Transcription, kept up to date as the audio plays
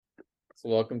So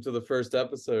welcome to the first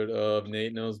episode of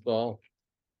Nate Knows Ball.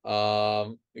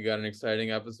 We got an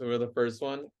exciting episode with the first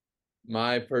one.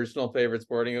 My personal favorite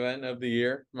sporting event of the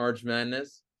year, March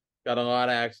Madness. Got a lot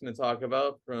of action to talk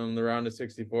about from the round of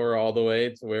 64 all the way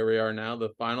to where we are now, the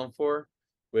Final Four,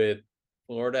 with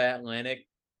Florida Atlantic,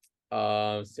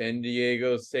 San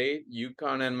Diego State,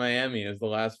 UConn, and Miami as the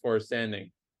last four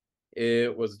standing.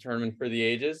 It was a tournament for the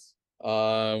ages.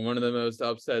 One of the most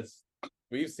upsets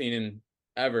we've seen in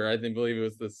ever. I believe it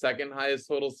was the second highest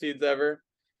total seeds ever,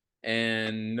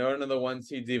 and none of the one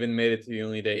seeds even made it to the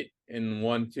Elite Eight, and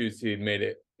 1-2 seed made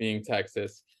it, being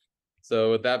Texas.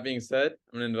 So with that being said,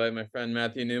 I'm going to invite my friend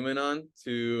Matthew Newman on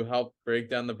to help break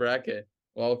down the bracket.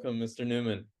 Welcome, Mr.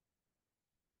 Newman.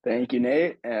 Thank you,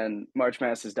 Nate. And March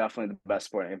Madness is definitely the best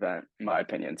sporting event, in my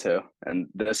opinion, too. And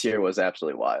this year was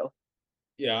absolutely wild.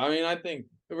 Yeah, I think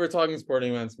if we're talking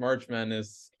sporting events, March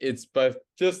Madness, it's but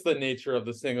just the nature of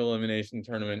the single elimination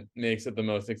tournament makes it the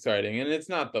most exciting. And it's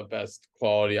not the best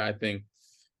quality, I think.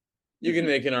 You can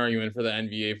make an argument for the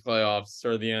NBA playoffs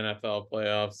or the NFL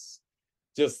playoffs,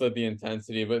 just at the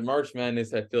intensity. But March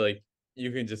Madness, I feel like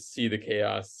you can just see the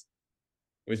chaos,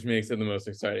 which makes it the most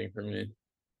exciting for me.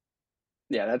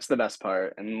 Yeah, that's the best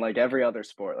part. And like every other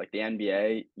sport, like the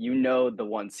NBA, the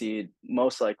one seed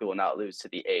most likely will not lose to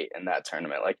the eight in that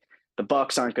tournament. Like the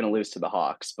Bucks aren't going to lose to the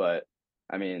Hawks, but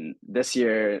I mean, this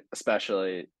year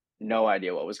especially, no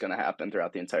idea what was going to happen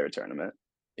throughout the entire tournament.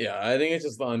 Yeah, I think it's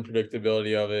just the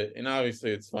unpredictability of it. And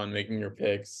obviously it's fun making your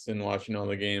picks and watching all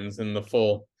the games and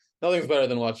nothing's better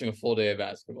than watching a full day of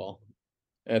basketball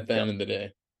at the end Yep, of the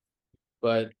day.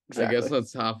 But I guess exactly.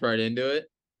 let's hop right into it.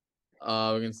 We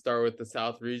can start with the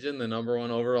South region, the number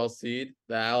one overall seed,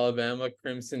 the Alabama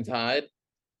Crimson Tide.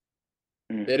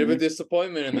 Bit of a Hmm.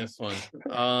 disappointment in this one.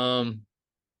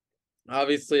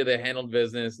 Obviously they handled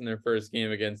business in their first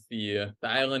game against the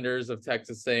Islanders of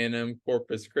Texas A&M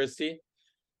Corpus Christi,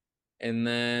 and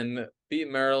then beat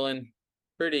Maryland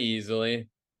pretty easily.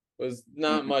 Was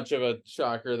not Hmm. much of a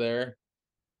shocker there.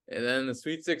 And then the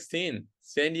Sweet 16,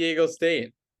 San Diego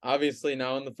State, obviously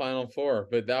now in the Final Four,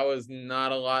 but that was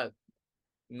not a lot.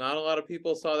 Not a lot of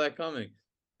people saw that coming.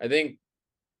 I think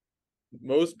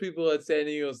most people at San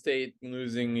Diego State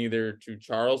losing either to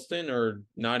Charleston or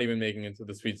not even making it to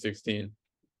the Sweet 16.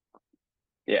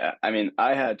 Yeah, I mean,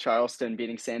 I had Charleston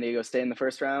beating San Diego State in the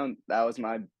first round. A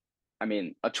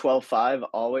 12-5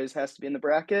 always has to be in the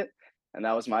bracket, and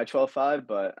that was my 12-5.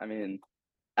 But I mean,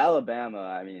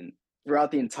 Alabama,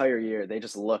 throughout the entire year, they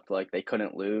just looked like they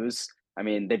couldn't lose. I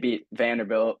mean, they beat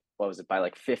Vanderbilt, what was it, by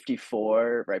like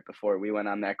 54 right before we went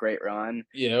on that great run.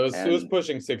 Yeah, it was And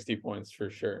pushing 60 points for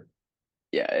sure.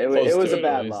 yeah, it Close to was a it at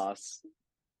bad least. loss.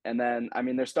 And then, I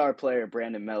mean, their star player,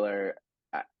 Brandon Miller,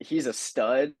 he's a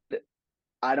stud.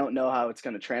 I don't know how it's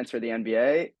going to transfer the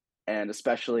NBA, and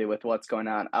especially with what's going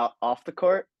on off the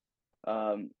court.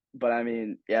 But I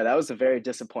mean, yeah, that was a very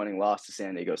disappointing loss to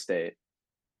San Diego State.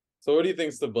 So what do you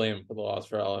think's to blame for the loss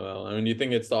for Alabama? I mean, do you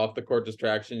think it's the off the court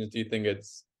distractions? Do you think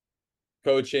it's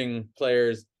coaching,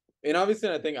 players? And obviously,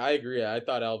 I think I agree. I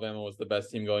thought Alabama was the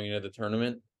best team going into the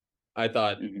tournament. I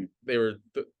thought Hmm. they were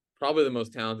probably the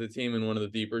most talented team and one of the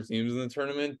deeper teams in the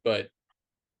tournament. But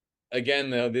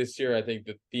again, though, this year, I think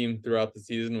the theme throughout the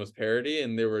season was parity,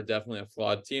 and they were definitely a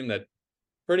flawed team that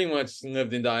pretty much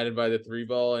lived and died by the three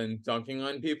ball and dunking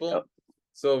on people. Yep.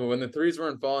 So when the threes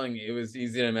weren't falling, it was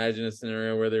easy to imagine a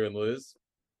scenario where they would lose.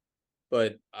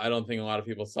 But I don't think a lot of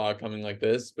people saw it coming like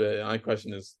this. But my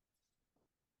question is,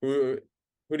 who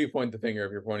who do you point the finger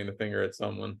if you're pointing the finger at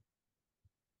someone?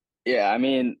 Yeah, I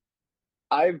mean,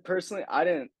 I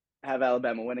didn't have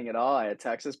Alabama winning at all. I had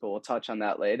Texas, but we'll touch on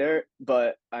that later.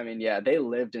 But I mean, yeah, they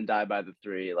lived and died by the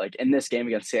three. Like in this game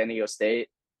against San Diego State,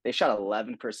 they shot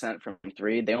 11% from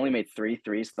three. They only made three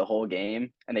threes the whole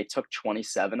game, and they took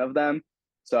 27 of them.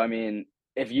 So I mean,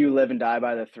 if you live and die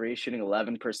by the three, shooting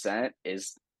 11%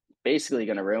 is basically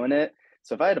going to ruin it.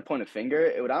 So if I had to point a finger,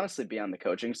 it would honestly be on the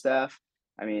coaching staff.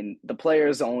 I mean, the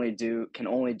players can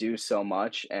only do so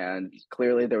much, and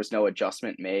clearly there was no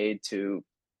adjustment made to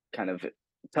kind of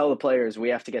tell the players we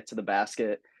have to get to the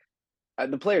basket.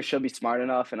 The players should be smart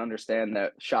enough and understand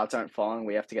that shots aren't falling.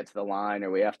 We have to get to the line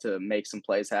or we have to make some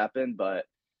plays happen. But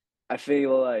I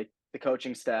feel like the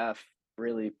coaching staff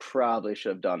really probably should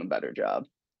have done a better job.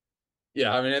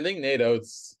 Yeah, I mean, I think Nate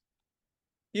Oates,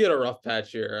 he had a rough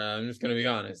patch here. I'm just going to be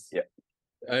honest. Yeah,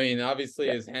 I mean, obviously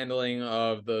yeah. his handling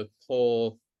of the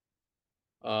whole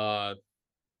uh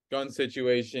gun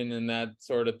situation and that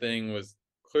sort of thing was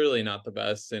clearly not the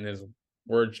best in his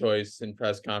word choice and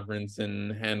press conference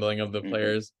and handling of the Hmm.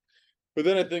 players. But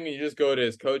then I think you just go to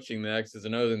his coaching, the X's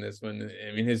and O's in this one.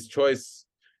 I mean, his choice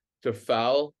to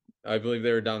foul I believe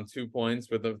they were down 2 points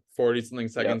with the 40-something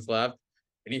Yep. seconds left,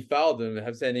 and he fouled them to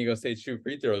have San Diego State shoot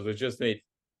free throws, which just made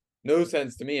no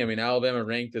sense to me. I mean, Alabama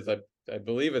ranked as I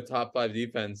believe a top 5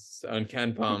 defense on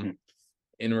KenPom, Mhm.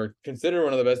 and we're considered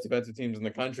one of the best defensive teams in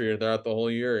the country throughout the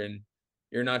whole year. And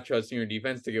you're not trusting your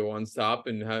defense to get one stop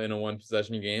and have in a one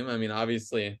possession game. I mean,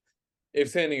 obviously, if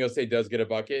San Diego State does get a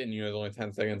bucket and there's only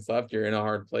 10 seconds left, you're in a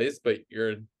hard place. But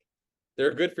they're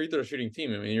a good free throw shooting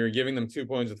team. I mean, you're giving them 2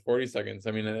 points with 40 seconds.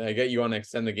 I mean, I get you want to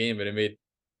extend the game, but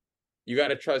you got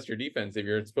to trust your defense if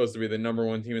you're supposed to be the number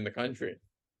one team in the country.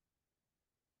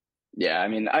 Yeah, I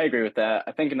mean, I agree with that.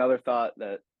 I think another thought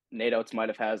that Nate Oates might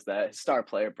have has that his star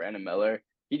player, Brandon Miller,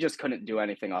 he just couldn't do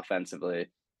anything offensively.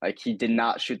 Like he did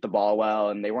not shoot the ball well,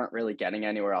 and they weren't really getting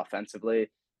anywhere offensively.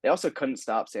 They also couldn't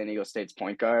stop San Diego State's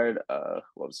point guard.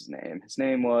 What was his name? His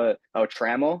name was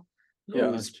Trammell, Yeah,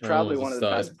 who's Channel probably was a one of the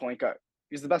stud. best point guard.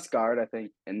 He's the best guard, I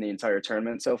think, in the entire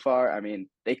tournament so far. I mean,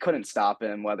 they couldn't stop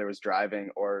him, whether it was driving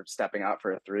or stepping out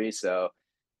for a three. So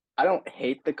I don't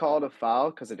hate the call to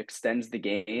foul because it extends the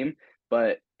game.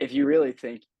 But if you really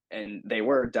think, and they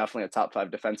were definitely a top 5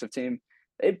 defensive team,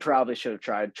 they probably should have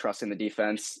tried trusting the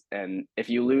defense. And if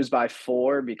you lose by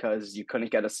 4 because you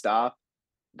couldn't get a stop,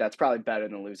 that's probably better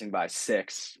than losing by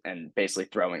 6 and basically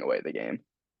throwing away the game.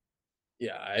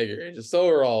 Yeah, I agree. Just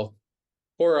overall,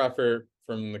 poor effort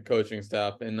from the coaching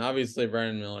staff, and obviously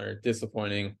Brandon Miller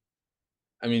disappointing.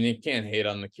 I mean, you can't hate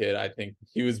on the kid. I think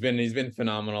he's been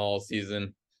phenomenal all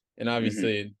season, and Mm-hmm.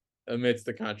 obviously amidst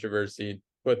the controversy,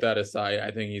 put that aside,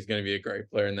 I think he's going to be a great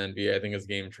player in the NBA. I think his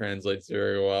game translates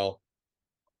very well,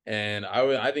 and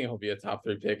I think he'll be a top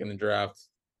 3 pick in the draft,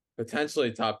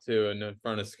 potentially top 2 in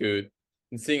front of Scoot,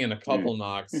 and seeing in a couple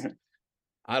knocks. Mm-hmm.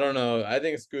 I don't know. I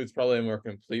think Scoot's probably a more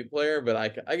complete player, but I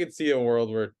could see a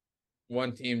world where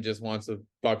one team just wants a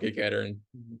bucket getter and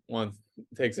wants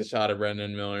takes a shot at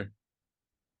Brendan Miller.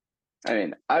 I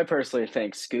mean, I personally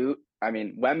think Scoot. I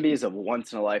mean, Wemby's a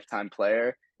once in a lifetime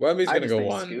player. Wemby's I gonna just go think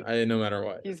one. Scoot. No matter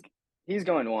what. He's he's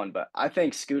going one, but I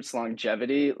think Scoot's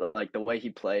longevity, like the way he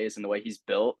plays and the way he's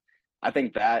built, I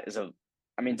think that is a.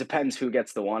 I mean, depends who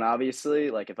gets the one.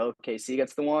 Obviously, like if OKC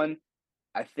gets the one,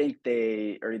 I think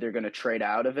they are either going to trade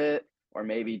out of it or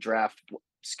maybe draft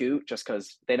Scoot just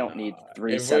because they don't need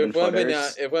three If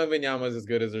 7-footers. Wembenyama's as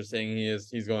good as they're saying he is,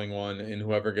 he's going one, and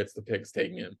whoever gets the pick's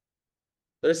taking him.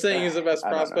 They're saying he's the best I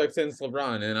don't know. prospect since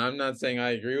LeBron, and I'm not saying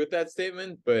I agree with that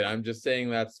statement, but I'm just saying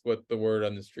that's what the word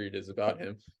on the street is about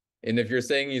him. And if you're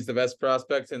saying he's the best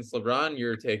prospect since LeBron,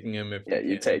 you're taking him if Yeah,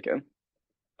 you you can. take him.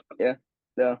 Yeah,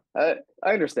 no, I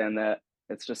understand that.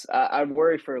 It's just I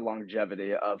worry for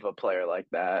longevity of a player like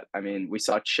that. I mean, we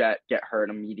saw Chet get hurt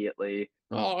immediately.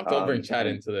 Oh, don't bring I Chad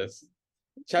mean, into this.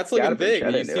 Chat's got to looking bring big.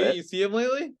 Chet into it. You see him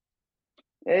lately?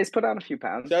 Yeah, he's put on a few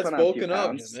pounds. Chat's Put on a few bulking up.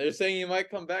 pounds. They're saying he might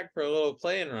come back for a little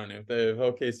playing run if the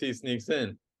OKC sneaks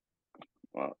in.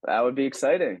 Well, that would be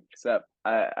exciting. Except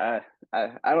I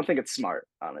don't think it's smart,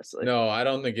 honestly. No, I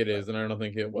don't think it But is, and I don't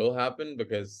think it will happen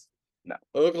because no,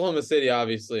 Oklahoma City,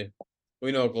 obviously,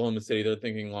 we know Oklahoma City. They're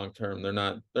thinking long term. They're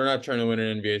not trying to win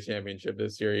an NBA championship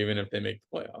this year, even if they make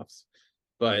the playoffs.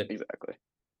 But exactly.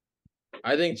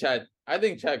 I think Chat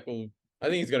will. I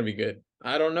think he's gonna be good.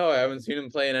 I don't know. I haven't seen him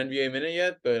play an NBA minute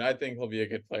yet, but I think he'll be a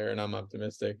good player, and I'm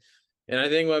optimistic. And I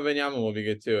think Wembanyama will be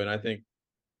good too. And I think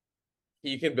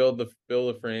he can build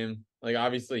a frame. Like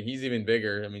obviously, he's even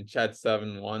bigger. I mean, Chat's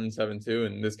 7'1", 7'2",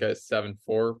 and this guy's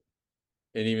 7'4",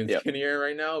 and even Yep. skinnier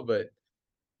right now. But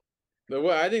the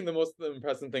way I think the most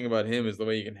impressive thing about him is the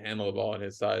way he can handle the ball at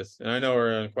his size. And I know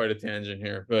we're on quite a tangent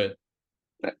here, but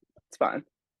It's fine.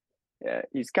 Yeah,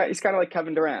 he's kind of like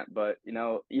Kevin Durant, but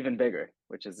even bigger,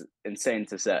 which is insane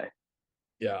to say.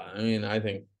 yeah, I mean, I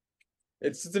think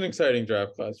it's an exciting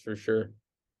draft class for sure,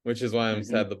 which is why I'm Hmm.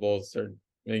 sad the Bulls are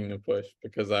making a push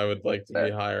because I would like to be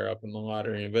That higher up in the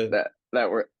lottery, but that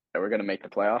we're gonna make the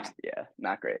playoffs. Yeah,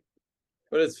 not great.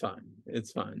 it's fine.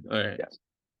 It's fine. All right. Yes,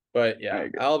 But I yeah,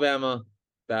 agree. Alabama,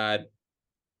 bad.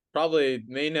 Probably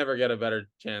may never get a better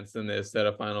chance than this at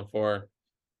a Final Four.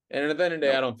 And at the end of the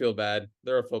day, I Nope. don't feel bad.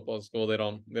 They're a football school. They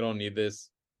don't need this.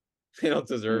 They don't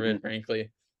deserve Hmm. it,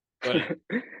 frankly. But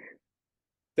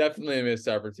definitely a missed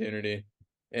opportunity.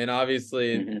 And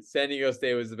obviously, Hmm. San Diego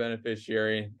State was the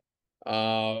beneficiary.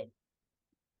 Uh,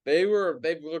 they've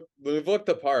looked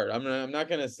the part. I'm not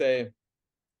gonna say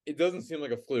it doesn't seem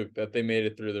like a fluke that they made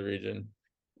it through the region.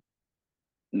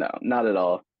 No, not at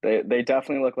all. They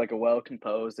definitely look like a well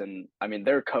composed, and I mean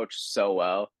they're coached so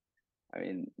well. I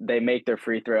mean they make their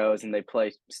free throws and they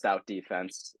play stout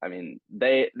defense. I mean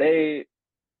they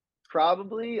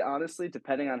probably honestly,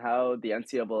 depending on how the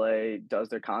NCAA does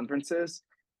their conferences,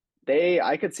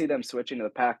 I could see them switching to the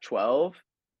Pac-12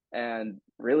 and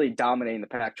really dominating the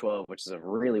Pac-12, which is a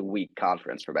really weak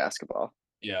conference for basketball.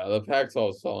 Yeah, the Pac-12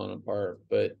 is falling apart,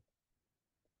 but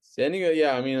San Diego,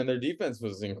 yeah, I mean, and their defense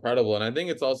was incredible, and I think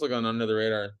it's also gone under the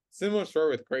radar. Similar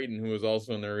story with Creighton, who was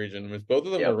also in their region, which both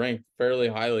of them were Yep. ranked fairly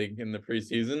highly in the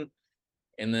preseason,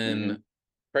 and Hmm. then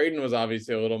Creighton was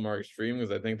obviously a little more extreme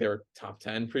because I think they were top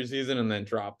 10 preseason and then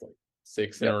dropped like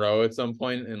six in a Yep. row at some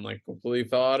point and like completely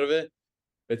fell out of it.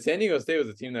 But San Diego State was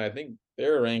a team that I think they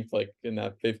were ranked like in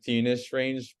that 15-ish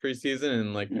range preseason,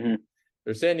 and like Hmm.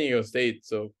 they're San Diego State,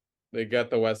 so they got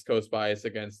the West Coast bias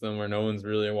against them where no one's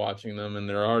really watching them, and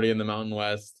they're already in the Mountain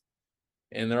West,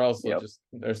 and they're also Yep. just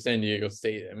they're San Diego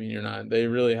State. I mean, they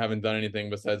really haven't done anything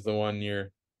besides the 1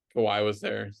 year Kawhi was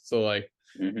there, so like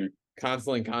Hmm.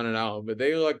 constantly counted out, but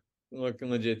they look a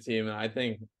legit team, and I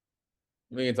think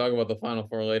we can talk about the Final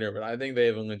Four later, but I think they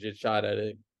have a legit shot at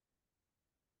it.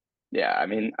 Yeah, I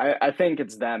mean, I think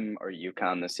it's them or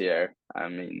UConn this year. I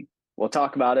mean, we'll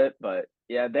talk about it, but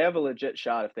yeah, they have a legit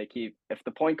shot if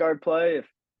the point guard play, if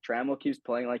Trammell keeps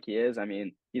playing like he is. I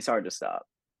mean, he's hard to stop.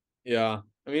 Yeah,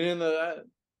 I mean, in the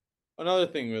another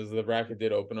thing was the bracket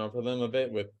did open up for them a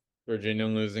bit with Virginia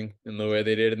losing in the way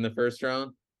they did in the first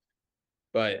round,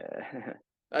 but Yeah.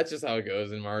 that's just how it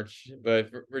goes in March. But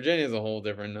Virginia is a whole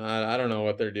different. I don't know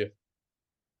what they're doing.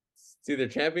 It's either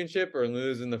championship or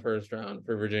lose in the first round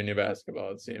for Virginia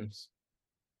basketball. It seems.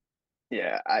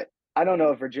 Yeah, I don't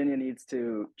know if Virginia needs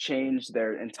to change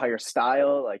their entire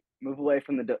style, like move away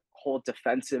from the whole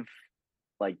defensive,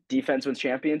 like defense wins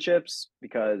championships,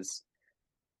 because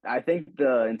I think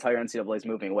the entire NCAA is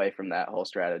moving away from that whole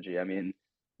strategy. I mean,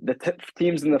 the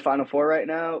teams in the Final Four right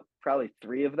now, probably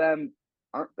three of them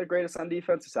aren't the greatest on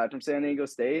defense, aside from San Diego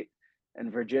State,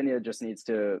 and Virginia just needs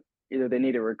to either they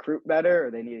need to recruit better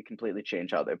or they need to completely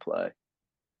change how they play.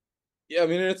 Yeah, I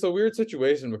mean, it's a weird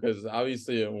situation because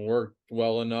obviously it worked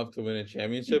well enough to win a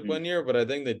championship Hmm. 1 year, but I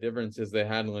think the difference is they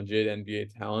had legit NBA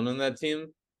talent on that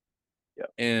team.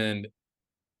 Yep. And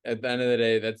at the end of the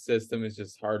day, that system is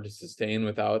just hard to sustain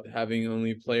without having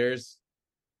only players.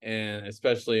 And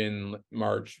especially in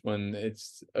March when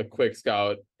it's a quick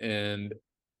scout and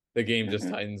the game just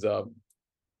Hmm. tightens up.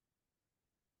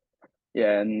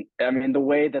 Yeah, and I mean the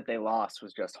way that they lost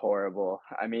was just horrible.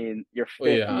 I mean, your Well,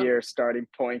 fifth yeah, year starting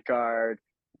point guard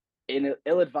in an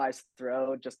ill-advised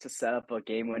throw just to set up a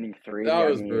game-winning that three. I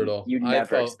was mean, brutal. you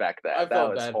never expect I that. That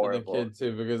felt was bad for the horrible. kid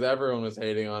too because everyone was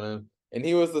hating on him. And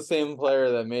he was the same player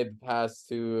that made the pass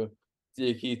to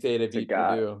Diakite to To beat God.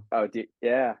 Purdue. Oh,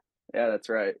 yeah, yeah, that's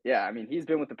right. Yeah, I mean, he's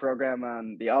been with the program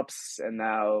on the ups, and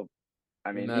now, I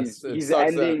And mean, that's it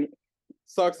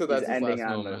sucks that he's that's his ending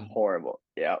last on the moment. horrible.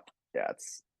 Yep. Yeah,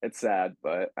 it's sad,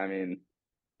 but I mean,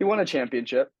 he won a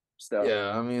championship still.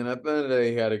 Yeah, I mean, at the end of the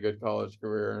day, he had a good college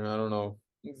career, and I don't know.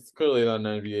 He's clearly not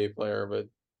an NBA player, but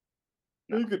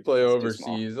No, he could play he's too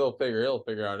small. overseas. He'll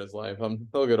figure out his life.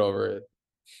 He'll get over it.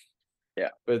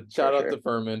 Yeah, But for shout out to sure.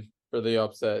 Furman for the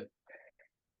upset.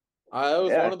 I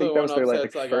was Yeah, one I of the think that one was their like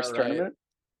upsets I got first right. tournament.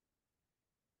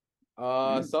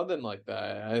 Mm, Something like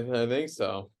that. I think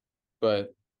so.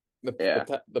 But yeah.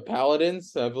 the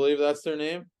Paladins, I believe that's their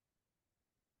name.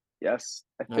 Yes,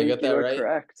 I I think get that you are right.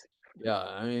 correct. Yeah,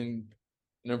 I mean,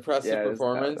 an impressive Yeah, it is the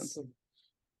Paladins. performance.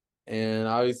 And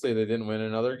obviously they didn't win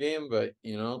another game, but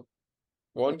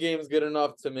one game's good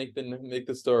enough to make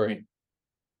the story.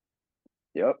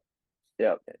 Yep,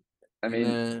 yep. I And mean,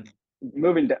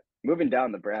 then moving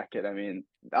down the bracket. I mean,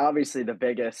 obviously the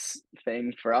biggest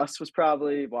thing for us was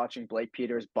probably watching Blake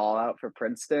Peters ball out for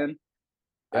Princeton.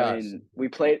 I gosh, mean, we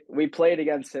played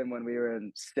against him when we were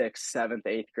in sixth, seventh,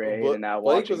 eighth grade, and now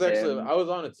Blake was watching actually him. I was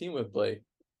on a team with Blake.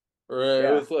 Or it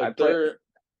Yeah, was I like play.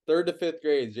 third to fifth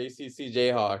grade, JCC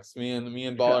Jayhawks, me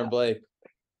and Baller Yeah, and Blake.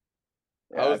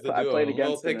 I yeah, was the I played duo, a little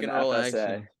against him pick in and roll FSA.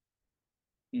 action.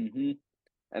 Hmm.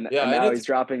 And Yeah, and now he's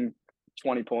dropping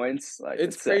 20 points. Like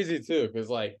it's it's sick. crazy too, because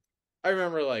like I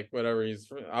remember like whatever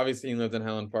obviously he lived in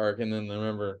Highland Park, and then I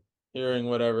remember hearing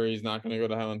whatever he's not gonna go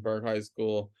to Highland Park High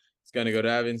School, he's gonna go to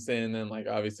Evanston, and then like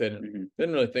obviously I Hmm.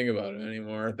 didn't really think about it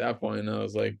anymore at that point. I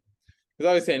was like, because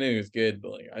obviously I knew he was good,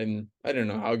 but like I didn't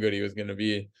know how good he was gonna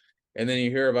be. And then you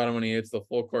hear about him when he hits the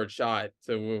full court shot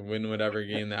to win whatever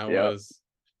game that Yep, was.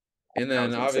 And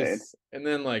that then was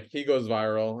insane. like he goes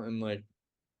viral, and like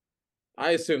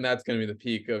I assume that's gonna be the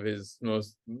peak of his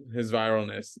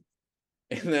viralness.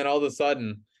 And then all of a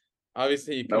sudden,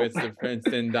 obviously he Nope. commits to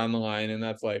Princeton down the line, and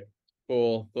that's like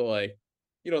cool, but like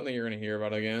you don't think you're gonna hear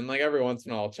about it again. Like every once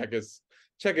in a while I'll check his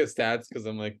stats because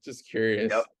I'm like just Yep.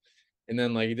 curious. And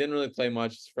then like he didn't really play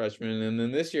much as freshman. And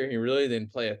then this year he really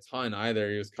didn't play a ton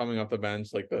either. He was coming off the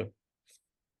bench like the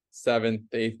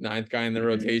seventh, eighth, ninth guy in the Hmm.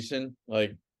 rotation.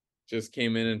 Like just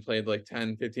came in and played like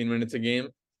 10, 15 minutes a game.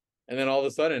 And then all of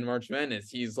a sudden, March Madness,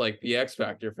 he's like the X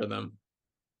factor for them.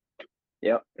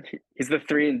 Yep. He's the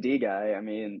 3-and-D guy. I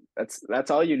mean,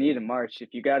 that's all you need in March.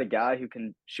 If you got a guy who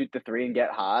can shoot the three and get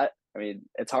hot, I mean,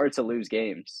 it's hard to lose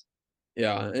games.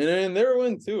 Yeah, and their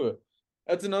win too.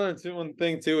 That's another one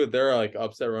thing too with their like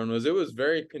upset run was it was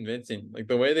very convincing. Like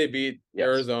the way they beat Yes.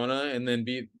 Arizona and then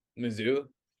beat Mizzou.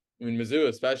 I mean Mizzou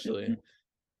especially. Mhm.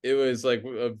 It was like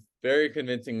a very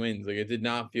convincing wins. Like it did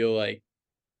not feel like,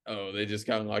 oh, they just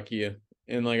got lucky.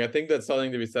 And like I think that's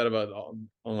something to be said about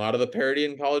a lot of the parity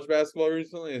in college basketball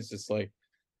recently. It's just like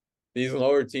these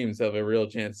lower teams have a real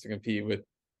chance to compete with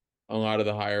a lot of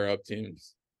the higher up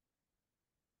teams.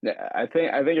 Yeah, I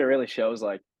think it really shows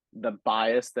like the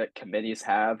bias that committees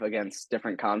have against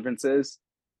different conferences.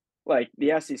 Like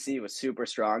the SEC was super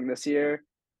strong this year,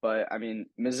 but I mean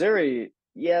Missouri,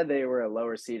 yeah, they were a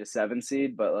lower seed, a 7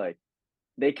 seed, but like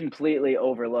they completely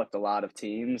overlooked a lot of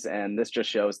teams, and this just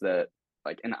shows that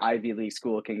like an Ivy League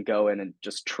school can go in and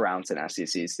just trounce an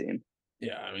SEC team.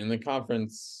 Yeah, I mean the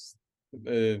conference,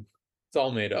 it's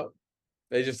all made up.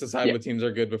 They just decide Yeah, what teams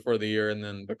are good before the year, and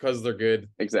then because they're good,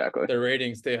 exactly. their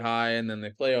ratings stay high, and then they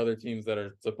play other teams that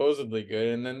are supposedly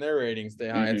good, and then their ratings stay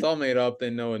high. It's Hmm. all made up.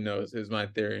 Then no one knows. Is my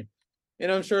theory, and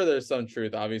I'm sure there's some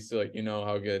truth. Obviously, like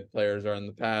how good players are in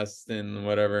the past and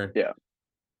whatever. Yeah.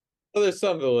 So there's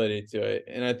some validity to it,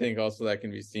 and I think also that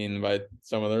can be seen by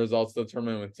some of the results of the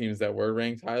tournament with teams that were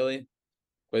ranked highly,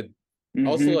 but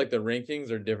also Hmm. like the rankings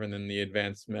are different than the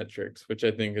advanced metrics, which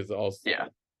I think is also Yeah,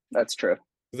 that's true.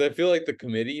 because I feel like the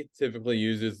committee typically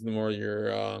uses more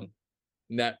your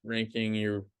net ranking,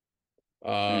 your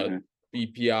uh Hmm.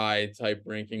 BPI type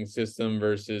ranking system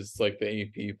versus like the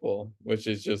AP poll, which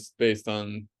is just based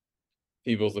on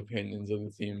people's opinions of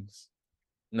the teams,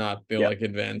 not the Yep. like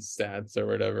advanced stats or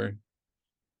whatever.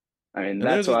 I mean, And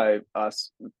that's there's why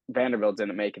us Vanderbilt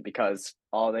didn't make it because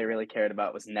all they really cared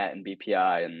about was net and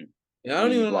BPI, and yeah,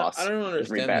 we I lost don't three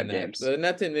understand the bad net. games. The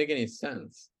net didn't make any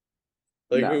sense.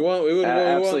 Like No,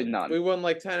 absolutely none. we won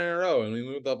like 10 in a row and we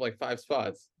moved up like 5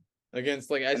 spots against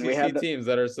like And we SEC had the teams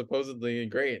that are supposedly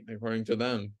great according to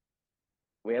them.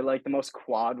 we had like the most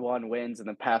quad one wins in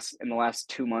the last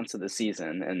 2 months of the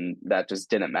season, and that just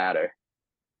didn't matter.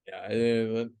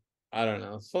 Yeah, I don't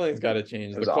know. Something's got to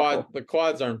change. It was awful. The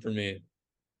quads aren't for me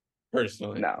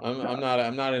personally. No, no,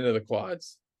 I'm not into the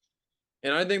quads.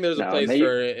 And I think there's a no. And place they,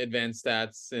 for advanced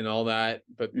stats and all that,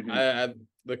 but mhm,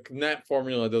 the net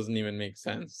formula doesn't even make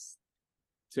sense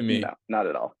to me. no, not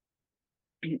at all.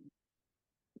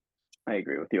 I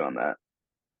agree with you on that.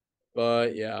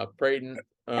 But yeah,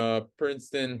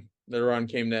 Princeton, the run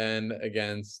came to end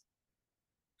against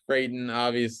Creighton,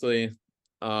 obviously.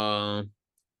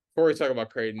 Before we talk about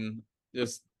Creighton,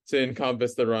 just to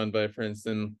encompass the run by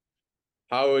Princeton,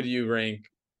 how would you rank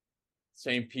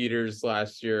St. Peter's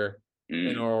last year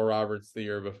and Mm, Oral Roberts the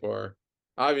year before?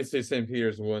 Obviously, St.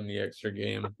 Peter's won the extra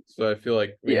game, so I feel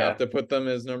like we have yeah, to put them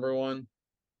as number one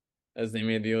as they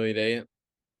made the Elite Eight.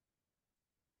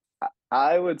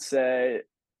 I would say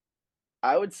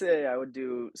I would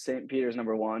do St. Peter's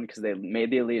number one because they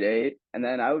made the Elite Eight, and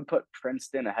then I would put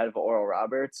Princeton ahead of Oral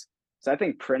Roberts. So I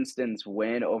think Princeton's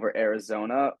win over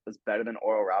Arizona was better than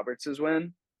Oral Roberts'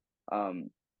 win. Um,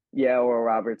 yeah, Oral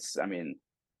Roberts. I mean,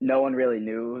 no one really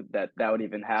knew that that would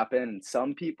even happen. And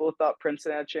some people thought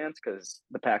Princeton had a chance because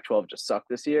the Pac-12 just sucked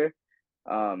this year.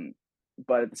 Um,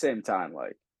 but at the same time,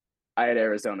 like I had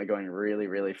Arizona going really,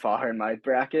 really far in my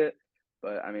bracket.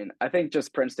 But I mean, I think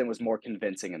just Princeton was more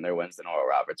convincing in their wins than Oral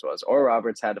Roberts was. Oral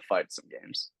Roberts had to fight some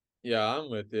games. Yeah,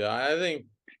 I'm with you. I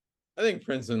think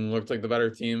Princeton looked like the better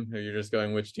team. If you're just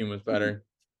going which team was Mhm. better.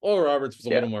 Oral Roberts was a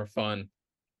Yeah, little more fun,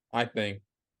 I think,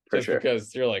 for just sure.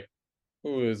 because you're like,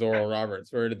 who is Oral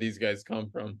Roberts? Where did these guys come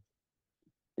from?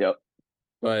 Yep.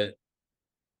 But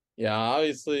yeah,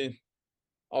 obviously,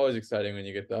 always exciting when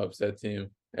you get the upset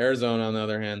team. Arizona, on the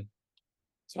other hand,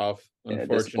 tough, Yeah,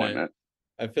 unfortunate. disappointment.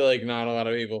 I feel like not a lot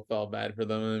of people felt bad for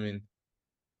them. I mean,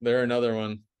 they're another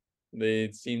one.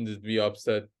 They seem to be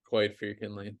upset quite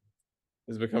frequently.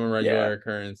 It's become a Yeah. regular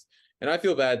occurrence. And I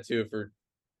feel bad too for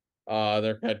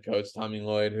their head coach, Tommy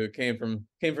Lloyd, who came from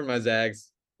my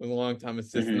Zags, was a long time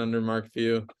assistant Hmm. under Mark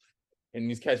Few, and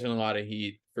he's catching a lot of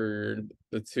heat for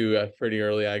the two pretty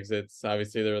early exits.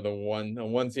 Obviously, they were the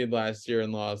one seed last year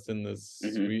and lost in the Hmm.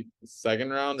 sweet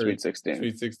second round or Sweet 16.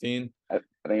 Sweet 16. I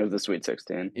think it was the Sweet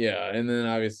 16. Yeah, and then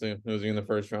obviously losing in the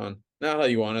first round. Not how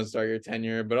you want to start your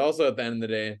tenure, but also at the end of the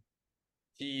day,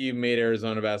 he made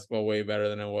Arizona basketball way better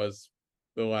than it was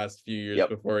the last few years Yep.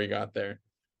 before he got there.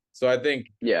 So I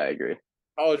think Yeah, I agree.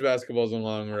 college basketball is a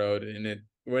long road, and it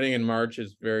winning in March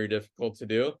is very difficult to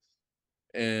do.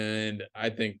 And I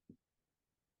think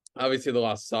Obviously, the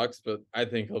loss sucks, but I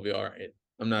think he'll be all right.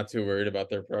 I'm not too worried about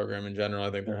their program in general.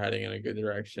 I think they're heading in a good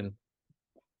direction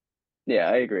Yeah,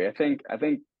 I agree. I think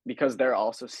because they're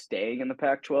also staying in the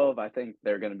Pac-12, I think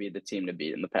they're going to be the team to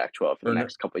beat in the Pac-12 for the for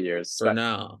next couple of years, for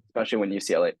now. especially when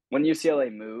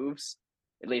UCLA moves,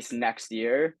 at least next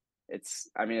year. It's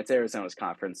Arizona's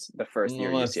conference the first year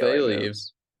Unless they UCLA leave,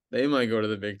 moves. they might go to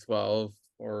the Big 12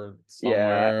 or Yeah,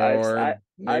 somewhere, or I've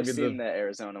maybe seen that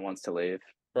Arizona wants to leave.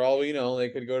 for all we know, they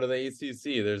could go to the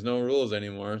ACC. There's no rules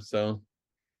anymore, so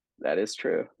That is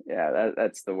true. Yeah,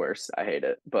 that's the worst. I hate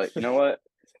it. But you know what?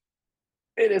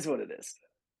 It is what it is.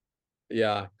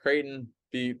 yeah. Creighton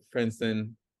beat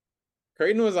Princeton.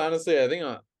 Creighton was honestly, I think,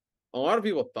 a lot of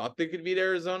people thought they could beat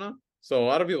Arizona, so a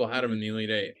lot of people had them in Mhm. the Elite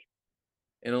Eight,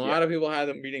 and a Yeah. lot of people had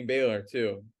them beating Baylor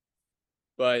too.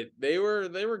 But they were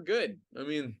good. I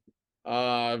mean,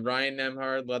 Ryan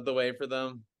Nemhard led the way for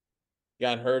them.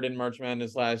 Got hurt in March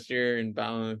Madness last year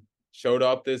and showed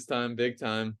up this time big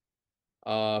time.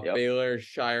 Yep. Baylor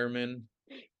Shireman.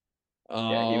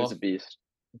 Yeah, he Uh was a beast.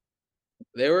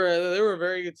 they were a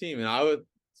very good team, and I would,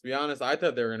 to be honest, I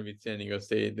thought they were going to beat San Diego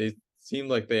State. They seemed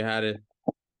like they had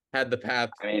the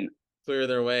path I mean, clear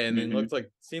their way, and they mhm.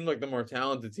 seemed like the more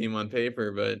talented team on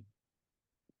paper. But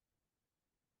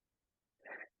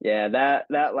Yeah,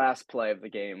 that last play of the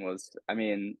game was,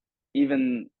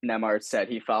 even Nemart said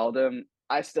he fouled him.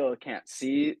 I still can't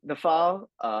see the foul.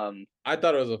 I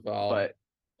thought it was a foul. But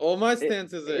Well, my it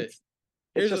stance is that it's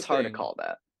here's the just hard to thing. call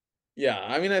that. Yeah,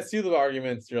 I mean, I see the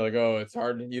arguments. You're like, oh, it's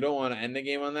hard. You don't want to end the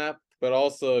game on that. But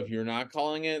also, if you're not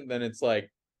calling it, then it's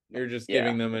like you're just Yeah,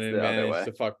 giving them an it's the other advantage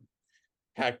way. to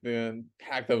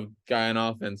hack the guy in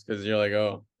offense because you're like,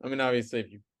 oh, I mean, obviously,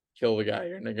 if you kill the guy,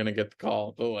 you're not gonna get the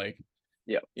call. But like,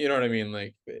 Yep. you know what I mean?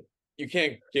 Like, you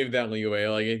can't give that leeway.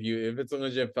 Like, if it's a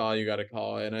legit foul, you got to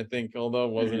call it. And I think although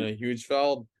it wasn't Hmm. a huge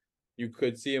foul, you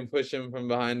could see him push him from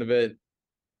behind a bit.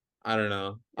 I don't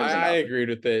know. It was I enough. agreed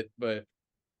with it, but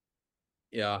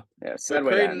yeah. Yeah, But sad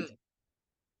way to end.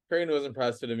 Creighton was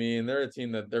impressive to me, and they're a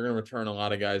team that they're going to return a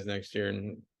lot of guys next year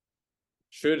and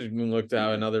should look to have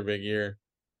Hmm. another big year.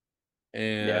 Yeah,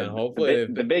 And the hopefully,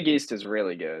 big the Big East is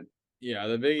really good. yeah,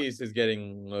 the Big East is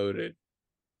getting loaded.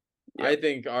 I Yep.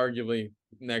 think arguably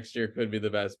next year could be the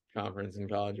best conference in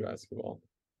college basketball.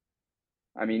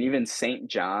 Even St.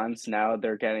 John's now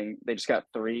they just got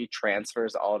three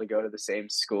transfers all to go to the same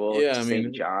school, Yeah, I St.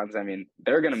 mean, John's.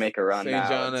 They're gonna make a run St. now.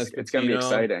 John It's gonna be Espatino,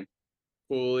 exciting. Yep.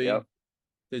 Cooley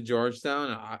to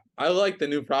Georgetown. I like the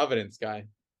new Providence guy.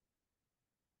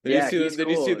 Yeah, he's Did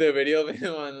you see cool. the video of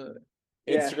him on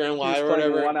Yeah, Instagram he was Live or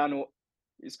playing whatever?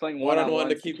 he's playing One on one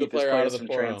to one-on-ones to keep the keep his player out of players the from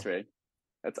portal. transferring.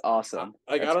 That's awesome.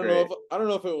 Like That's great. I don't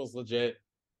know if it was legit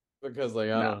because like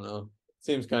I No, don't know.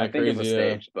 Seems kind I of think it was crazy,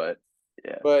 staged, but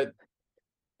yeah, but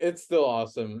it's still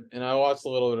awesome. And I watched a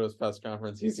little bit of his press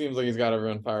conference. He seems like he's got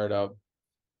everyone fired up.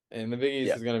 And the Big East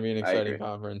yeah, is going to be an I exciting agree.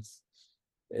 conference.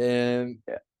 And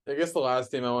Yeah. I guess the last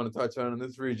team I want to touch on in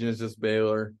this region is just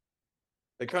Baylor.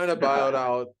 They kind of bowed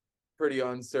out pretty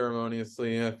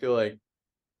unceremoniously. And I feel like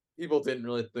people didn't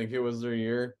really think it was their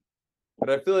year. But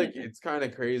I feel like Mhm. it's kind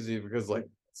of crazy because like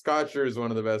Scott Drew is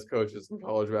one of the best coaches in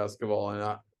college basketball,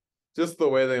 and just the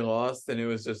way they lost, and it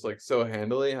was just like so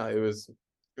handily. It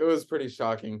was pretty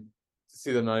shocking to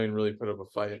see them not even really put up a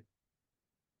fight.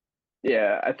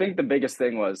 Yeah, I think the biggest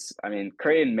thing was,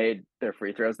 Creighton made their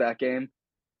free throws that game.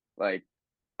 Like,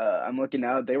 I'm looking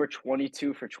now, they were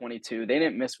 22 for 22. They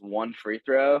didn't miss one free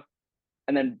throw.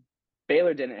 And then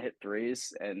Baylor didn't hit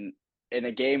threes. And in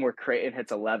a game where Creighton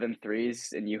hits 11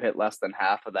 threes and you hit less than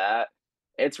half of that,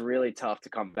 it's really tough to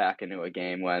come back into a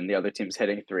game when the other team's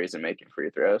hitting threes and making free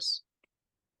throws.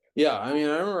 Yeah, I mean,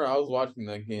 I remember I was watching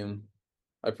that game.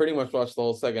 I pretty much watched the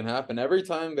whole second half, and every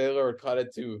time Baylor would cut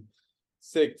it to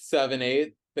 6, 7,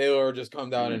 8, Baylor would just come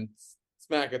down Hmm. and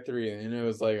smack a three, and it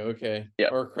was like okay,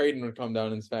 Yep. or Creighton would come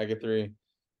down and smack a three,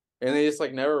 and they just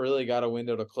like never really got a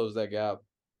window to close that gap.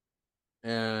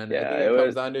 And I Yeah, think it it comes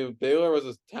was. down to Baylor was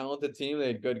a talented team. They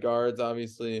had good guards,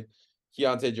 obviously.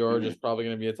 Keontae George Hmm. is probably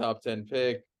going to be a top 10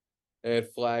 pick. They had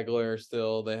Flagler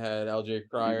still. They had LJ Hmm.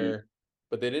 Cryer,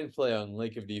 but they didn't play on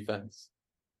Lake of defense,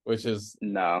 which is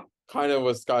No. kind of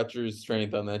was Scott Drew's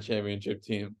strength on that championship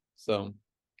team. So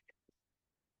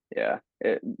Yeah.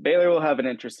 Baylor will have an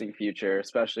interesting future,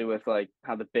 especially with like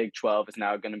how the Big 12 is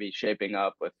now going to be shaping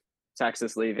up with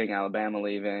Texas leaving, Alabama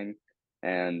leaving.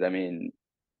 And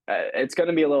it's going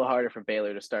to be a little harder for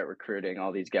Baylor to start recruiting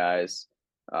all these guys.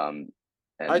 Um,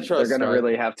 I and they're trust going to Scott.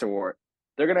 really have to work.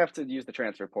 They're going to have to use the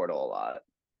transfer portal a lot.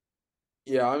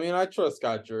 Yeah, I mean, I trust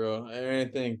Scott Drew. I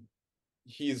think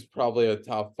he's probably a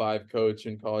top 5 coach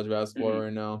in college basketball Hmm.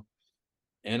 right now.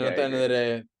 And Yeah, at I the end of the agree.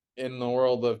 day, in the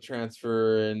world of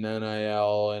transfer and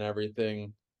NIL and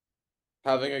everything,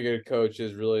 having a good coach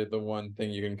is really the one thing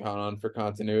you can count on for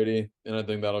continuity. And I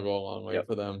think that'll go a long way Yep.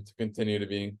 for them to continue to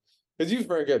being, because you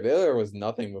forget Baylor was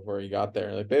nothing before he got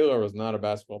there. Like Baylor was not a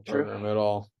basketball True. program at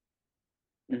all.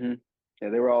 Yeah,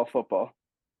 they were all football.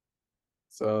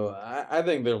 So I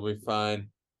think they'll be fine.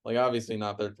 Like obviously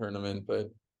not their tournament, but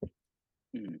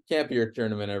can't be your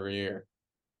tournament every year.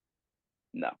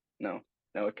 No, no,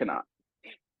 no, it cannot.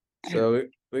 So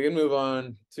we can move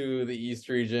on to the East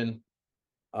region.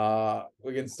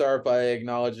 We can start by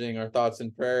acknowledging our thoughts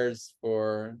and prayers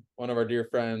for one of our dear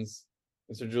friends,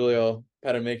 Mr. Giulio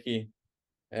Petamicki,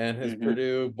 and his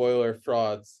Purdue Boiler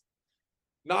frauds.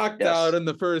 Knocked out in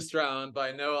the first round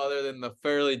by no other than the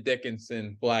Fairleigh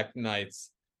Dickinson Black Knights.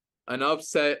 An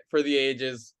upset for the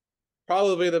ages,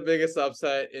 probably the biggest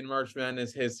upset in March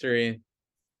Madness history.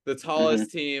 The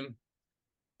tallest team,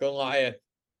 Goliath,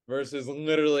 versus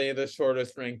literally the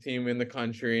shortest ranked team in the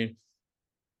country.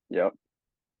 Yep.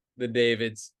 The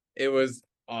Davids. It was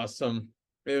awesome.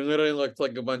 It literally looked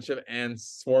like a bunch of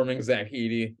ants swarming Zach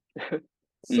Edey.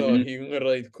 So he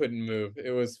literally couldn't move.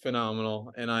 It was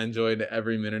phenomenal, and I enjoyed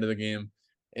every minute of the game.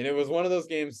 And it was one of those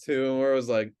games too where it was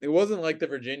like, it wasn't like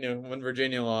when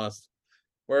Virginia lost,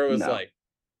 where it was like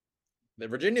the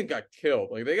Virginia got killed,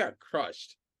 like they got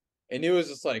crushed, and it was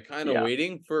just like kind of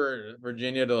waiting for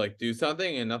Virginia to like do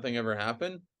something, and nothing ever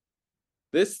happened.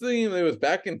 This thing, it was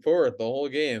back and forth the whole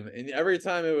game, and every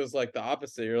time it was like the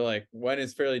opposite. You're like, when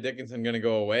is Fairleigh Dickinson going to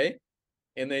go away?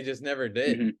 And they just never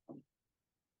did.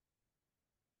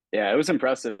 Yeah, it was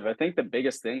impressive. I think the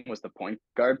biggest thing was the point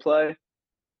guard play.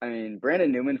 I mean, Brandon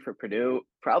Newman for Purdue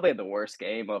probably had the worst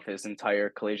game of his entire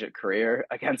collegiate career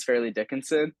against Fairleigh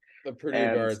Dickinson. The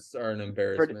Purdue guards are an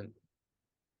embarrassment.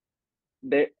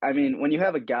 I mean, when you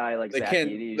have a guy like Zach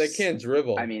Edey, they can't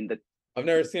dribble. I mean, I've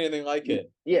never seen anything like it.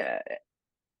 Yeah.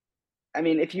 I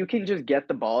mean, if you can just get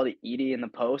the ball to Edey in the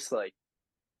post, like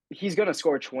he's gonna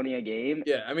score 20 a game.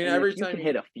 Yeah, I mean, and every if you time can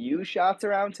hit a few shots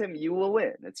around him, you will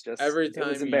win. It's just every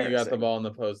time Edey got the ball in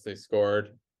the post, they scored,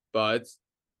 but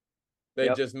they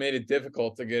just made it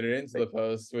difficult to get it into the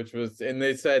post, and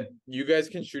they said, you guys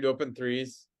can shoot open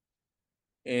threes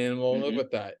and we'll live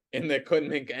with that. And they couldn't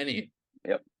make any.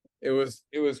 Yep. It was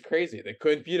crazy. They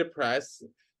couldn't beat a press.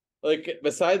 Like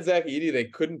besides Zach Edey, they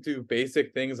couldn't do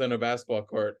basic things on a basketball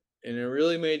court. And it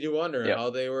really made you wonder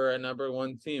how they were a number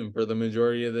one team for the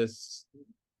majority of this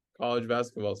college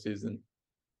basketball season.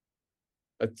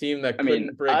 A team that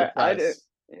couldn't break a press.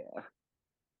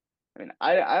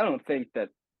 I don't think that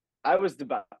I was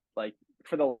like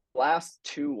for the last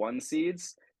 2 1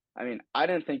 seeds. I mean, I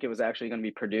didn't think it was actually going to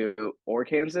be Purdue or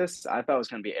Kansas. I thought it was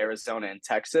going to be Arizona and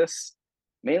Texas,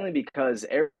 mainly because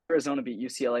Arizona beat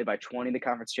UCLA by 20 in the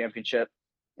conference championship,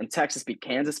 and Texas beat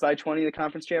Kansas by 20 in the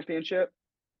conference championship.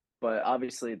 But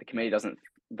obviously, the committee doesn't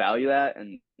value that,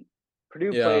 and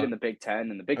Purdue played in the Big Ten,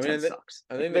 and the Big Ten sucks.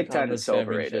 I think the Big Ten is so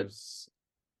overrated.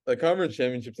 The conference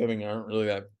championships, I think, aren't really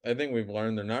that. I think we've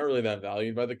learned they're not really that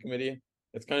valued by the committee.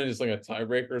 It's kind of just like a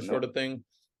tiebreaker sort of thing.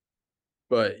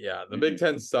 But yeah, the Big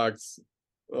Ten sucks.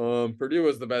 Purdue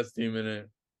was the best team in it.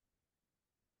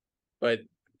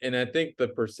 And I think the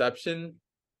perception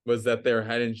was that they were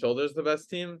head and shoulders the best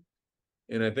team.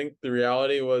 And I think the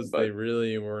reality was they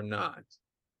really were not.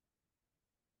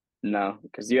 No,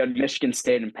 because you had Michigan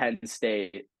State and Penn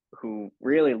State, who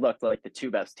really looked like the 2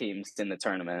 best teams in the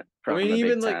tournament from the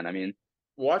Big Ten. I mean,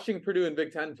 watching Purdue and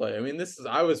Big Ten play, I mean,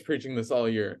 I was preaching this all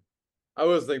year. I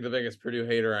was like the biggest Purdue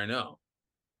hater I know.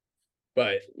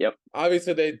 But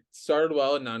obviously they started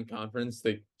well in non-conference.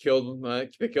 They killed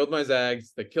my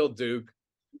Zags. They killed Duke.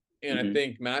 And I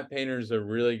think Matt Painter's a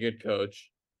really good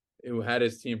coach who had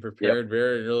his team prepared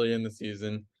very early in the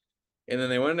season. And then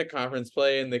they went into conference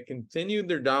play and they continued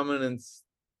their dominance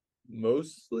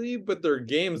mostly, but their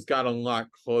games got a lot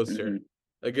closer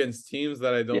against teams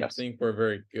that I don't think were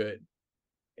very good.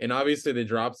 And obviously they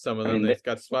dropped some of them. They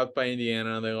got swept by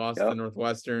Indiana. They lost to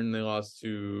Northwestern. They lost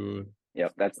to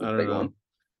that's the big one.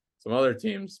 Some other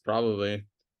teams probably.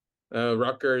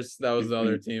 Rutgers, that was the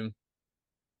other team.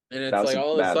 And it's like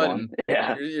all of a sudden,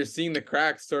 you're seeing the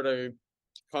cracks sort of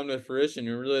come to fruition.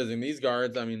 You're realizing these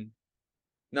guards, I mean,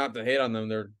 not to hate on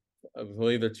them, I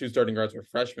believe their 2 starting guards were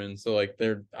freshmen, so like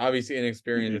they're obviously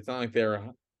inexperienced. It's not like they were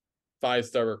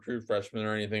 5-star recruit freshmen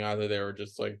or anything. Either they were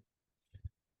just like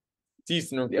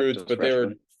decent recruits, but they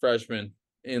were freshmen,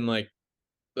 and like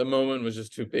the moment was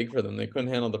just too big for them. They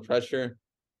couldn't handle the pressure,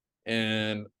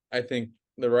 and I think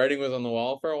the writing was on the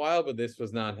wall for a while. But this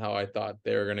was not how I thought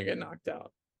they were going to get knocked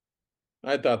out.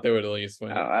 I thought they would at least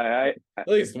win. At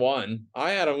least one.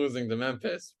 I had them losing to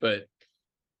Memphis, but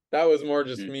that was more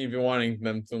just Mm. me wanting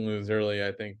them to lose early,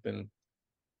 I think, than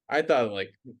I thought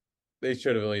like they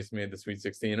should have at least made the Sweet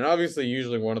 16. And obviously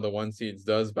usually one of the one seeds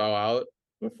does bow out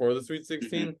before the Sweet Mhm.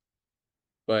 16,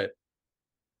 but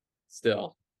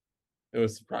still, it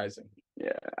was surprising.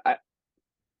 Yeah,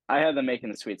 I had them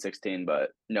making the Sweet 16,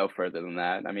 but no further than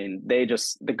that. I mean,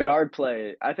 the guard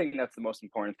play. I think that's the most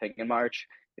important thing in March.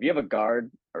 If you have a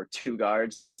guard or two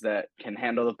guards that can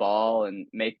handle the ball and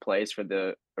make plays for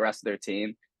the rest of their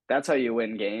team, that's how you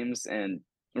win games. And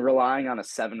relying on a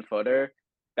 7-footer,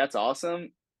 that's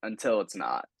awesome until it's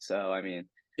not. So, I mean,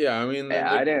 Yeah, I mean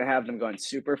yeah, I didn't have them going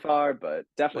super far, but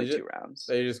they definitely just 2 rounds.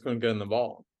 they just couldn't get in the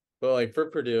ball. But like for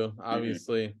Purdue, Hmm.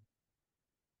 obviously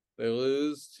they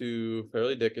lose to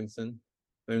Fairleigh Dickinson,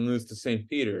 then lose to St.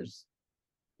 Peter's,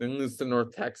 then lose to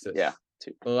North Yeah, Texas.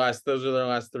 Those are their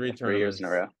last three 3 years in a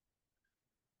tournaments.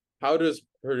 row. How does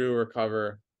Purdue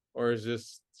recover, or is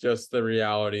this just the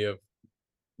reality of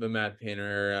the Matt Painter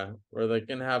era, where they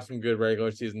can have some good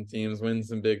regular season teams, win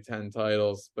some Big Ten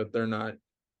titles, but they're not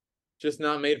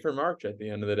made for March at the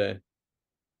end of the day?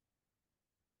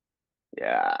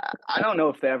 Yeah, I don't know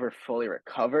if they ever fully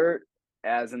recover,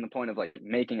 as in the point of like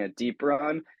making a deep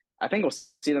run. I think we'll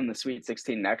see them in the Sweet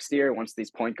 16 next year once these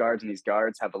point guards and these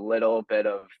guards have a little bit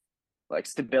of like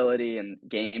stability and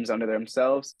games under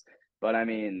themselves. But I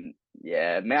mean,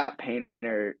 yeah, Matt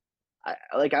Painter, I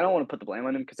don't want to put the blame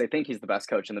on him because I think he's the best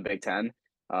coach in the Big Ten.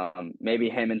 Maybe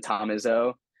him and Tom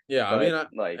Izzo, Yeah, I mean, but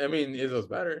I, like, I mean, Izzo's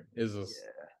better. Izzo's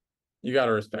yeah, You got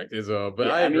to respect Izzo, but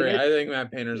yeah. I I mean, agree. I think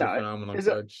Matt Painter's a no, phenomenal Izzo,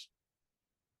 coach.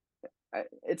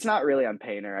 it's not really on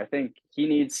Painter. I think he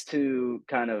needs to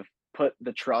kind of put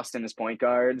the trust in his point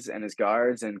guards and his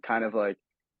guards and kind of like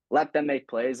let them make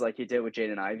plays like he did with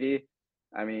Jaden Ivey.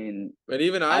 I mean, But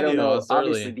even I Ivy don't know. lost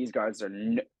Obviously, early. these guards are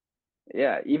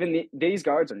yeah, these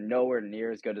guards are nowhere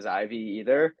near as good as Ivy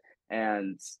either.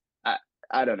 And I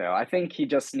I don't know. I think he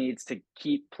just needs to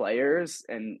keep players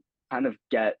and kind of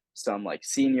get some like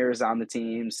seniors on the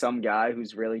team, some guy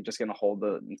who's really just going to hold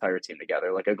the entire team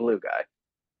together, like a glue guy.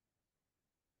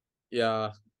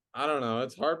 Yeah, I don't know.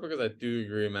 It's hard because I do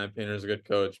agree Matt Painter's a good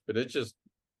coach, but it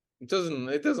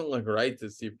doesn't look right to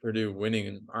see Purdue winning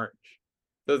in March.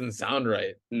 It doesn't sound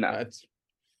right. No. That's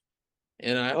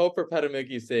and I hope for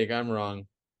Petamicki's sake I'm wrong.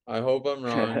 I hope I'm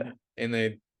wrong. And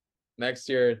they next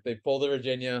year they pull the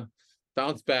Virginia,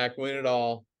 bounce back, win it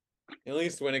all, at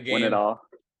least win a Win it game. all.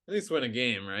 At least win a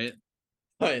game, right?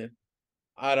 But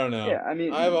I don't Yeah, know. I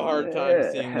I have a mean, hard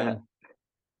time seeing yeah. them.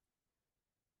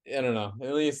 I don't know.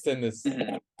 At least in this,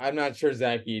 I'm not sure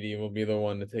Zach Edey will be the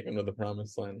one to take him to the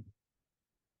promised land.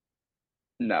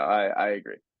 No, I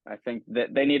agree. I think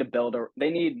that they need to they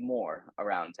need more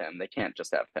around him. They can't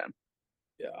just have him.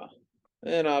 Yeah.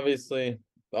 And obviously,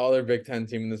 the other Big Ten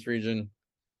team in this region,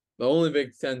 the only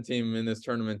Big Ten team in this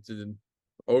tournament to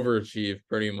overachieve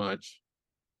pretty much.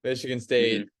 Michigan Hmm.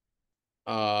 State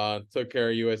took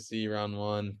care of USC round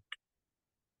one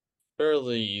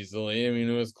fairly easily. I mean,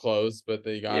 it was close, but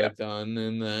they got Yeah. it done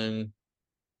and then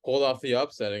pulled off the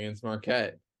upset against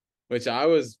Marquette, which I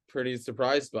was pretty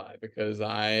surprised by because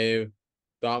I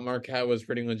thought Marquette was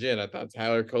pretty legit. I thought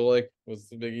Tyler Kolek was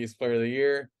the Big East Player of the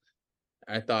Year.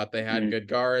 I thought they had Hmm. good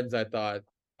guards. I thought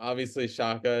obviously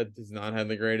Shaka does not have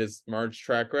the greatest March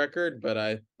track record, but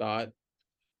I thought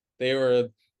they were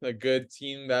a good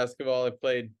team basketball. They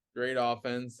played great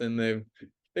offense and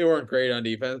they weren't great on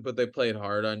defense, but they played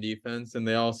hard on defense and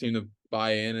they all seemed to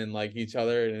buy in and like each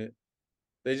other. And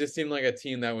they just seemed like a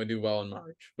team that would do well in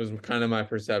March, was kind of my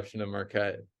perception of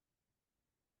Marquette.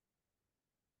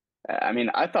 I mean,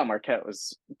 I thought Marquette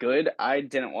was good. I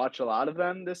didn't watch a lot of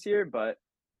them this year, but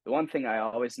the one thing I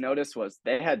always noticed was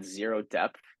they had zero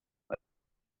depth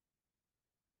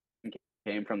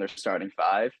came from their starting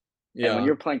five. And when Yeah.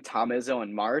 you're playing Tom Izzo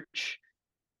in March,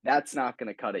 that's not going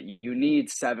to cut it. You need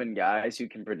 7 guys who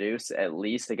can produce at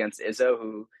least against Izzo,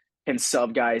 who can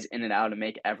sub guys in and out and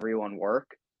make everyone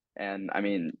work. And I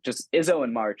mean, just Izzo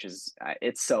in March is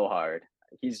it's so hard.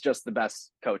 He's just the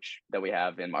best coach that we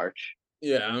have in March.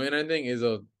 Yeah. I mean, I think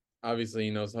Izzo obviously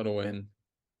he knows how to win.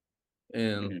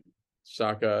 And Mm-hmm.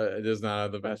 Shaka does not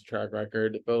have the best track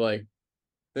record, but like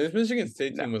this Michigan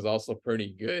State No. team was also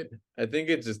pretty good. I think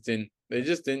they just didn't,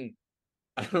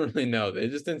 I don't really know. They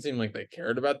just didn't seem like they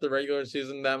cared about the regular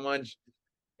season that much.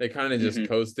 They kind of just Mm-hmm.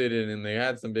 coasted it and they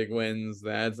had some big wins,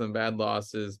 they had some bad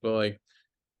losses, but like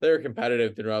they were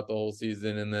competitive throughout the whole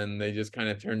season and then they just kind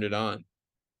of turned it on.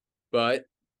 But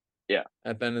Yeah.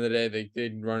 at the end of the day, they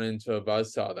did run into a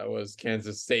buzzsaw that was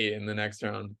Kansas State in the next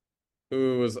round,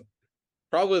 who was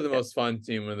probably the Yeah. most fun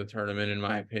team of the tournament, in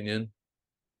my opinion.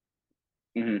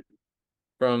 Mm-hmm.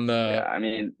 From Yeah. the I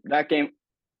mean, that game.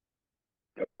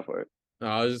 Go for it. No,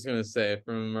 I was just gonna say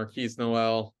from Marquise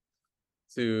Noel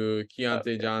to Oh,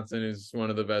 Keontae yeah. Johnson is one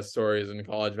of the best stories in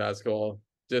college basketball,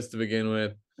 just to begin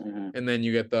with. Mhm. And then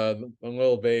you get the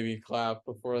little baby clap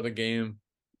before the game.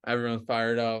 Everyone's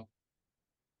fired up.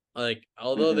 Like,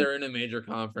 although Mhm. they're in a major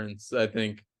conference, I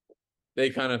think they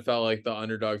kind of felt like the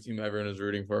underdog team everyone was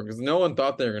rooting for because no one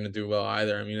thought they were going to do well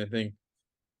either. I mean, I think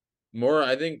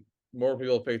more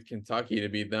people picked Kentucky to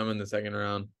beat them in the second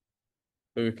round.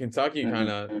 But with Kentucky kind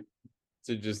of Mhm.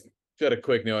 to just get a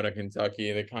quick note on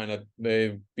Kentucky,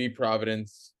 they beat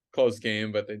Providence, close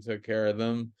game, but they took care of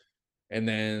them. And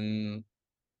then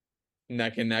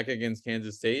neck and neck against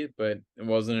Kansas State, but it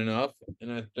wasn't enough.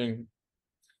 And I think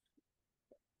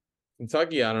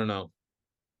Kentucky, I don't know.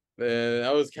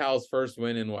 That was Cal's first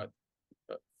win in what,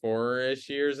 4-ish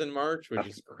years in March, which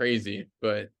is crazy.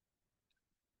 But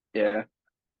Yeah.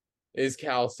 is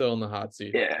Cal still in the hot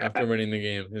seat Yeah. after winning the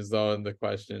game? Is the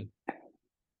question.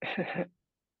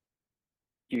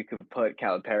 You could put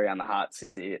Calipari on the hot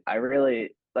seat. I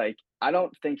really like. I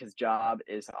don't think his job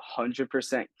is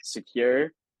 100%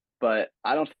 secure, but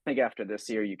I don't think after this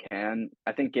year you can.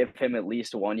 I think give him at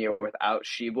least 1 year without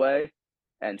Shibwe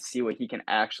and see what he can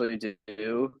actually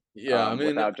do Yeah, I mean,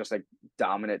 without just like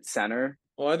dominant center.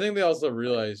 well, I think they also Like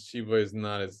realized Sheba is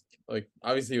not as like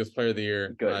obviously he was player of the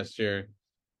year good. last year,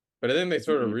 but I think they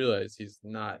sort of Hmm. realized he's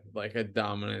not like a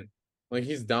dominant. Like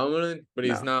he's dominant, but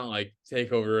he's No. not like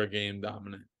take over a game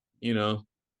dominant, you know?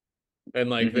 And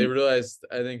like they Hmm. realized,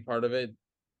 I think part of the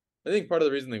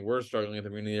reason they were struggling at the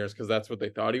beginning of the year is because that's what they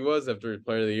thought he was after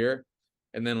player of the year.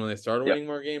 And then when they started Yep. winning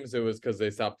more games, it was because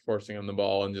they stopped forcing him the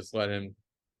ball and just let him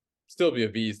still be a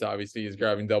beast. Obviously, he's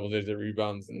grabbing double-digit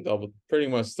rebounds and pretty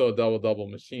much still a double-double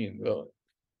machine. But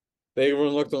they were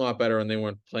looked a lot better when they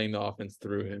weren't playing the offense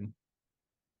through him.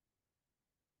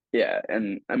 Yeah,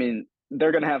 and I mean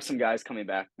they're gonna have some guys coming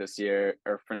back this year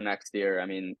or for next year. I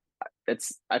mean,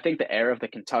 I think the era of the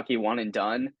Kentucky one and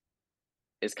done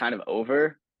is kind of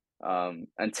over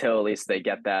until at least they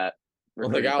get that Well,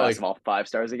 recruiting class of all 5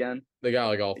 stars again. they got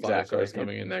like all five Exactly. stars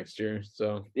coming in next year.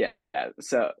 So Yeah.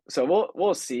 So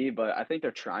we'll see, but I think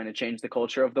they're trying to change the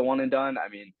culture of the one and done. I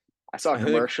mean, I saw a I think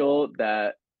commercial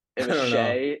that it I was don't know.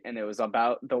 Shea and it was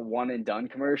about the one and done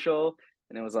commercial,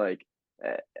 and it was like,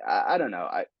 I don't know.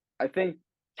 I think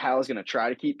Cal's gonna try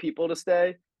to keep people to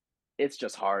stay. It's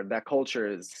just hard. That culture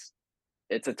is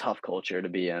it's a tough culture to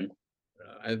be in.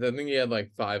 I think he had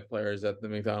like 5 players at the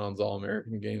McDonald's All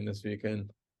American game this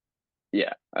weekend.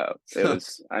 Yeah, it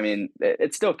was. I mean,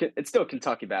 it's still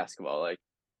Kentucky basketball. Like,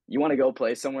 you want to go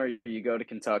play somewhere, you go to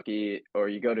Kentucky, or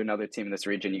you go to another team in this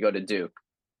region. You go to Duke.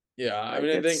 Yeah, I Like,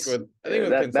 mean, it's I think with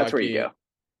that's where you go. Kentucky,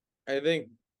 I think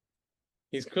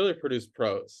he's clearly produced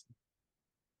pros,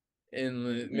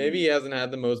 and maybe Hmm. he hasn't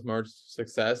had the most March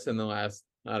success in the last,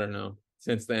 I don't know,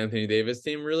 since the Anthony Davis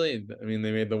team. Really, I mean,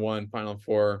 they made the one Final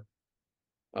Four,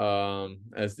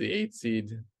 as the 8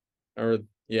 seed, or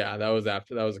yeah, that was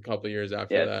a couple of years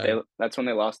after Yeah, that. that's when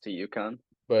they lost to UConn.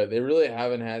 But they really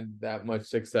haven't had that much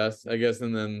success, I guess.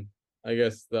 And then I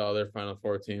guess the other Final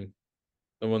Four team,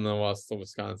 the one that lost to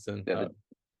Wisconsin, Yeah,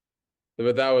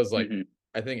 but that was like hmm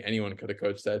I think anyone could have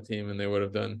coached that team and they would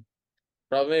have done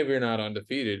probably maybe you're not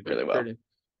undefeated, but really well.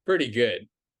 pretty good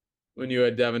when you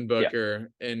had Devin Yeah,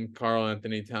 Booker and Carl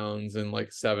Anthony Towns and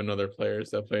like 7 other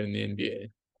players that played in the NBA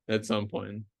at some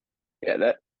point.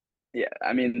 yeah, yeah.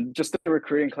 I mean, just the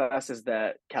recruiting classes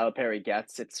that Calipari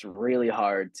gets, it's really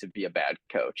hard to be a bad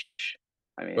coach.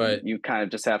 I mean, But you kind of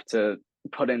just have to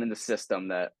put in the system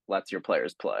that lets your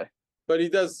players play. he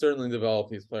does certainly develop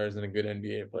these players into good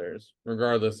NBA players,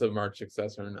 regardless of March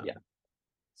success or not. Yeah,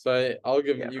 So I'll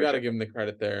give yeah, you for got to sure. give him the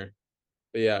credit there.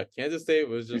 But yeah, Kansas State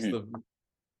was just Hmm.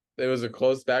 it was a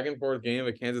close back and forth game,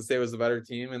 but Kansas State was the better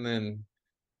team, and then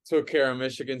took care of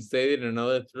Michigan State in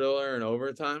another thriller in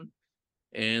overtime,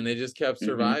 and they just kept Hmm.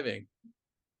 surviving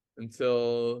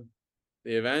until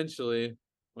they eventually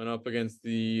went up against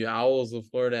the Owls of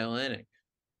Florida Atlantic,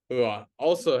 who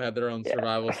also had their own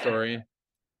survival Yeah. story,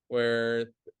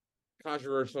 where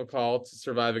controversial call to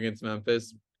survive against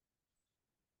Memphis.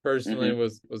 Personally, Hmm.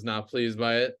 was not pleased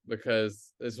by it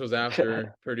because this was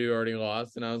after Purdue already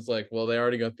lost, and I was like, well, they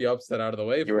already got the upset out of the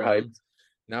way You were for them. hyped.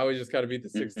 Now we just got to beat the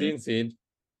Hmm. 16 seed.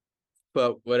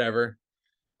 But whatever,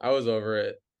 I was over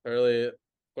it. Fairly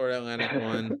Florida Atlantic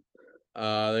won.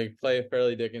 They play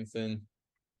Fairleigh Dickinson.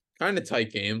 Kind of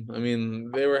tight game. I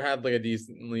mean, they were had like a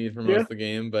decent lead for most Yeah. of the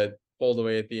game, but pulled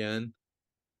away at the end.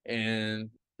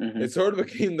 And Hmm. it sort of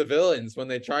became the villains when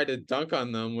they tried to dunk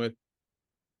on them with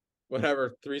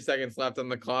whatever 3 seconds left on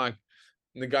the clock.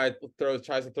 And the guy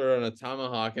tries to throw it on a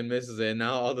tomahawk and misses it. And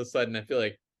now all of a sudden, I feel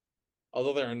like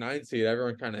although they're a 9 seed,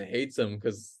 everyone kind of hates them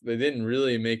because they didn't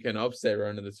really make an upset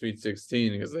run to the Sweet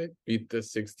 16 because they beat the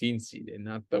 16 seed and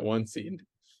not the 1 seed.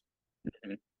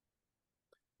 Mhm.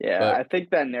 Yeah, But I think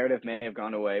that narrative may have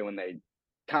gone away when they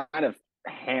kind of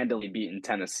handily beaten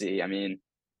Tennessee. I mean,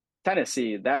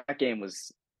 Tennessee, that game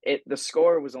was it. The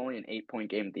score was only an 8-point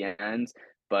game at the end,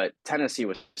 but Tennessee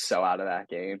was so out of that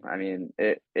game. I mean,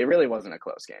 it really wasn't a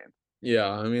close game. yeah,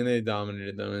 I mean they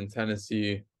dominated them in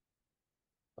Tennessee.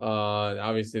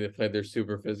 Obviously they played their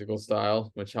super physical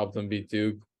style, which helped them beat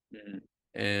Duke. Mhm.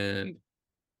 And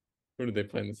who did they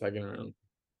play in the second round?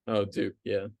 Oh, Duke.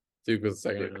 Yeah, Duke was the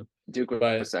second Duke, round. Duke was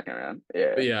the But second round. but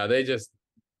Yeah, yeah, they just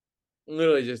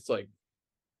literally just like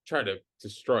tried to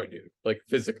destroy Duke, like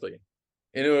physically.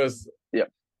 And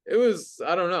yep. it was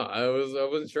I don't know. I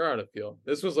wasn't sure how to feel.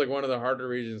 This was like one of the harder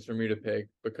regions for me to pick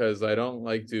because I don't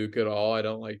like Duke at all. I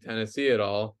don't like Tennessee at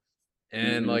all.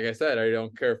 And Hmm. like I said, I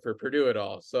don't care for Purdue at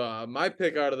all. So my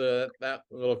pick out of that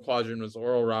little quadrant was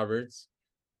Oral Roberts.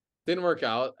 Didn't work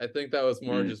out. I think that was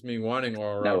more Mm. just me wanting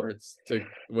Oral No, Roberts to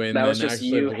win that was than just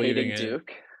actually you believing hating it.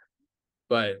 Duke.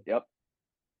 But Yep.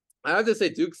 I have to say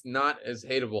Duke's not as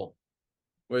hateable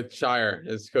with Shire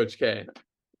as Coach K.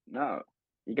 No,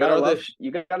 But are they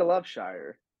you gotta love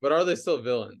Shire. but are they still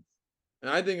villains? And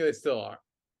I think they still are.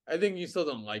 I think you still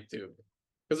don't like Duke.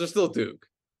 Because they're still Duke.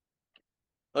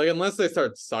 Like unless they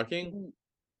start sucking,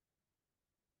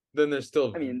 then I mean, they're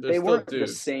still Duke.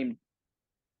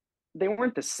 they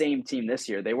weren't the same team this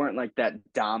year. They weren't like that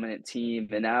dominant team.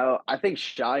 And now I think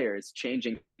Shire is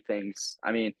changing things.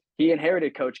 I mean, he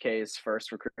inherited Coach K's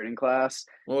first recruiting class,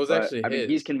 Well, it was but actually I mean,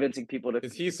 he's his. convincing people to.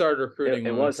 Because he started recruiting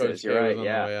It when was Coach his. You're K was right. on the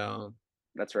Yeah, way out.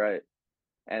 that's right.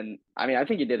 And I mean, I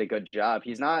think he did a good job.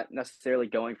 He's not necessarily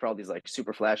going for all these like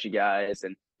super flashy guys,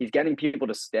 and he's getting people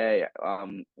to stay.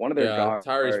 One of their Yeah, Tyrese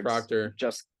guards Proctor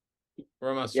just,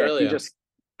 from yeah, he Australia. just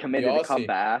The committed to come Aussie.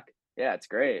 back. Yeah, it's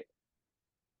great.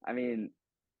 I mean,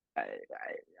 I,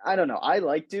 I don't know. I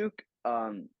like Duke.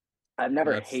 I've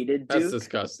never hated That's Duke.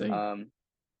 disgusting. Um,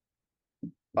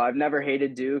 I've never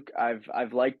hated Duke.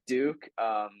 I've liked Duke.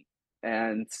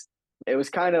 And it was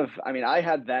kind of. I mean, I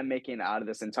had them making it out of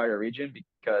this entire region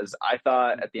because I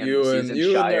thought at the end of the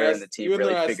season, Shire and the team You and the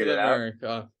really rest of figured it out.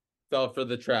 America fell for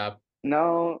the trap.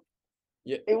 No,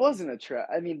 Yeah, it wasn't a trap.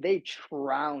 I mean, they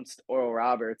trounced Oral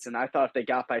Roberts, and I thought if they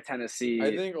got by I Tennessee,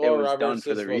 think it Oral was done Roberts for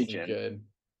the just wasn't region. good.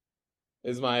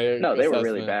 Is my No, they were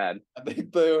really assessment. bad. I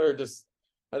think they were just.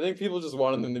 I think people just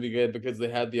wanted them to be good because they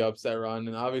had the upset run,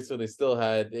 and obviously they still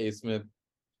had A. Smith,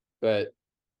 but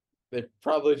they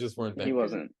probably just weren't He that good.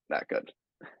 wasn't that good.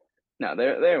 No,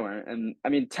 they weren't. And I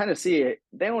mean, Tennessee,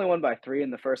 they only won by 3 in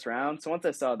the first round. So once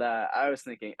I saw that, I was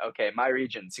thinking, okay, my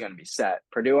region's going to be set.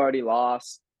 Purdue already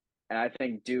lost, and I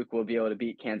think Duke will be able to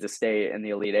beat Kansas State in the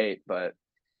Elite Eight. But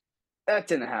that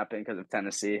didn't happen because of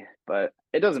Tennessee. But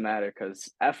it doesn't matter because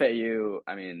FAU,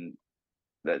 I mean,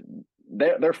 that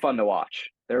they're fun to watch.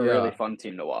 They're a really Yeah, fun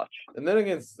team to watch. and then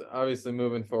against obviously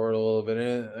moving forward a little bit,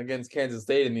 and against Kansas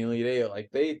State in the Elite Eight,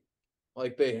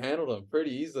 like they handled them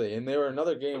pretty easily, and they were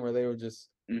another game where they were just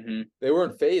Mm-hmm. they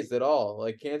weren't phased at all.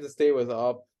 Like Kansas State was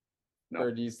up No. for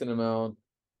a decent amount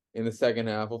in the second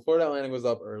half. Well, Florida Atlantic was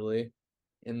up early,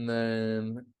 and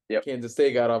then Yep. Kansas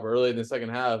State got up early in the second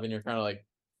half, and you're kind of like,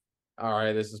 all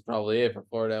right, this is probably it for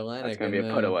Florida That's Atlantic. going to And be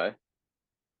a put then away.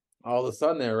 all of a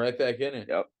sudden they're right back in it.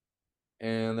 Yep.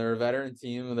 And they're a veteran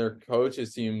team, and their coach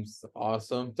seems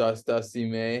awesome. Dusty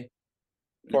May,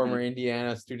 former Mm-hmm.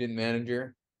 Indiana student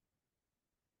manager.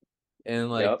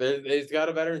 And like Yep. they've got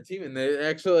a veteran team, and they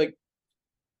actually like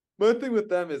one thing with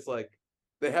them is like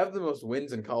they have the most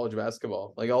wins in college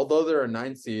basketball. Like although they're a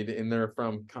 9 seed and they're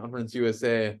from Conference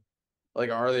USA, like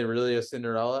are they really a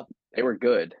Cinderella? They were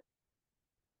good.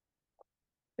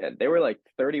 Yeah, they were like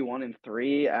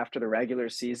 31-3 after the regular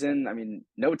season. I mean,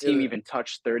 no team Yeah, even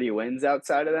touched 30 wins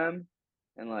outside of them.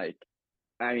 And like,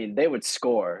 I mean, they would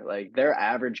score. Like their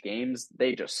average games,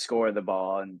 they just score the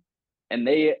ball and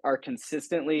they are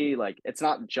consistently like it's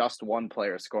not just one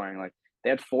player scoring. Like they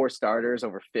had 4 starters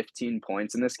over 15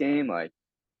 points in this game. Like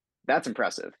that's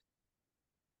impressive.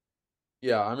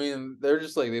 yeah. I mean, they're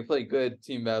just like they play good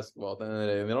team basketball at the end of the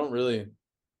day. They don't really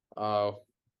uh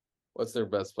what's their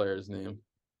best player's name?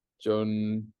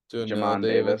 Jamon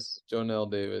Davis Jonell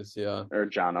Davis, yeah. or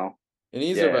Jono. And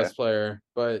he's their Yeah. best player,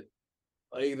 but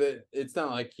like it's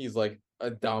not like he's like a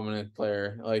dominant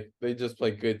player. Like they just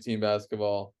play good team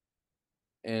basketball,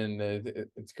 and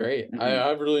it's great. Mm-hmm.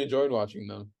 I've really enjoyed watching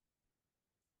them.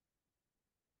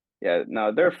 Yeah,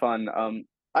 no, they're fun.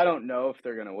 I don't know if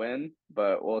they're gonna win,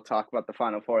 but we'll talk about the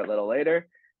Final Four a little later.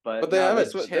 But But they no, have a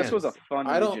this was a chance. fun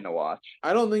region to watch.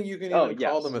 I don't think you can Oh even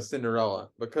call them yes, a Cinderella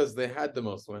because they had the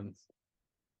most wins.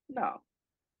 No.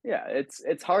 Yeah, it's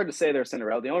hard to say they're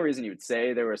Cinderella. The only reason you would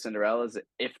say they were Cinderella is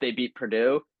if they beat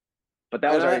Purdue, but that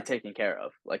And was already taken care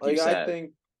of, like you like I said.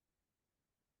 think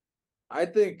I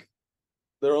think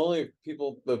there are only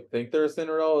people that think they're a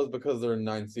Cinderella is because they're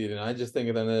 9 seed, and I just think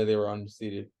at the end of the day they were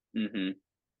unseeded. Mhm.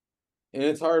 And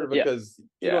it's hard Yeah. because you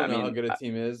Yeah, I don't know how mean, good a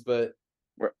team is, but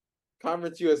we're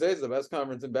Conference USA is the best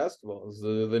conference in basketball. Is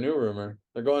the new rumor.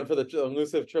 They're going for the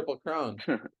elusive triple crown.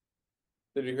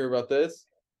 Did you hear about this?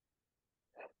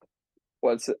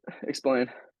 what's it?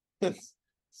 Explain.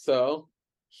 So,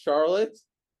 Charlotte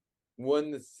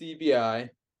won the CBI.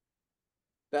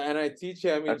 The NIT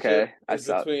championship Okay, I is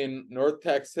saw between North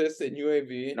Texas and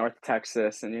UAB, North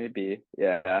Texas and UAB.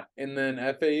 Yeah. and then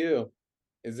FAU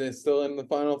is still in the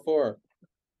Final Four.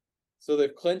 So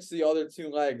they've clinched the other two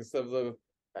legs of the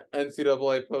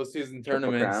NCAA postseason Triple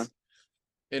Crown. tournaments,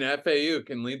 and FAU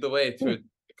can lead the way to Hmm.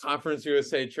 a Conference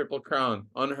USA triple crown,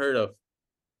 unheard of.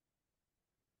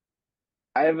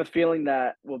 I have a feeling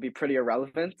that will be pretty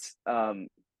irrelevant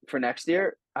for next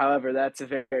year. However, that's a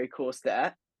very cool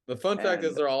stat, The fun fact is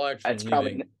and they're all actually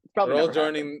leaving. it's probably never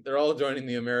happened. They're all joining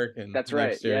the American That's right.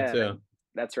 next year Yeah, too.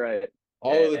 that's right.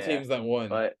 All of the Yeah, teams that won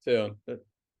but too.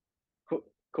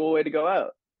 cool way to go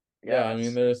out. Yeah, I mean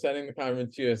Yes. they're setting the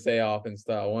Conference USA off in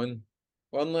style.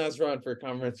 One last run for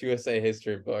Conference USA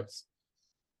history books.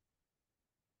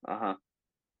 Uh huh.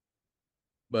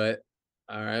 But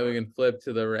all right, we can flip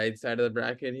to the right side of the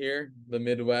bracket here, the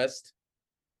Midwest.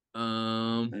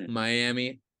 Mm,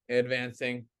 Miami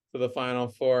advancing to the Final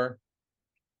Four.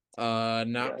 Not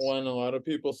yes. one a lot of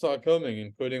people saw coming,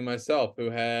 including myself, who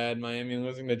had Miami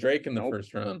losing to Drake in the Nope.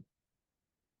 first round.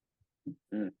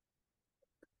 Mm.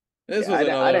 This Yeah, was I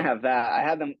didn't another, have that. I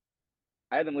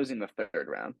had them losing the third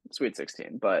round, Sweet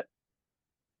 16, but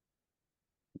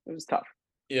it was tough.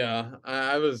 yeah.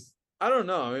 I don't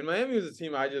know. I mean, Miami was a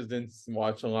team I just didn't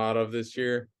watch a lot of this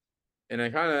year, and I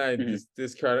kind of Hmm. just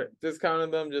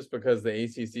discounted them just because the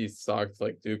ACC sucked.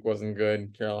 Like Duke wasn't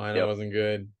good, Carolina Yep. wasn't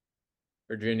good,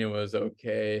 Virginia was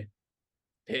okay.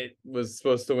 Pitt was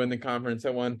supposed to win the conference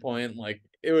at one point. Like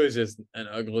it was just an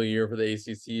ugly year for the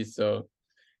ACC. So,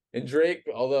 and Drake,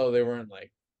 although they weren't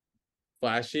like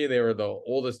flashy, they were the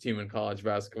oldest team in college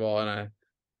basketball, and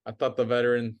I thought the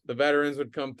veterans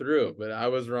would come through, but I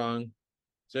was wrong.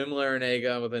 Jim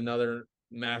Larinaga with another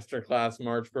masterclass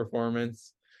March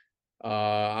performance.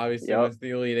 Obviously Yep. went to the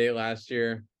Elite Eight last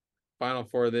year, Final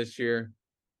Four this year,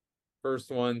 first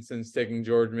one since taking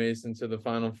George Mason to the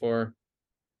Final Four,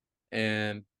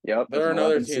 and Yep. As they're an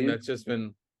another 11 team seed. that's just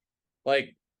been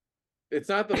like, it's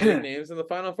not the big names in the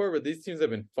Final Four, but these teams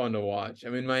have been fun to watch. I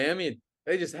mean, Miami,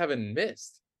 they just haven't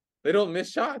missed. They don't miss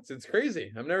shots. It's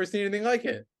crazy. I've never seen anything like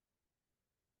it.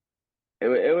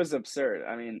 It was absurd.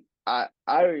 I mean, I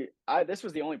this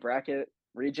was the only bracket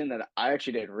region that I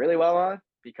actually did really well on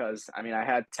because I mean I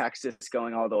had Texas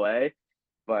going all the way,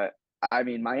 but I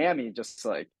mean Miami just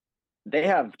like they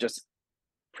have just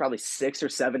probably 6 or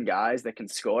 7 guys that can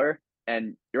score,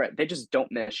 and you're right, they just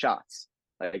don't miss shots.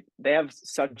 Like they have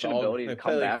It's such an all ability to they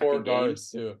play come like back four in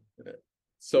guards games. too.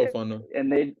 So Yeah, fun.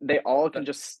 and they all can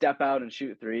just step out and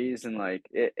shoot threes, and like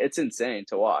it's insane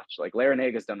to watch. Like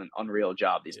Larinaga done an unreal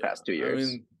job these Yeah, past 2 years.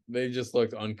 I mean, they just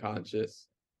looked unconscious.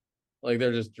 Like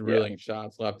they're just Yeah. drilling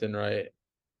shots left and right.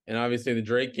 And obviously the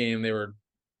Drake game, they were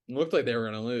looked like they were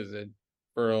gonna lose it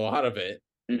for a lot of it.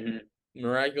 Hmm.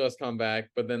 Miraculous comeback,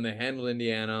 but then they handled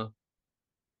Indiana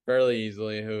fairly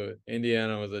easily, who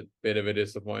Indiana was a bit of a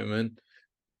disappointment,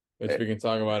 which we can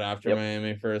talk about after Yep.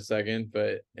 Miami for a second.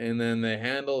 But and then they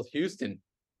handled Houston.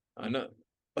 I know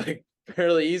like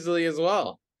fairly easily as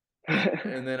well.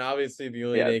 And then obviously the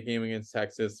Elite Yeah. Eight game against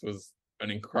Texas was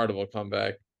an incredible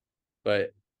comeback.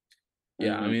 But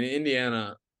yeah, I Hmm. mean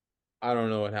Indiana, I don't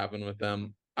know what happened with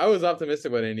them. I was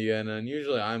optimistic about Indiana, and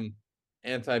usually I'm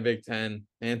anti Big Ten,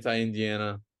 anti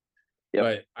Indiana, Yep.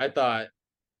 but I thought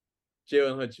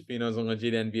Jalen Hood-Schifino is a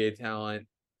legit NBA talent.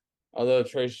 Although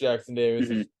Trace Jackson Davis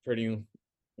Hmm. is pretty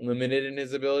limited in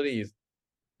his ability, he's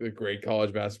a great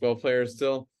college basketball player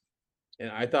still. And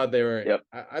I thought they were, Yep.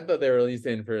 I thought they were at least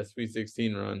in for a Sweet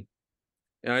 16 run.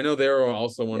 And I know they were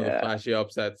also one of the Yeah. flashy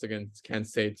upsets against Kent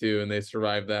State too, and they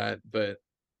survived that. But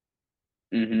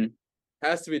Hmm.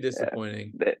 has to be Yeah.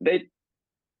 disappointing.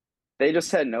 They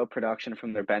just had no production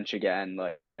from their bench again,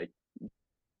 like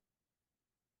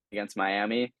against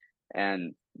Miami,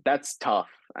 and that's tough.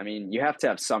 I mean, you have to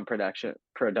have some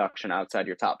production outside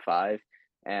your top five,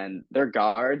 and their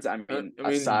guards. I mean, I mean,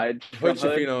 aside from Hood,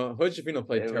 Hood Schifino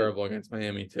played it was terrible against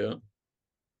Miami too.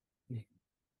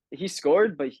 he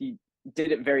scored, but he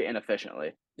did it very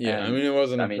inefficiently. Yeah, I And mean, it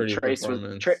wasn't I a mean, pretty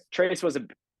performance. Trace was a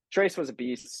Trace was a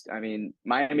beast. I mean,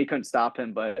 Miami couldn't stop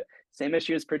him, but same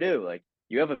issue as Purdue. Like,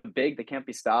 you have a big that can't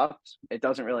be stopped. It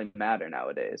doesn't really matter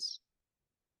nowadays.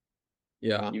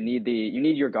 Yeah, You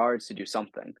need your guards to do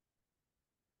something.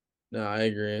 no, I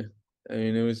agree. I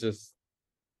mean, it was just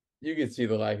you could see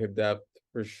the lack of depth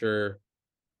for sure,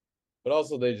 but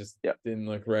also they just Yep. didn't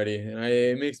look ready. And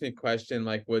it makes me question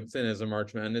like Woodson as a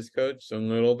March Madness coach a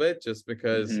little bit, just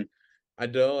because Hmm.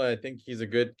 I think he's a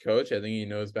good coach. I think he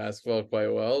knows basketball quite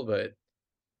well, but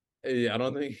I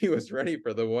don't think he was ready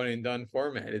for the one and done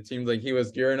format. It seems like he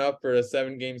was gearing up for a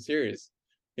 7 game series.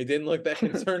 He didn't look that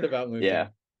concerned about Yeah.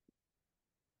 losing.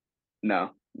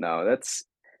 No, no,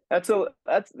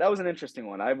 that was an interesting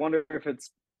one. I wonder if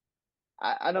it's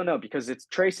I don't know because it's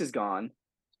Trace is gone,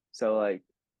 so like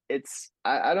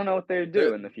I don't know what they They're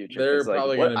do in the future they're because like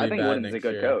probably what gonna I be think bad Wooden's a next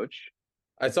good year. coach.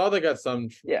 I saw Yeah,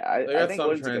 they I got think some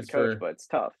Wooden's a good coach, transfer. but it's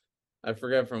tough. I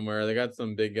forget from where they got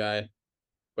some big guy,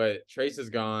 but Trace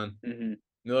is gone. Hmm.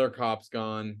 Miller Kopp's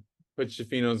gone.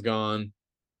 Pochettino's gone.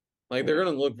 Like they're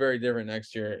gonna look very different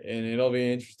next year, and it'll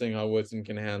be interesting how Woodson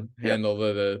can Yep. handle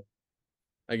the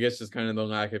I guess just kind of the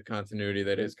lack of continuity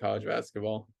that is college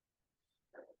basketball.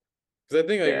 Because I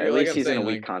think Yeah, at like least I'm he's in a saying,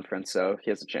 weak like conference, so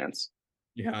he has a chance.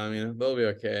 yeah, I mean they'll be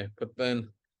okay. But then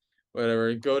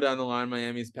whatever, go down the line,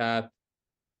 Miami's path.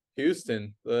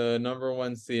 Houston, the number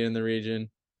one seed in the region,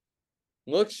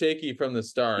 looked shaky from the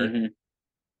start. Hmm.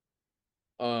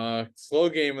 Slow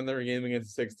game in their game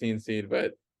against the 16 seed,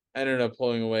 but ended up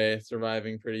pulling away,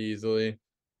 surviving pretty easily.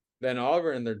 Then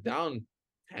Auburn, they're down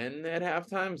 10 at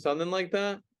halftime, something like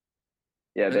that.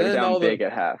 Yeah, And they were then down big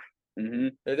at half. Hmm.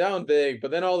 they're down big,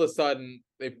 but then all of a sudden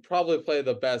they probably play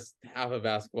the best half of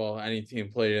basketball any team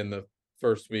played in the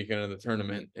first weekend of the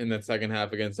tournament in that second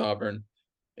half against Auburn.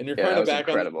 And Yeah, that was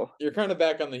incredible. you're kind of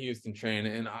back on the Houston train.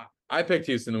 And I picked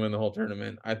Houston to win the whole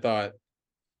tournament. I thought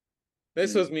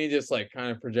this Mm. was me just like kind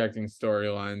of projecting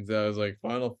storylines. I was like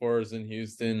Final Fours in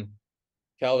Houston.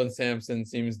 Calvin Sampson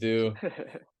seems due,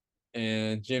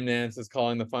 and Jim Nance is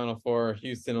calling the Final Four.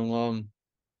 Houston alum.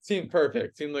 Seemed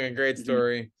perfect. Seemed like a great Hmm.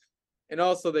 story. And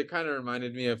also, they kind of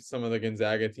reminded me of some of the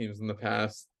Gonzaga teams in the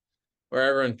past, where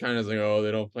everyone kind of is like, "Oh,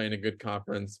 they don't play in a good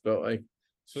conference," but like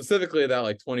specifically that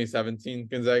like 2017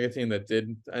 Gonzaga team that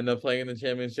did end up playing in the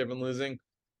championship and losing,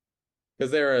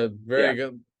 because they're a very Yeah.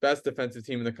 good, best defensive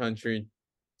team in the country,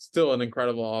 still an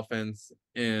incredible offense,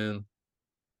 and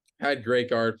had great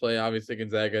guard play. Obviously,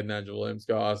 Gonzaga had Nigel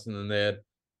Williams-Goss, and then they had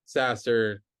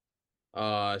Sasser,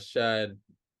 Shed,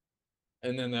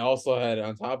 and then they also had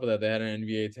on top of that they had an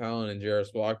NBA talent in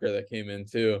Jarris Walker that came in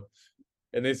too.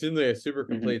 And they seemed like a super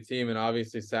Hmm. complete team. And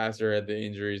obviously Sasser had the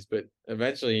injuries, but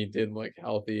eventually he did like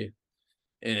healthy.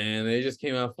 And they just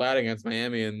came out flat against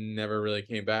Miami and never really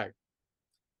came back,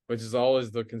 which is always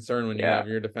the concern when you Yeah. have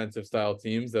your defensive style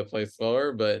teams that play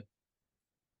slower, but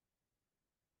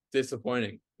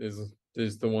disappointing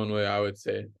is the one way I would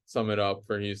say sum it up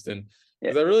for Houston. Yeah.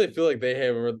 Because I really feel like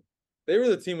they were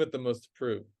the team with the most to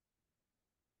prove.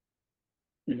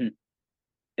 Hmm.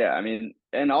 Yeah, I mean,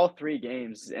 in all three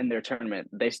games in their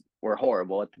tournament, were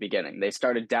horrible at the beginning. They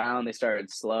started down, they started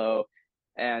slow,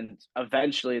 and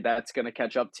eventually that's going to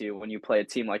catch up to you when you play a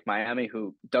team like Miami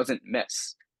who doesn't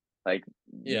miss. Like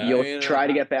Yeah, I you'll mean, try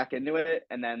to get back into it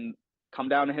and then come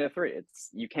down and hit a three. It's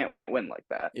you can't win like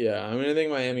that yeah, I mean, I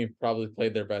think Miami probably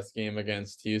played their best game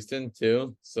against Houston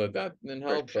too, so that didn't for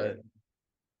help. sure. But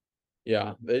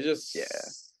yeah, they Yeah.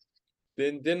 just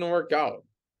didn't work out.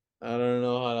 I don't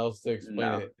know how else to explain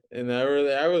No. it. And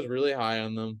I was really high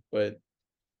on them, but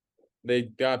they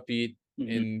got beat Hmm.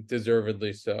 and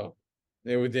deservedly so.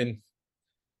 Didn't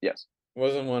Yes.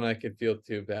 wasn't one I could feel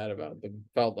too bad about. The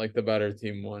felt like the better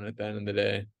team won at the end of the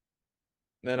day.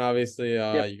 Then obviously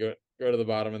Yep. you go to the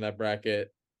bottom of that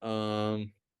bracket.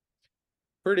 Um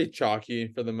Pretty chalky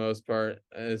for the most part.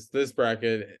 As this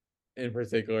bracket in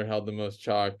particular held the most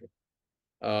chalk.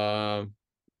 Um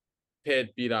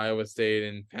Pitt beat Iowa State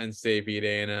and Penn State beat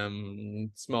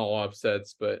A&M. Small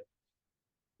upsets, but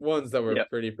ones that were Yep.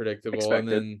 pretty predictable. And Expected.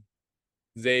 then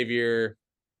Xavier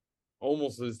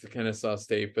almost loses to Kennesaw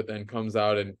State, but then comes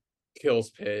out and kills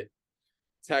Pitt.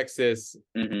 Texas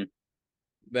Hmm.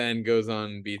 then goes on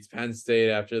and beats Penn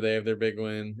State after they have their big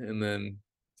win. And then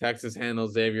Texas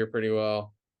handles Xavier pretty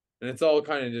well. And it's all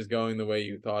kind of just going the way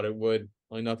you thought it would.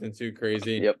 Like nothing too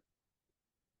crazy. Yep.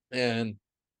 And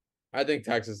I think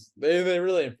Texas, they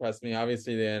really impressed me.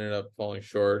 Obviously, they ended up falling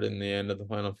short in the end of the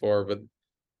Final Four, but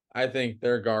I think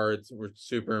their guards were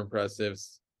super impressive.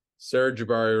 Serge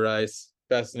Jabari Rice,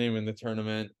 best name in the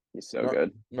tournament. He's so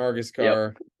good. Marcus Yep.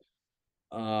 Carr,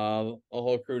 a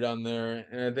whole crew down there,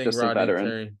 and I think Just a Rodney veteran.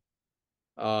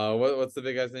 Terry. What's the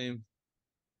big guy's name?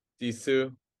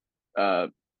 Disu. Uh,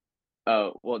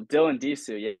 oh well, Dylan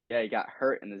Disu, yeah, he got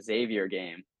hurt in the Xavier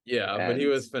game, Yeah, but he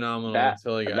and was phenomenal that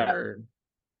until he got that hurt.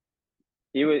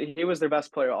 he was their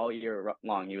best player all year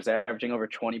long. He was averaging over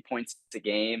 20 points a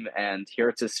game, and he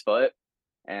hurts his foot.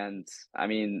 And I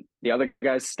mean, the other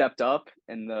guys stepped up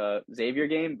in the Xavier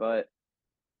game, but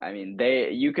I mean,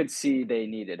 you could see they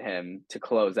needed him to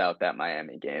close out that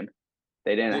Miami game.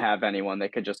 They didn't Y- have anyone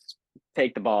that could just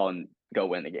take the ball and go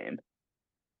win the game.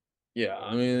 Yeah,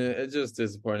 I mean, it's just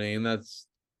disappointing, and that's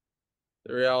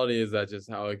the reality is that just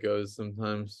how it goes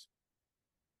sometimes.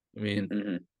 I mean,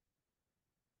 Hmm.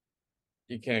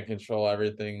 you can't control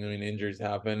everything. I mean, injuries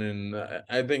happen, and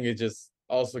I think it just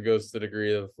also goes to the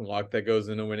degree of luck that goes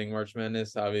into winning March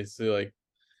Madness. Obviously, like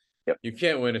Yep. you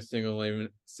can't win a single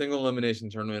elimination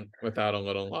tournament without a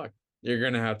little luck. You're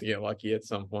gonna have to get lucky at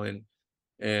some point.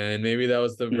 And maybe that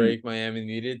was the Hmm. break Miami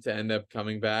needed to end up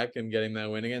coming back and getting that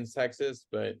win against Texas.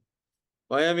 But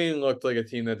Miami looked like a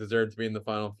team that deserved to be in the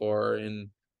Final Four.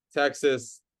 In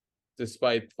Texas,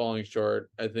 despite falling short,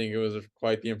 I think it was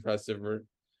quite the impressive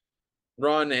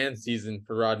run and season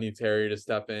for Rodney Terry to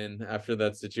step in after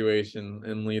that situation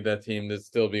and lead that team to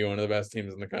still be one of the best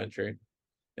teams in the country.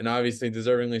 And obviously,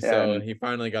 deservingly Yeah, so, and he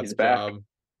finally got he's the back. job.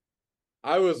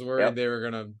 I was worried Yep. they were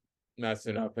gonna mess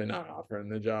it up and not offer him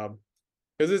the job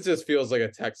because it just feels like a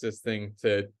Texas thing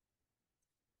to.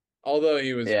 Although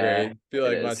he was Yeah, great, feel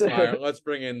it like is. let's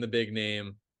bring in the big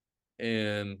name,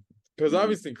 and because Hmm.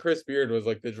 obviously Chris Beard was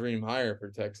like the dream hire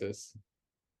for Texas.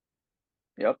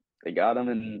 Yep, they got him,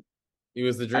 and He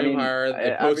was the I dream mean, hire.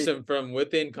 They poached every. him from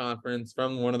within conference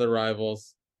from one of the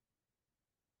rivals,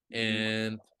 Mhm.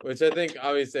 and which I think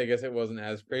obviously I guess it wasn't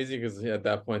as crazy because at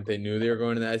that point they knew they were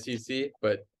going to the SEC,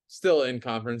 but still in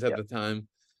conference at Yep. the time.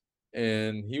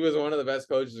 And he was one of the best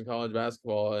coaches in college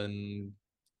basketball. And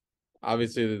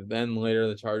obviously, then later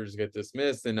the Chargers get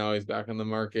dismissed, and now he's back on the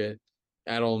market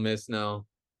at Ole Miss now.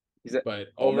 He's at But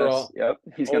Ole Miss. Yep,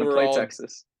 he's gonna play overall,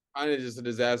 Texas. kind of just a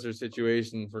disaster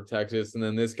situation for Texas. And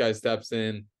then this guy steps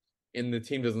in, and the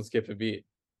team doesn't skip a beat.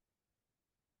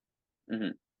 Hmm.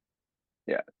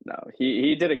 Yeah, no,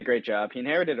 he did a great job. He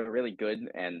inherited a really good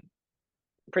and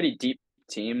pretty deep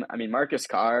team. I mean, Marcus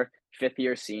Carr, fifth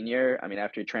year senior. I mean,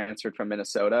 after he transferred from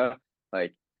Minnesota,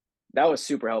 like that was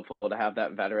super helpful to have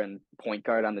that veteran point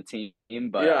guard on the team.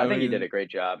 But Yeah, I I think he did a mean, great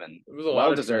job and it was a lot well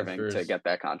of deserving to transfers. get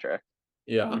that contract.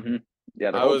 Yeah, Hmm.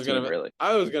 Yeah, the whole team really.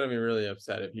 I was gonna be really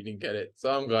upset if he didn't get it. So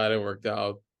I'm glad it worked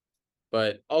out.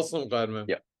 But also I'm glad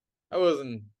Yep. I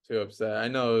wasn't too upset. I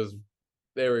know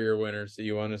they were your winners, so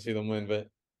you want to see them win, but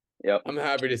Yep. I'm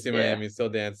happy to see Yeah. Miami still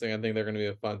dancing. I think they're gonna be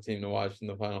a fun team to watch in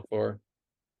the Final Four.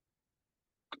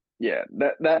 Yeah.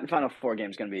 That Final Four game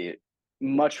is going to be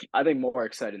much, I think, more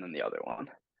exciting than the other one.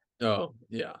 Oh,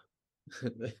 yeah.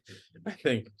 I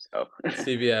think So it sucks,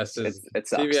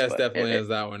 CBS but definitely has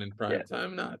that one in yeah, prime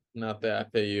time, not the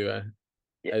FAU yeah,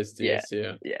 yeah,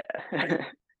 SDSU. yeah.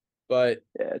 But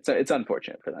Yeah, it's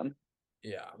unfortunate for them.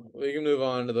 yeah, we can move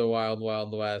on to the Wild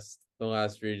West, the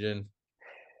last region.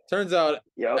 Turns out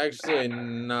Yep. actually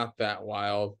not that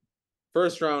wild.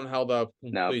 First round held up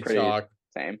No, complete pretty chalk,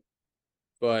 same.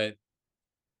 but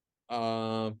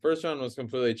first round was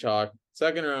completely chalk.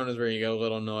 Second round is where you get a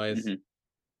little noise. Hmm.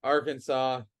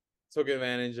 Arkansas took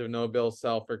advantage of no Bill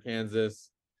Self for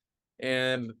Kansas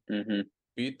and Hmm.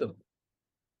 beat them.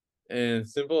 And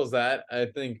simple as that, I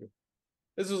think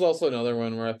this was also another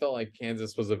one where I felt like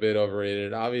Kansas was a bit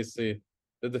overrated. Obviously,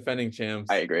 the defending I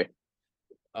champs, agree.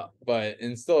 but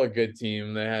and still a good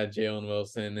team. They had Jalen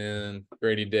Wilson and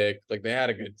Grady Dick. Like they had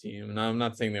a good team. And I'm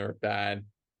not saying they were bad,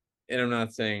 and I'm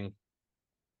not saying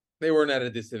they weren't at a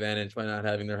disadvantage by not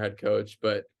having their head coach.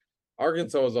 But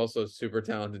Arkansas was also a super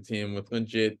talented team with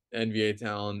legit NBA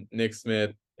talent. Nick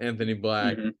Smith, Anthony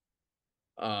Black. Hmm.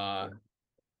 Uh,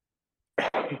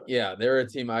 yeah, they were a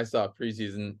team I saw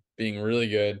preseason being really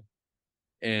good,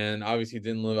 and obviously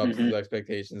didn't live up to Hmm. those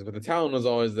expectations. But the talent was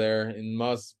always there. And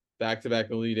Muss back-to-back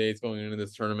Elite Eights going into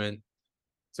this tournament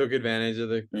took advantage of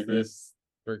Hmm. this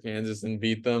for Kansas and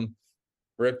beat them.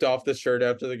 Ripped off the shirt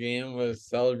after the game, was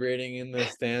celebrating in the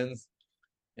stands,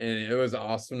 and it was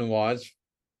awesome to watch.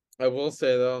 I will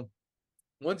say though,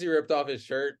 once he ripped off his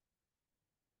shirt,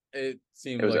 It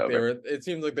was over. it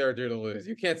seemed like they were due to lose.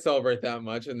 You can't celebrate that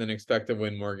much and then expect to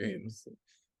win more games.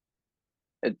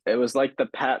 It was like the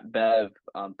Pat Bev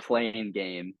playing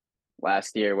game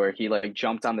last year where he like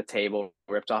jumped on the table,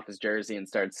 ripped off his jersey, and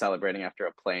started celebrating after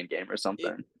a playing game or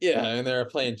something. Yeah, and they were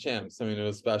playing champs. I mean, it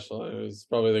was special. It was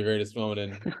probably the greatest moment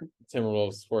in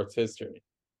Timberwolves sports history.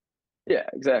 Yeah,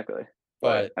 exactly.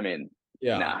 But But I mean,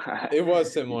 yeah, nah, it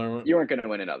was similar. you weren't going to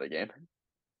win another game.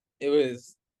 It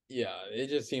was, yeah, it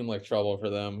just seemed like trouble for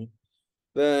them.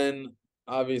 Then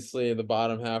obviously the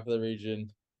bottom half of the region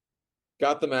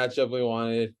got the matchup we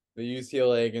wanted, the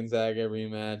UCLA Gonzaga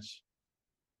rematch.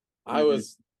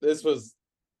 Mhm. This was,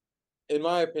 in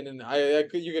my opinion, I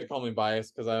could, you could call me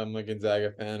biased because I'm a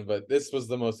Gonzaga fan, but this was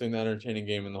the most entertaining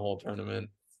game in the whole tournament,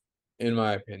 in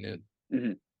my opinion.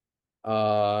 Mhm.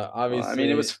 Well, I mean, Obviously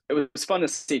it was fun to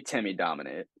see Timmy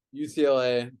dominate.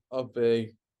 UCLA up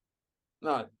big,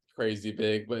 not crazy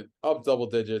big, but up double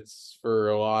digits for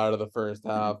a lot of the first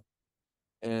Mhm. half.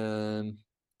 And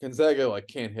Gonzaga like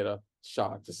can't hit a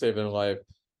shot to save their life.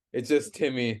 It's just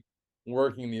Timmy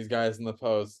working these guys in the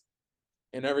post.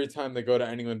 And every time they go to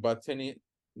anyone but Timmy,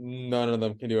 none of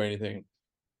them can do anything.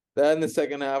 Then in the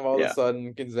second half, all of a Yeah.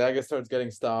 sudden, Gonzaga starts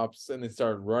getting stops and they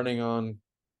start running on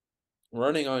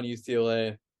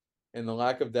UCLA, and the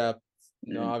lack of depth.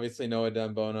 No, Mhm. obviously no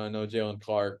Adembona, no Jalen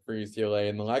Clark for UCLA,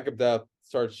 and the lack of depth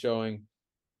starts showing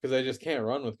because they just can't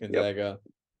run with Yep. Gonzaga.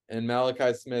 And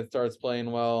Malachi Smith starts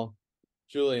playing well.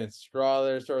 Julian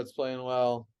Strother starts playing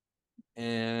well.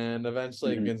 And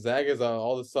eventually Mhm. Gonzaga's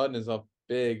all of a sudden is up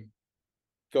big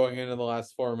going into the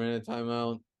last 4 minute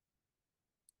timeout.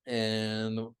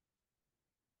 And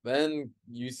then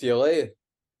UCLA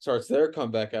starts their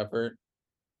comeback effort.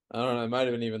 I don't know, it might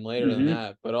have been even later than Mhm.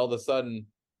 that, but all of a sudden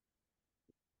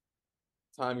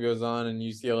time goes on and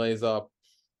UCLA's up,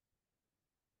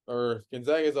 or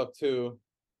Gonzaga's up two,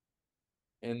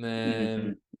 and then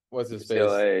Mhm. what's his face?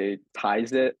 UCLA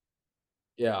ties it.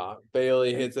 Yeah, Bailey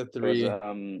I think hits a it was three. yeah,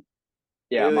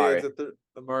 Bailey hits Amari.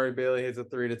 a Amari Bailey hits a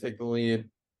three to take the lead,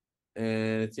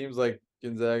 and it seems like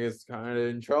Gonzaga's kind of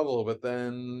in trouble. But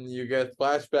then you get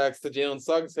flashbacks to Jalen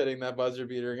Suggs hitting that buzzer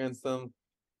beater against them,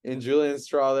 and Julian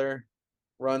Strother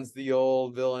runs the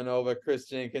old Villanova Chris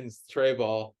Jenkins tray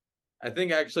ball. I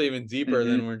think actually even deeper Mhm.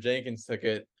 than where Jenkins took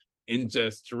it, and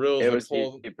just It was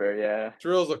deeper, yeah.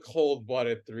 drills a cold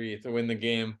blooded three to win the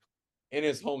game in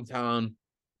his hometown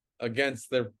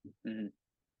against their Mhm.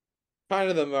 kind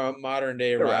of the modern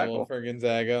day The rival rival. for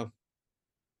Gonzaga.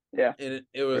 Yeah, And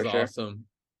it was for sure. awesome.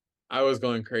 I was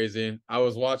going crazy. I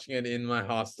was watching it in my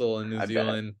hostel in New I bet.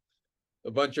 Zealand.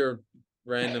 A bunch of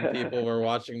random people were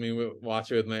watching me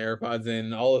watch it with my AirPods in.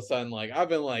 And all of a sudden, like I've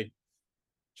been like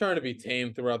trying to be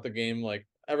tame throughout the game. Like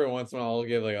every once in a while, I'll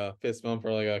give like a fist bump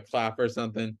or like a clap or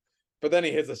something. But then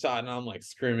he hits a shot, and I'm like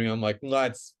screaming. I'm like,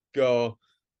 "Let's go,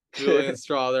 Julian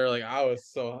Strother!" Like I was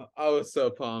so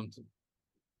pumped.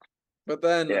 But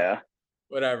then Yeah.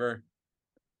 whatever,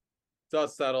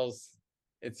 dust settles.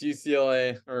 It's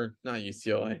UCLA, or not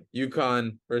UCLA,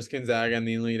 UConn versus Gonzaga in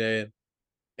the Elite Eight.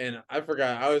 And I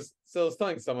forgot, I was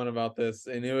telling someone about this,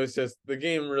 and it was just the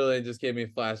game really just gave me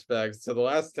flashbacks to the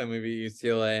last time we beat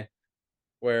UCLA,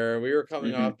 where we were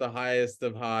coming Mhm. off the highest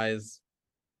of highs,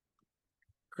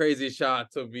 crazy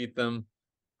shot to beat them.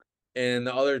 And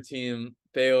the other team,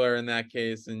 Baylor in that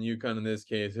case, and UConn in this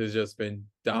case, has just been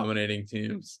dominating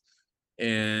teams.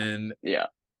 And Yeah.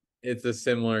 it's a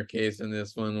similar case in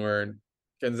this one where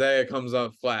Gonzaga comes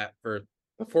up flat for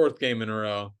the fourth game in a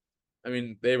row. I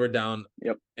mean, they were down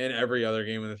Yep. in every other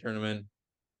game in the tournament.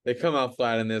 They come out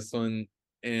flat in this one,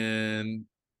 and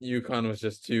UConn was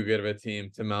just too good of a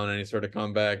team to mount any sort of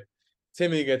comeback.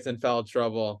 Timmy gets in foul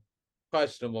trouble,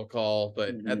 questionable call,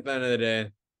 but Mhm. at the end of the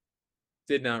day,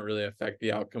 did not really affect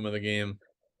the outcome of the game.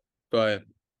 But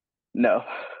No.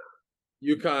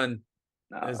 UConn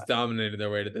has No. dominated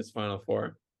their way to this Final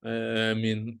Four. I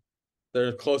mean,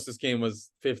 their closest game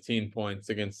was 15 points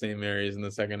against St. Mary's in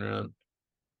the second round.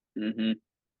 Mhm.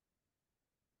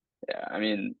 Yeah, I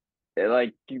mean,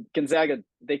 like Gonzaga,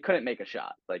 they couldn't make a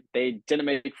shot. Like they didn't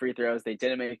make free throws. They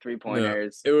didn't make three No,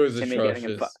 pointers. it was Timmy getting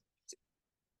in atrocious.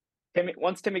 Timmy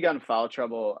once Timmy got in foul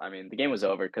trouble. I mean, the game was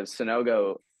over because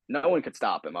Sonogo, no one could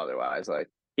stop him otherwise. Like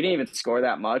he didn't even score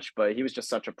that much, but he was just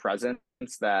such a presence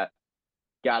that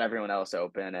got everyone else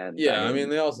open. And I Yeah, I mean, mean,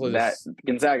 they also that just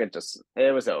Gonzaga just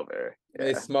it was over.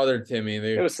 they Yeah, smothered Timmy. it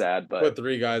They was sad, but put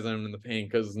three guys on him in the paint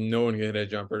because no one could hit a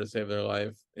jumper to save their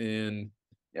life. And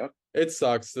yep. it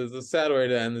sucks. It's a sad way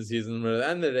to end the season. But at the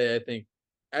end of the day, I think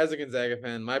as a Gonzaga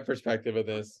fan, my perspective of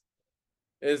this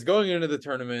is going into the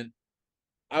tournament,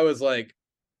 I was like,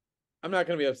 I'm not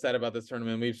gonna be upset about this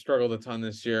tournament. We've struggled a ton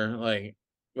this year. Like,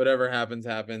 whatever happens,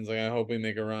 happens. Like, I hope we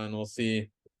make a run. We'll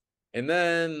see. And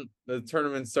then the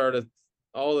tournament started,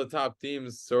 all the top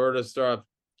teams sort of start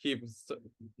keep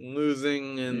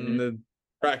losing, and Hmm. the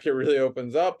bracket really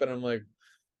opens up. And I'm like,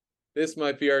 this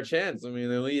might be our chance. I mean,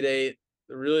 the Elite Eight,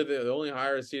 really the only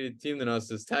higher seeded team than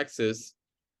us is Texas,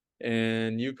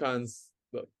 and UConn's.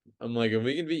 I'm like, if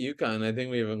we can beat UConn, I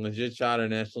think we have a legit shot at a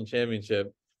national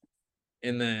championship.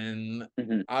 And then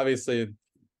Hmm. obviously,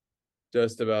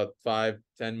 just about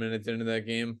 5-10 minutes into that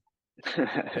game,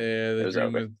 It was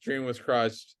over. The dream was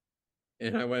crushed.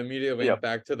 And I went immediately Yep.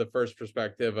 back to the first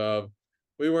perspective of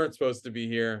we weren't supposed to be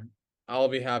here. I'll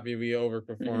be happy we Hmm.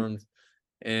 overperformed.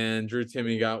 And Drew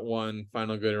Timmy got one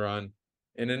final good run.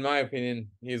 And in my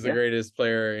opinion, he's the Yeah. greatest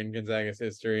player in Gonzaga's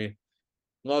history.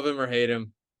 Love him or hate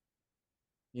him.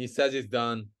 He says he's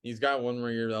done. He's got one more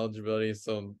year of eligibility,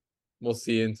 so we'll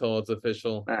see until it's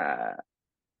official. Uh,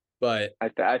 But I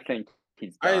think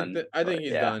he's done, I think but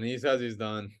he's yeah. done. He says he's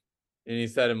done, and he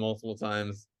said it multiple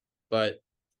times. But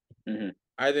Hmm.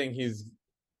 I think he's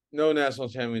no national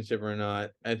championship or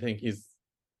not. I think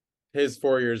his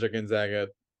 4 years at Gonzaga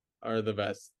are the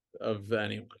best of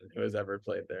anyone who has ever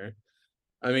played there.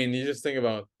 I mean, you just think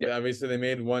about Yep. obviously they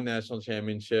made one national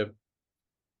championship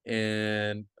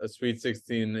and a Sweet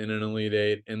 16 in an Elite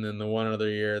Eight, and then the one other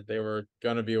year they were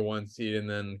gonna be a one seed, and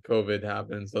then COVID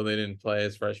happened, so they didn't play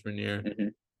his freshman year. Hmm.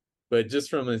 But just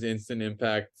from his instant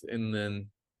impact, and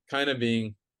then kind of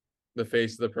being the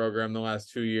face of the program the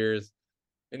last 2 years,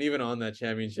 and even on that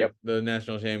championship, Yep. the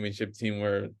national championship team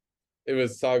where it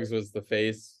was Suggs was the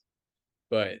face,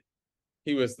 but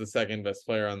he was the second best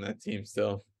player on that team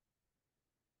still.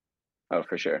 Oh,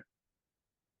 for sure.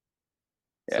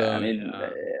 Yeah, I So mean, yeah,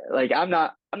 like I'm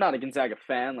not a Gonzaga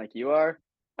fan like you are.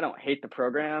 I don't hate the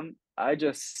program. I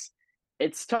just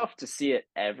it's tough to see it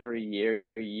every year,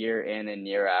 year in and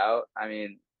year out. I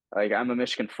mean, like I'm a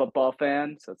Michigan football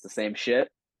fan, so it's the same shit.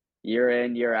 Year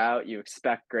in, year out, you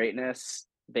expect greatness.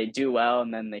 They do well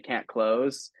and then they can't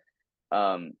close.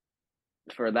 Um,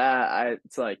 for that,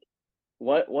 it's like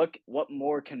what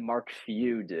more can Mark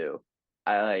Few do?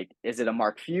 I like is it a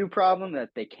Mark Few problem that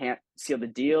they can't seal the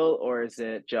deal, or is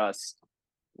it just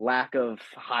lack of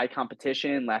high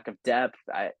competition, lack of depth?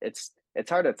 It's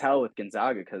hard to tell with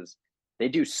Gonzaga because they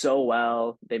do so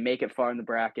well, they make it far in the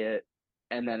bracket,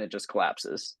 and then it just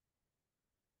collapses.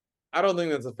 I don't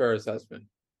think that's a fair assessment.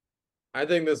 I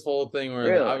think this whole thing where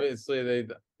Really? obviously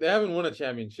they haven't won a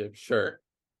championship, sure,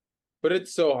 but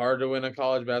it's so hard to win a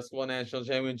college basketball national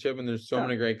championship, and there's so No,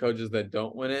 many great coaches that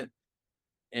don't win it,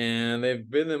 and they've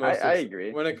been the most I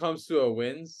agree. when it comes to a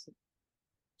wins.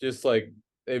 Just like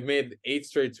they've made 8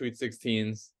 straight Sweet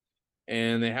 16s,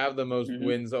 and they have the most Hmm.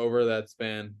 wins over that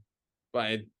span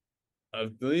by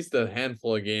at least a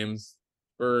handful of games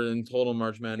for in total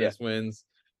March Yeah. Madness wins.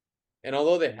 And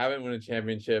although they haven't won a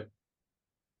championship,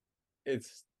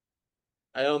 it's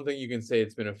I don't think you can say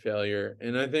it's been a failure.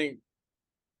 And I think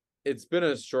it's been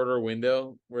a shorter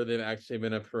window where they've actually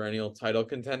been a perennial title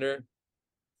contender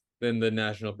than the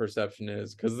national perception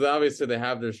is. Because obviously they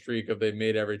have their streak of they've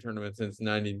made every tournament since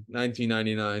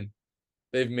 1999.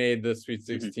 They've made the Sweet Hmm.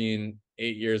 16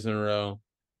 8 years in a row.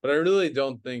 But I really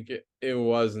don't think it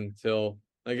was until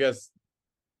I guess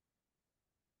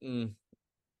mm,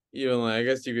 even like I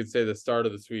guess you could say the start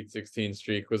of the Sweet 16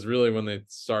 streak was really when they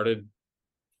started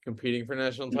competing for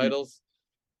national Hmm. titles.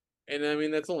 And I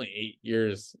mean that's only 8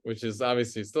 years, which is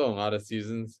obviously still a lot of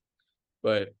seasons,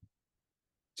 but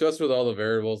just with all the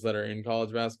variables that are in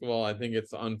college basketball, I think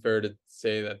it's unfair to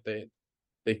say that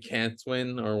they can't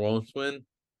win or won't win.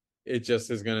 It just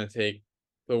is going to take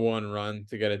the one run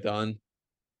to get it done,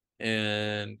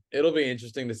 and it'll be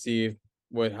interesting to see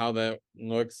what how that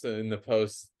looks in the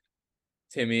post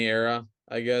Timmy era,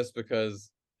 I guess,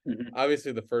 because Hmm.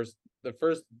 obviously the first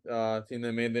team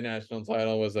that made the national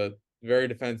title was a very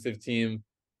defensive team,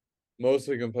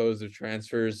 mostly composed of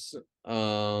transfers.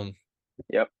 Um,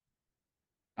 Yep.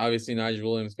 Obviously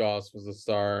Nigel Williams-Goss was the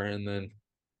star, and then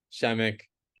Shemek,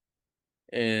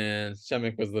 and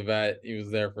Shemek was the vet. He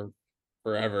was there for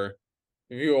forever.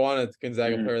 If you want a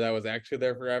Gonzaga Hmm. player that was actually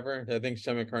there forever, I think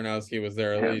Shemek Karnowski was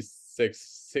there at Yeah. least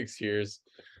six years.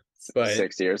 But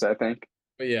 6 years, I think.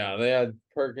 but yeah, they had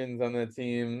Perkins on that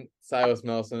team, Silas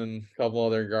Melson, a couple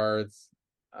other guards.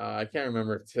 I can't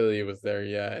remember if Tilly was there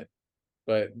yet,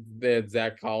 but they had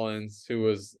Zach Collins, who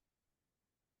was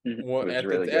Mhm. what Was at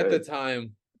really the good.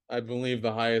 time, I believe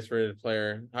the highest rated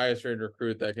player, highest rated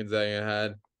recruit that Gonzaga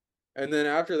had. And then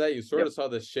after that, you sort Yep. of saw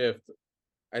the shift.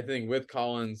 I think with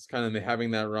Collins kind of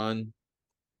having that run,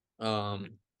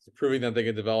 proving that they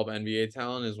could develop NBA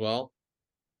talent as well,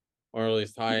 or at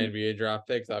least high Mhm. NBA draft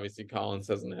picks. Obviously, Collins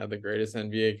hasn't had the greatest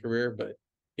NBA career, but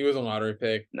he was a lottery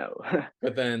pick. No,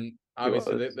 But then he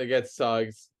obviously was. they get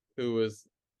Suggs, who was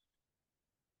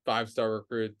 5-star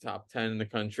recruit, top 10 in the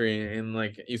country, and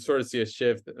like you sort of see a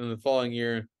shift in the following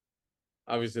year.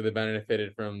 Obviously, they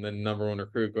benefited from the number one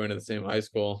recruit going to the same high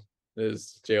school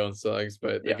as Jalen Suggs,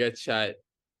 but they Yeah. get Chet,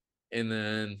 and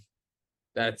then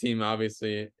that team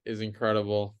obviously is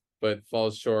incredible, but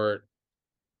falls short.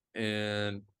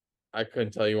 And I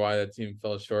couldn't tell you why that team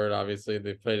fell short. Obviously,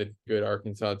 they played a good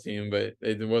Arkansas team, but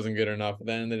it wasn't good enough at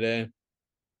the end of the day.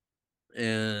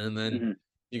 And then hmm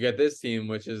you get this team,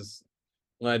 which is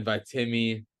led by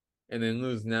Timmy, and then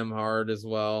lose Nemhard as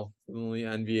well from the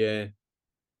NBA.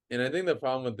 And I think the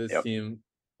problem with this Yep. team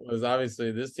was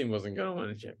obviously this team wasn't going to win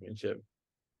a championship.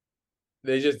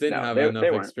 They just didn't No, have they enough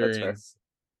weren't. That's fair. experience.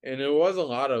 And it was a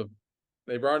lot of,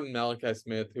 they brought in Malachi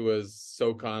Smith, who was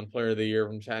SoCon player of the year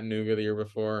from Chattanooga the year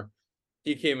before.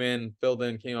 He came in, filled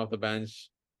in, came off the bench.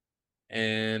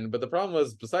 But the problem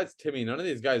was, besides Timmy, none of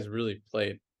these guys really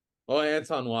played. Well,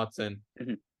 Anton Watson,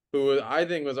 hmm who I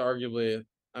think was arguably,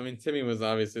 I mean, Timmy was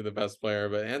obviously the best player,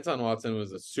 but Anton Watson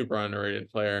was a super underrated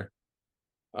player.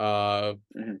 Uh,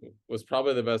 hmm was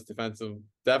probably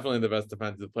definitely the best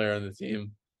defensive player on the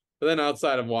team. But then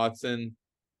outside of Watson,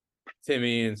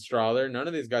 Timmy, and Strother, none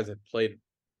of these guys had played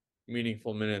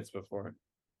meaningful minutes before.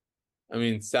 I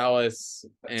mean, Salas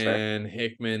That's fair. and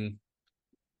Hickman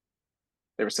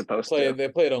They were supposed to. they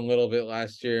played a little bit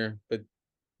last year, but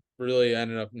really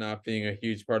ended up not being a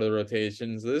huge part of the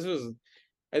rotation. So this was,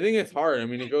 I think it's hard. I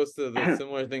mean, it goes to the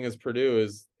similar thing as Purdue,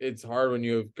 is it's hard when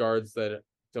you have guards that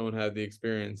don't have the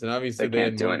experience. And obviously They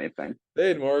can't do anything. they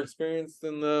had more experience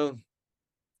than the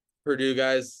Purdue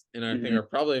guys, and I think hmm are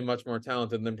probably much more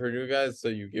talented than Purdue guys. So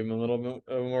you give them a little bit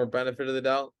more benefit of the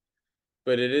doubt.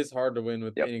 But it is hard to win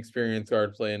with Yep. inexperienced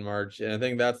guard play in March. And I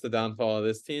think that's the downfall of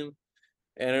this team.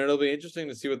 And it'll be interesting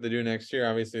to see what they do next year.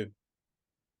 Obviously,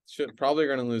 probably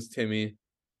going to lose Timmy,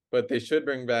 but they should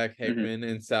bring back hmm Hickman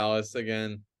and Salas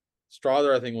again.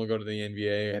 Strother, I think, will go to the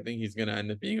NBA. I think he's going to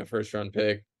end up being a first round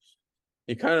pick.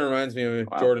 He kind of reminds me of a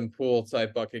Wow. Jordan Poole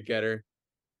type bucket getter.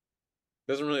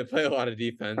 Doesn't really play a lot of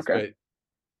defense, Okay. but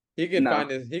he can No.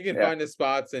 Yeah. find his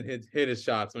spots and hit his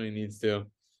shots when he needs to.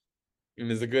 And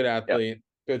is a good Yep. athlete,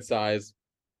 good size.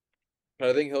 But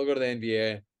I think he'll go to the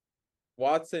NBA.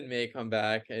 Watson may come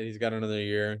back and he's got another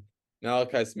year.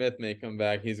 Malachi Smith may come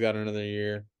back. He's got another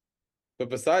year. But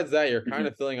besides that, you're kind hmm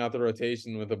of filling out the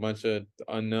rotation with a bunch of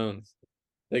unknowns.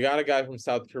 They got a guy from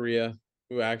South Korea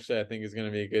who actually I think is going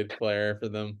to be a good player for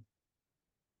them.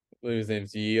 I believe his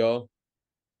name's Yeo.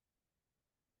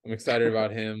 I'm excited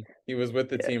about him. He was with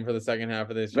the Yeah. team for the second half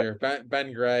of this But year.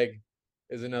 Ben Gregg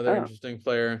is another oh, interesting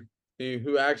player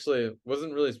who actually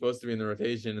wasn't really supposed to be in the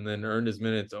rotation and then earned his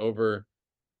minutes over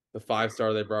the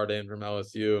 5-star they brought in from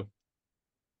LSU, mhm.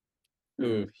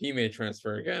 who he may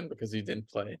transfer again because he didn't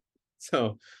play.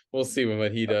 So we'll see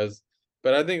what he does.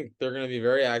 But I think they're going to be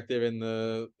very active in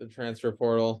the transfer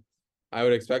portal. I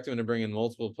would expect them to bring in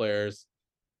multiple players.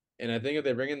 And I think if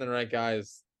they bring in the right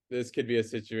guys, this could be a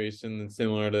situation that's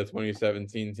similar to the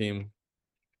 2017 team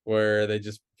where they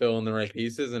just fill in the right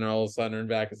pieces and all of a sudden are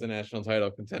back as a national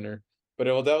title contender. But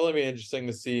it will definitely be interesting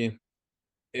to see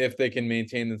if they can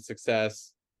maintain the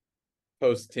success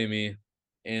post Timmy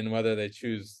and whether they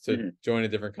choose to Mhm. join a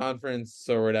different conference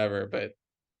or whatever. But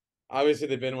obviously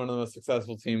they've been one of the most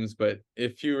successful teams. But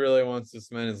if Hugh really wants to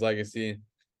cement his legacy,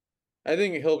 I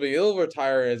think he'll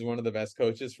retire as one of the best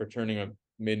coaches for turning a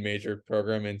mid-major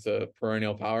program into a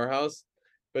perennial powerhouse.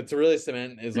 But to really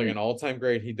cement is like Mhm. an all-time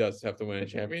great, he does have to win a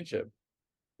championship.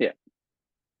 Yeah.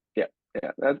 Yeah.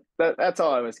 Yeah. That's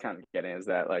all I was kind of getting is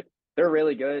that like they're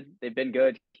really good. They've been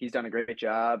good. He's done a great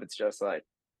job. It's just like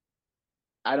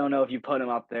I don't know if you put him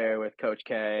up there with Coach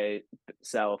K,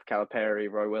 Self, Calipari,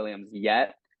 Roy Williams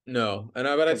yet No, but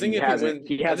I because think if he wins,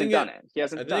 he hasn't done it. He I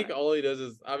hasn't done think it. all he does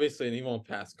is obviously, and he won't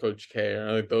pass Coach K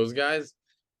or like those guys,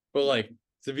 but No. like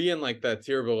to be in like that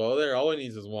tier below there, all he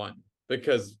needs is one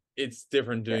because it's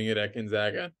different Yeah. doing it at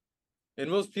Gonzaga. And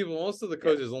most of the Yeah.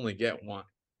 coaches only get one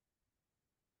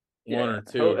Yeah. or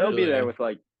two, He'll be there really. with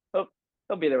like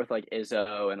he'll be there with like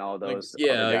Izzo and all Like those other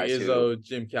yeah, like guys who Izzo,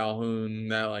 Jim Calhoun,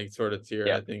 that like sort of tier.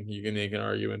 yeah. I think you can make an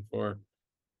argument for.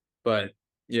 But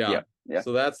yeah, Yeah. Yeah.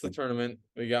 so that's the tournament.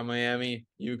 We got Miami,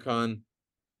 UConn,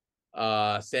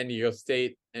 San Diego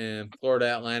State, and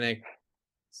Florida Atlantic.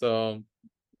 So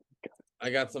I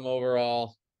got some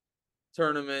overall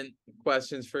tournament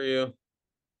questions for you.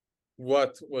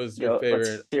 What was your Go. favorite?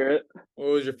 Let's hear it. What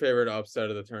was your favorite upset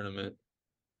of the tournament?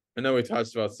 I know we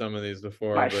touched about some of these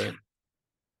before, My but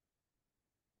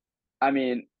I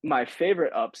mean, my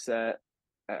favorite upset,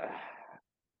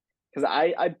 because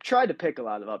I tried to pick a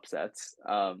lot of upsets,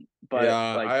 but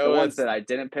yeah, like I the ones always that I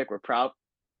didn't pick were yeah,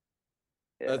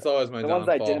 that's always my the ones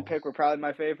I didn't downfall. pick were probably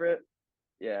my favorite.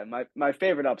 Yeah, my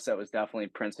favorite upset was definitely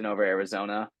Princeton over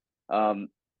Arizona. Um,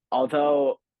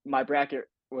 although my bracket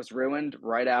was ruined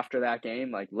right after that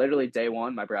game, like literally day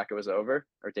one, my bracket was over,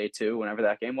 or day two, whenever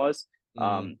that game was.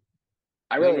 Mm,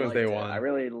 I I think really it was day liked it. I one.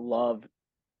 really loved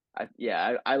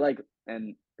I like,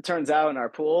 and it turns out in our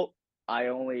pool, I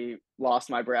only lost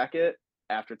my bracket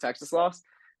after Texas lost.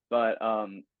 But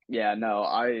yeah, no,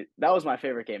 I that was my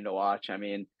favorite game to watch. I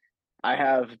mean, I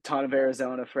have a ton of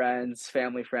Arizona friends,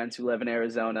 family friends who live in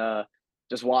Arizona.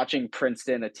 Just watching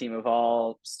Princeton, a team of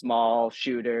all small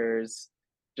shooters,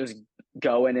 just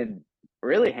go in and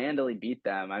really handily beat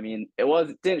them. I mean,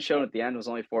 didn't show at the end, it was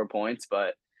only 4 points,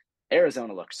 but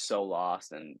Arizona looked so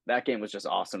lost, and that game was just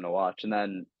awesome to watch. And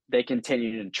then they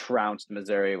continued and trounced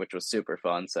Missouri, which was super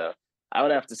fun. So I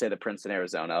would have to say the Princeton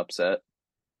Arizona upset.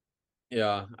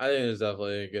 Yeah, I think there's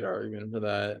definitely a good argument for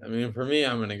that. I mean, for me,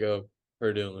 I'm gonna go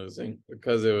Purdue losing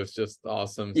because it was just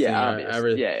awesome Yeah, seeing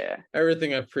obvious. Yeah.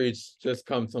 everything I preached just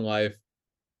come to life.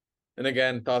 And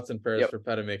again, thoughts and prayers Yep.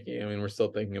 for Mickey. I mean, we're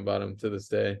still thinking about him to this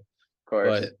day. Of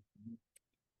course. But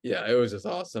yeah, it was just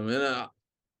awesome. And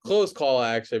close call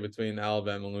actually between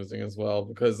Alabama losing as well,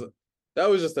 because that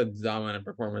was just a dominant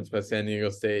performance by San Diego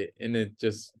State. And it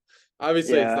just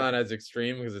obviously it's Yeah. not as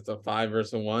extreme because it's a 5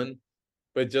 versus 1,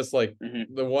 but just like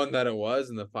the one that it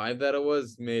was and the 5 that it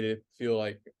was made it feel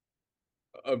like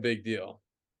a big deal.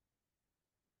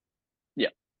 Yeah.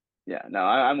 Yeah. No,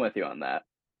 I'm with you on that.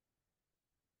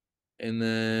 And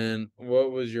then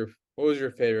what was your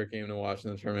favorite game to watch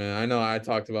in the tournament? I know I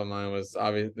talked about mine was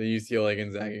obviously the UCLA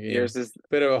Gonzaga game. Yours is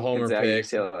Bit of a homer Gonzaga pick,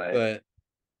 UCLA. but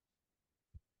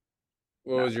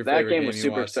what No, was your that favorite game game was you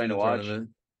super watched in exciting to the watch. tournament?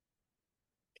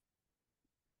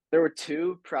 There were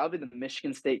two, probably the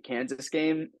Michigan State Kansas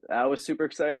game. That was super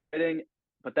exciting.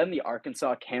 But then the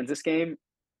Arkansas Kansas game,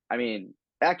 I mean,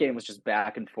 that game was just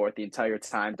back and forth the entire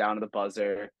time, down to the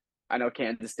buzzer. I know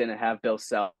Kansas didn't have Bill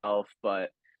Self, but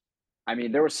I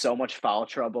mean, there was so much foul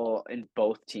trouble in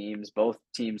both teams. Both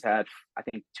teams had, I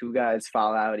think, two guys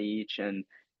foul out each, and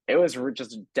it was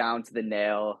just down to the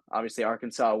nail. Obviously,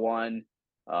 Arkansas won,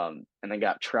 and then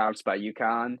got trounced by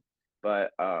UConn. But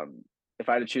if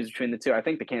I had to choose between the two, I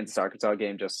think the Kansas Arkansas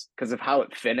game, just because of how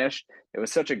it finished, it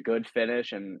was such a good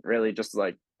finish and really just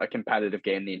like a competitive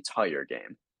game the entire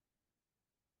game.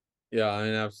 Yeah, I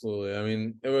mean absolutely. I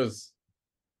mean it was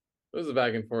a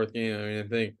back and forth game. I mean I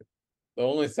think the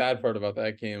only sad part about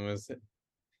that game was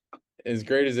as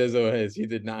great as Izzo is, he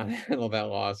did not handle that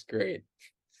loss great.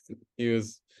 He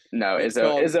was No, he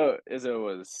called Izzo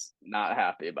was not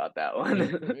happy about that he,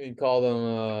 one. he called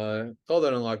it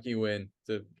an unlucky win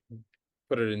to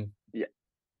put it in Yeah,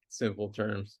 simple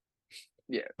terms.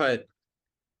 yeah, But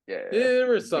yeah. there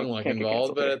was some Can't luck get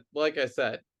involved, canceled here. but like I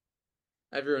said,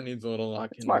 everyone needs a little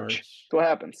luck It's in March. March. It's what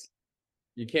happens.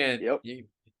 You can't Yep.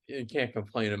 you can't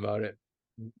complain about it.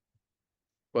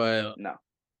 But No,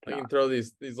 I can cannot. throw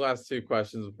these last two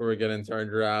questions before we get into our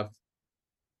draft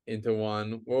into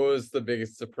one. What was the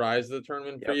biggest surprise of the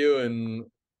tournament for Yep. you, and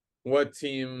what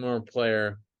team or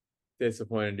player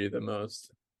disappointed you the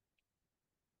most?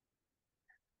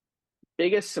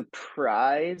 Biggest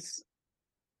surprise.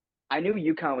 I knew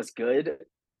UConn was good.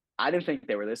 I didn't think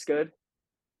they were this good.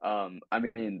 I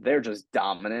mean, they're just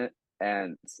dominant,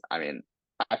 and I mean,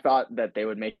 I thought that they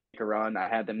would make a run. I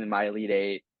had them in my Elite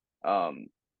Eight,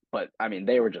 but I mean,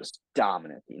 they were just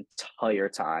dominant the entire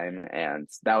time, and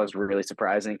that was really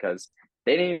surprising because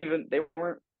they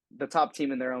weren't the top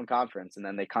team in their own conference, and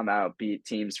then they come out beat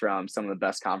teams from some of the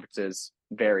best conferences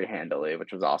very handily,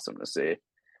 which was awesome to see.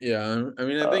 Yeah, I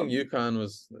mean, I think Um, UConn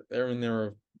was there when they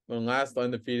were the last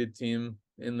undefeated team,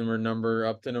 and they were number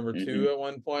up to number mm-hmm. 2 at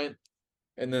one point,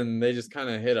 and then they just kind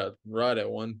of hit a rut at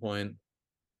one point.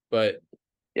 But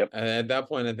Yep. at that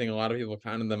point, I think a lot of people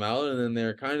counted them out, and then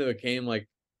they kind of became like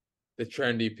the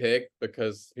trendy pick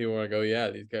because people were like, "Oh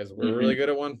yeah, these guys were Mm-hmm. really good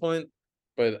at one point."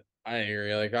 But I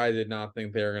agree. Like I did not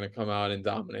think they were going to come out and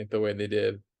dominate the way they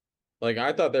did. Like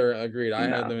I thought they were agreed. I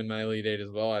had No. them in my Elite Eight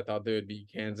as well. I thought they would beat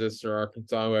Kansas or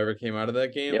Arkansas, whoever came out of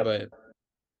that game. Yep. But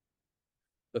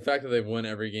the fact that they've won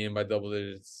every game by double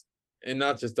digits, and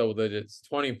not just double digits,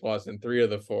 20 plus in 3 of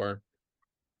the 4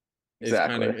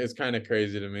 Exactly. is kind of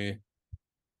crazy to me.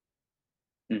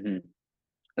 Mm-hmm.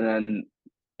 And then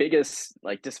biggest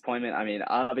like disappointment. I mean,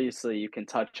 obviously you can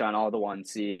touch on all the one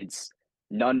seeds,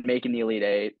 none making the Elite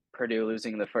Eight, Purdue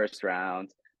losing in the first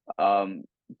round.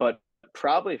 But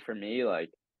probably for me, like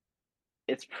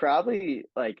it's probably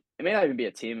like it may not even be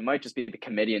a team. It might just be the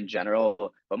committee in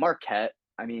general. But Marquette,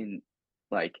 I mean,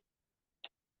 like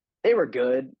they were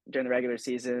good during the regular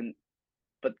season,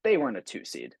 but they weren't a 2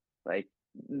 seed. Like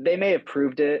they may have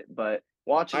proved it, but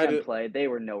watching I them do, play, they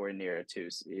were nowhere near a 2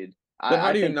 seed. but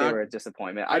I think they were a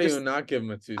disappointment. how do you not give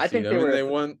them a two I seed? think I they mean, were.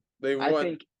 I won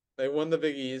think they won the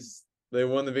Big East. They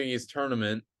won the Big East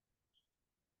tournament.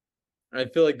 I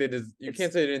feel like you can't it's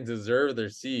say they didn't deserve their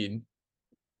seed.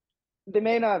 they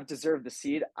may not have deserved the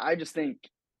seed. I just think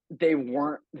they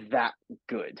weren't that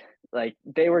good. Like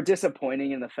they were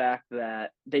disappointing in the fact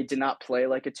that they did not play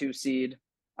like a 2 seed.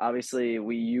 Obviously,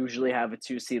 we usually have a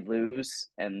 2 seed lose,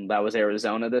 and that was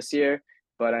Arizona this year.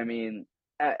 But I mean,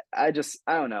 I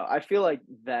don't know. I feel like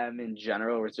them in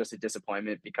general was just a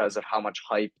disappointment because of how much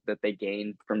hype that they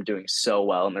gained from doing so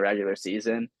well in the regular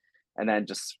season, and then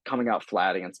just coming out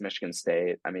flat against Michigan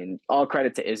State. I mean, all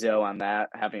credit to Izzo on that,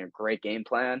 having a great game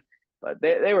plan, but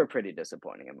they were pretty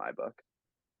disappointing in my book.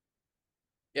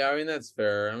 Yeah, I mean that's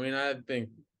fair. I mean, I think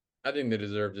they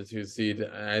deserved a 2 seed.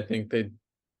 I think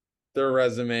their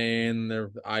resume and their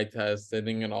eye test, I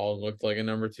think it all looked like a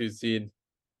number 2 seed.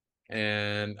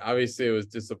 And obviously it was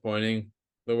disappointing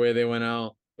the way they went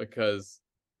out because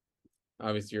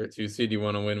obviously you're a 2 seed, you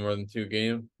want to win more than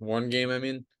 1 game, I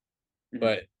mean. Mhm.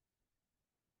 But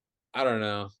I don't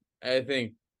know. I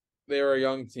think they were a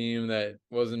young team that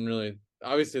wasn't really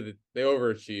obviously they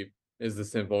overachieved is the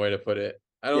simple way to put it.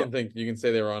 I Yeah. don't think you can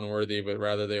say they were unworthy, but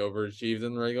rather they overachieved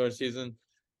in the regular season.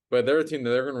 But they're a team that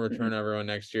they're going to Mhm. return everyone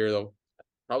next year. They'll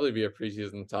probably be a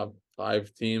preseason top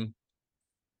 5 team,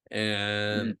 Mhm.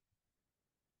 and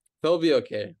they'll be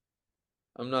okay.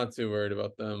 I'm not too worried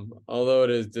about them, although it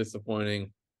is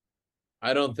disappointing.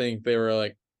 I don't think they were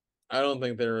like, I don't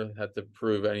think they had to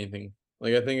prove anything.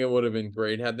 Like, I think it would have been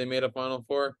great had they made a Final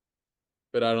Four,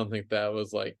 but I don't think that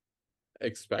was like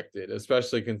expected,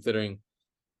 especially considering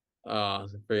I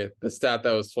forget the stat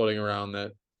that was floating around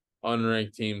that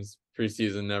unranked teams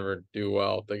preseason never do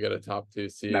well if they get a top 2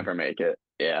 seed. Never make it.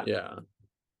 Yeah. Yeah.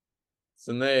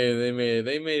 So they made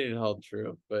it held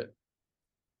true, but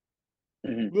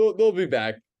Mhm. they'll be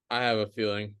back. I have a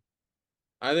feeling.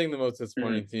 I think the most Mhm.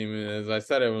 disappointing team, as I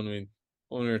said it when we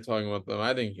were talking about them,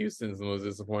 I think Houston's the most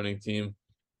disappointing team.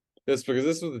 Just because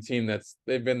this was a team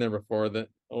they've been there before. That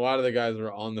a lot of the guys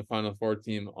were on the Final Four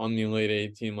team, on the Elite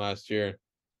Eight team last year,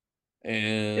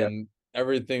 Yep. and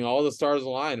everything, all the stars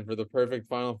aligned for the perfect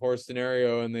Final Four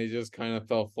scenario, and they just kind of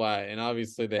fell flat. And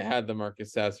obviously, they had the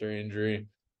Marcus Sasser injury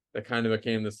that kind of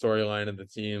became the storyline of the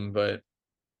team, but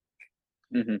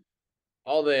Mhm.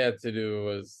 all they had to do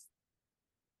was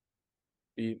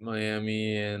beat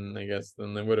Miami, and I guess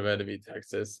then they would have had to beat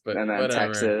Texas, but And then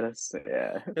whatever. Texas,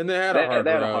 yeah. And they had a hard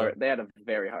road, They had a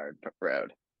very hard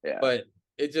road. Yeah. but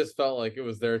it just felt like it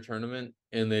was their tournament,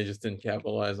 and they just didn't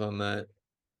capitalize on that.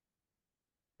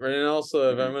 Right, and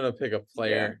also, if I'm Mhm. gonna pick a Yeah.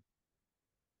 player,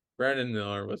 Brandon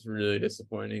Miller was really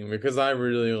disappointing because I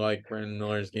really like Brandon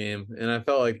Miller's game, and I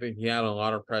felt like that he had a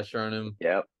lot of pressure on him.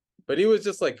 Yep. But he was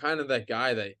just like kind of that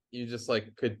guy that you just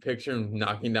like could picture him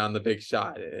knocking down the big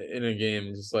shot in a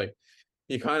game. Just like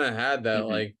he kind of had that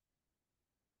Mhm.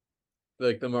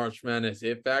 like the March Madness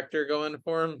it factor going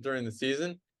for him during the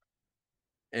season,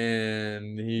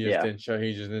 and he just Yeah. didn't show.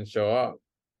 He just didn't show up.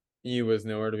 He was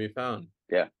nowhere to be found.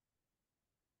 Yeah.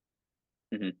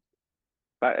 Mhm.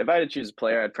 If I had to choose a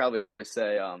player, I'd probably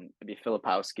say it'd be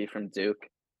Filipowski from Duke.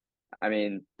 I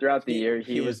mean, throughout the He year,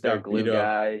 he he was just their got beat glue up.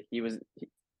 guy.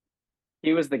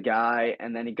 He was the guy,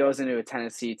 and then he goes into a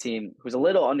Tennessee team who's a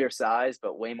little undersized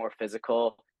but way more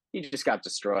physical. He just got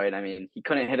destroyed. I mean, he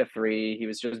couldn't hit a three. He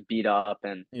was just beat up,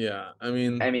 and Yeah, I I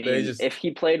mean they mean, just if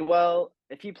he played well,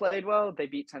 they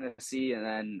beat Tennessee, and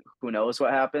then who knows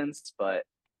what happens. But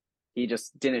he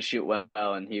just didn't shoot well,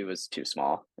 and he was too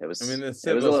small. I mean It was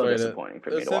a little disappointing for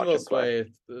the me to watch him simplest play.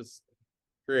 way to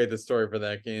create the story for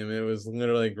that game. It was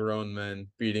literally grown men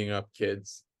beating up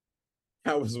kids.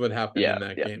 That was what happened in Yeah,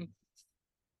 that yeah, game.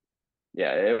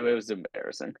 yeah. It was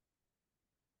embarrassing.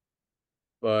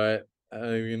 But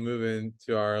we can move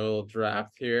into our little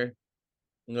draft here,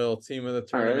 little team of the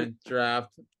All right. tournament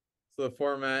draft. So the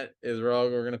format is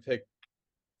we're gonna pick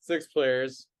 6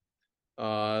 players.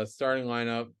 Starting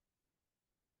lineup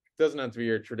doesn't have to be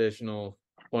your traditional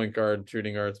point guard,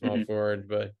 shooting guard, small Mm-hmm. forward,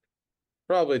 but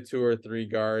probably 2 or 3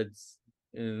 guards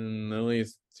and at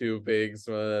least 2 bigs,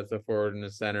 whether that's a forward and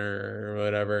a center or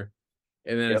whatever.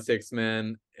 And then a Yep. 6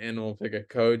 man, and we'll pick a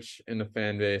coach and a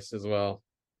fan base as well.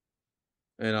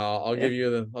 And I'll Yeah. give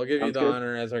you Sounds the good.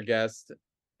 honor as our guest,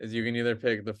 as you can either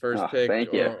pick the first Oh, pick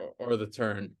thank you. or the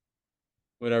turn,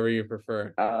 whatever you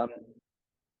prefer. Um,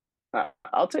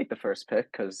 I'll take the first pick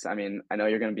because I mean I know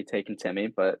you're going to be taking Timmy,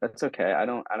 but that's okay. I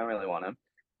don't really want him.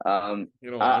 Um,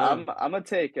 You don't want him? I'm gonna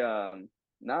take no.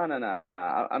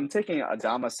 I'm taking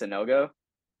Adama Sanogo,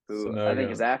 who I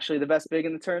think is Sonogo. actually the best big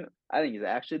in the turn. I think he's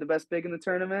actually the best big in the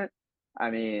tournament.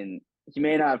 I mean, he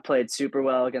may not have played super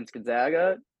well against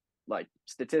Gonzaga, like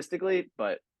statistically,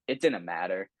 but it didn't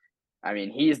matter. I mean,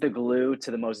 he's the glue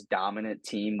to the most dominant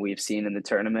team we've seen in the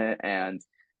tournament. And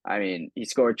I mean, he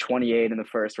scored 28 in the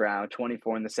first round,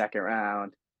 24 in the second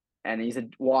round, and he's a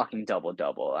walking double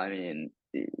double. I mean,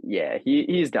 yeah,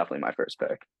 he's definitely my first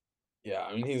pick. Yeah,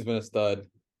 I mean he's been a stud,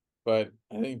 but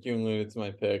I think you alluded to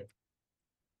my pick.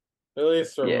 At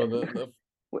least from Yeah. the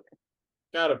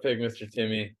gotta pick Mr.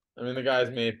 Timmy. I mean, the guy's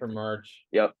made for March.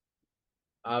 Yep.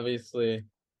 Obviously,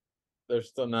 they're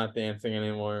still not dancing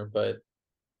anymore, but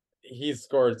he's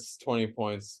scored 20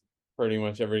 points pretty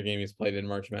much every game he's played in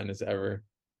March Madness ever.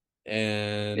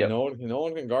 And Yep. no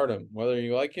one can guard him, whether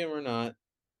you like him or not.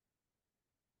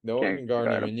 No one Can't can guard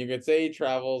him. guard And you could say he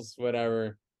travels,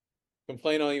 whatever.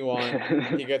 Complain all you want.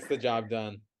 He him. gets the job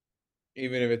done,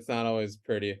 even if it's not always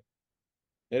pretty.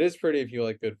 It is pretty if you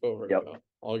like good footwork, Yep. though.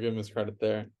 I'll give him his credit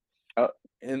there. Oh,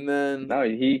 And then, no,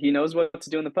 he knows what to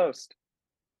do in the post.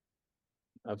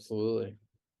 absolutely.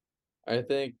 I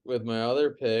think with my other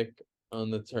pick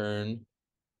on the turn,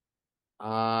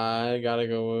 I gotta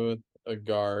go with a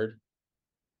guard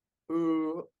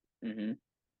who Hmm.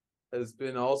 has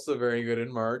been also very good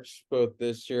in March, both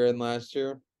this year and last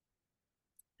year.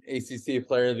 ACC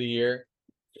Player of the Year,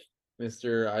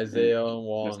 Mr. Isaiah Mr.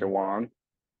 Wong. Wong.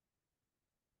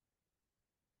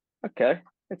 Okay,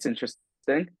 that's interesting.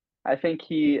 I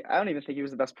don't even think he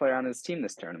was the best player on his team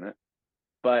this tournament.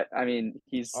 But I mean,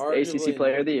 he's ACC Arguably,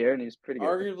 Player of the Year, and he's pretty good.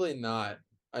 arguably not.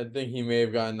 I think he may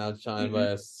have gotten outshined by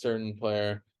Hmm. a certain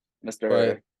player, but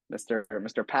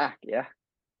Mr. Pack. Yeah.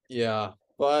 yeah,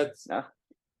 but No.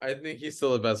 I think he's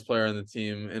still the best player on the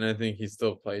team, and I think he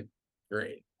still played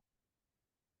great.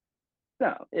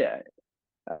 No. Yeah.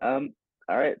 Um.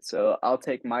 All right. So I'll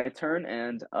take my turn,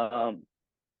 and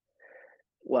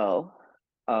well,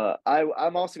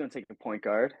 I'm also going to take the point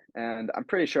guard, and I'm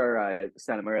pretty sure I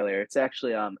sent him earlier. It's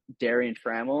actually Darian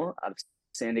Trammell out of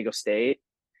San Diego State.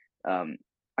 Um,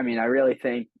 I mean, I really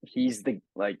think he's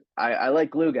I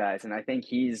like glue guys, and I think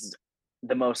he's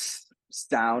the most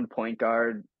sound point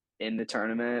guard in the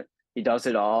tournament. He does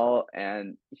it all,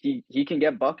 and he can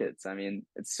get buckets. I mean,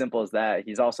 it's simple as that.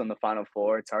 He's also in the Final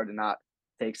Four. It's hard to not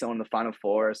take someone in the Final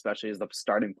Four, especially as the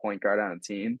starting point guard on a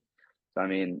team. So I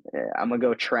mean, I'm gonna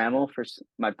go Trammell for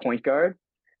my point guard,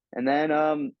 and then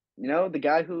the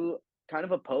guy who kind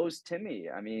of opposed Timmy.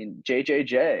 I mean,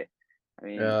 JJJ. I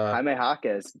mean, Yeah, Jaime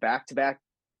Jaquez, back to back,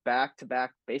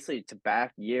 basically to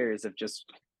back years of just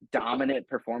dominant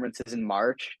performances in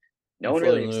March. No one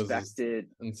until really he loses, expected,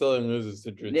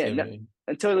 to Drew yeah, no, Timmy.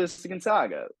 until this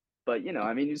Gonzaga. But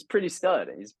I mean, he's pretty stud.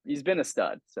 He's been a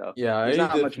stud. So Yeah, there's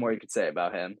not much more you could say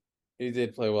about him. he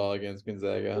did play well against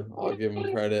Gonzaga. I'll give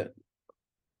him credit.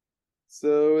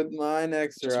 So with my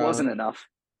next Just wasn't round, enough.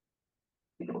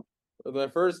 with my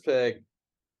first pick,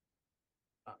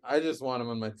 I just want him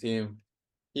on my team.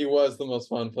 He was the most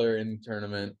fun player in the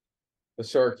tournament. The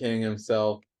short king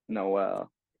himself,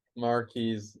 Noel.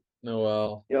 Marquise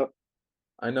Noel. Yep.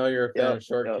 I know you're a fan Yep. of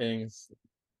short Yep. kings,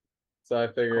 so I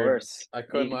Of figured course.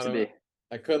 Need to be.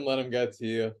 I couldn't let him get to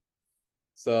you.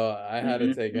 So I had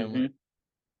to take him. Hmm.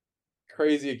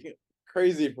 Crazy,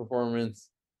 crazy performance.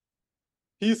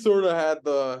 He sort of had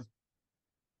the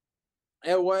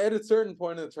at a certain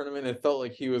point in the tournament, it felt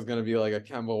like he was gonna be like a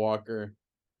Kemba Walker,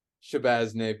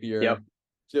 Shabazz Yep. Napier,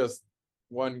 just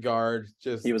one guard, He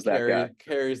just was that guy.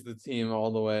 carries the team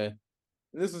all the way.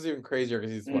 And this was even crazier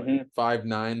because he's what, Hmm.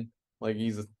 5'9", like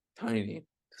he's tiny.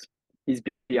 He's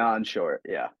beyond short.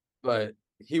 Yeah. But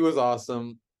he was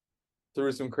awesome,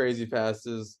 threw some crazy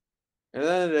passes. And at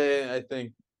the end of the day, I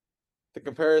think the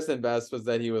comparison best was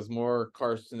that he was more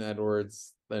Carson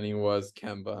Edwards than he was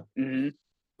Kemba. Hmm.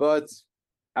 But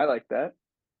I like that.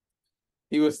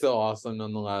 he was still awesome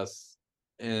nonetheless.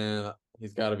 And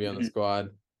he's got to be on the Hmm.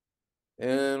 squad.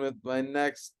 And with my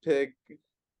next pick,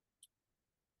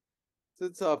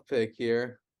 it's a tough pick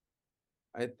here.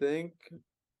 I think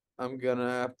I'm gonna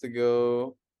have to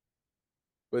go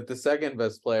with the second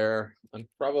best player on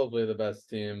probably the best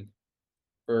team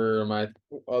for my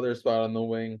other spot on the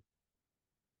wing.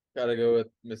 Gotta go with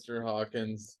Mr.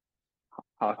 Hawkins.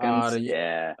 Hawkins. To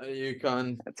Yeah.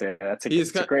 UConn.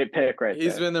 It's a great pick right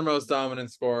He's there. been their most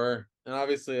dominant scorer, and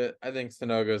obviously, I think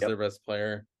Sanogo is Yep. their best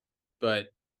player. But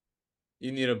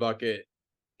you need a bucket,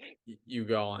 you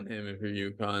go on him if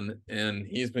you're UConn, and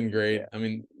he's been great. Yeah. I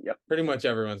mean, Yep. pretty much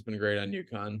everyone's been great on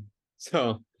UConn,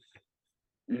 so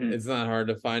Hmm. it's not hard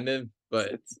to find him.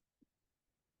 But It's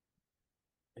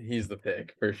he's the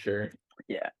pick for sure.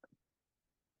 yeah.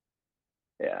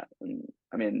 Yeah.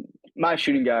 I mean, my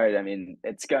shooting guard. I mean,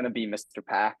 it's gonna be Mr.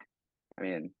 Pack. I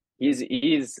mean,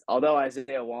 he's although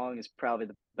Isaiah Wong is probably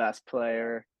the best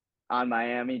player on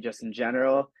Miami just in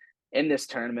general in this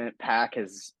tournament. Pack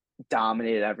has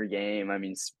dominated every game. I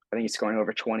mean, I think he's scoring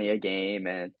over 20 a game.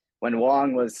 And when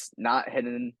Wong was not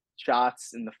hitting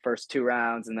shots in the first two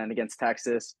rounds, and then against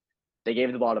Texas, they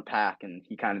gave the ball to Pack, and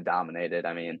he kind of dominated.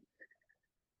 I mean,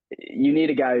 you need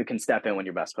a guy who can step in when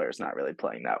your best player is not really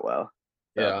playing that well.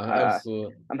 So Yeah,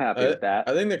 absolutely. I'm happy I with that.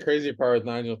 I think the crazy part with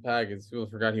Nigel Pack is people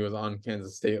forgot he was on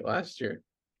Kansas State last year.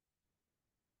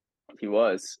 He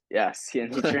was, yes,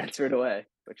 and he transferred away,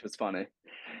 which was funny.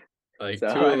 Like So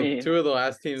I mean, two of the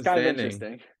last it's teams kind of standing.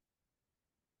 interesting.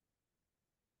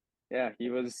 Yeah, he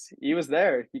was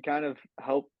there. He kind of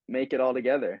helped make it all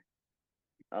together.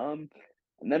 Um,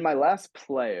 and then my last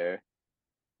player,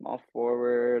 small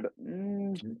forward.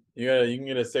 You can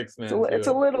get a six It's a man it's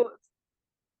a too. little.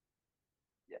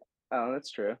 Yeah. Oh,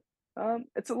 that's true.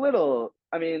 It's a little.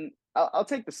 I mean, I'll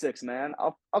take the six man.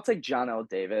 I'll take John L.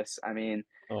 Davis. I mean,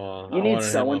 Oh, you I need wanted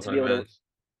him someone off to my be able to bench.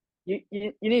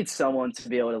 you need someone to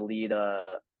be able to lead a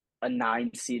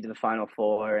 9 seed to the final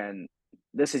four, and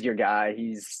this is your guy.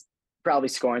 He's probably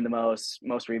scoring the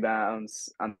most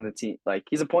rebounds on the team. Like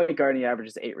he's a point guard and he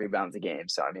averages 8 rebounds a game.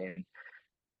 So I mean,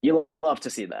 you love to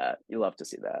see that. You love to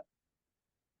see that.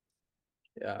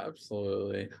 Yeah,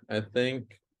 absolutely. I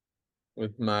think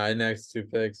with my next two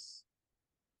picks,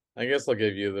 I guess I'll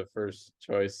give you the first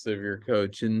choice of your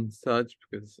coach and such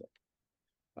because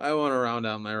I want to round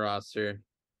out my roster.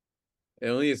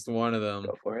 At least one of them.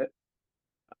 Go for it.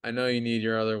 I know you need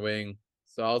your other wing,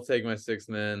 so I'll take my six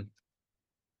man.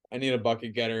 I need a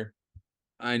bucket getter.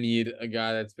 I need a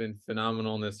guy that's been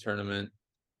phenomenal in this tournament.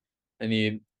 I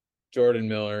need Jordan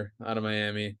Miller out of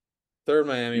Miami, third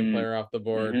Miami Mm, player off the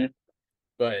board, mm-hmm.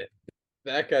 but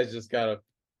that guy's just got a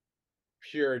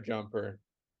pure jumper.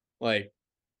 Like,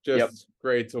 Yep. just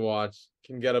great to watch.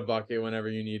 Can get a bucket whenever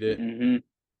you need it. Mm-hmm.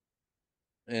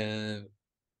 And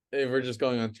if we're just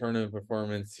going on tournament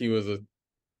performance, he was a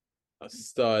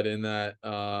stud in that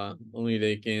Elite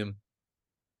Eight game.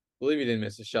 I believe he didn't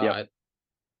miss a Yep. shot. I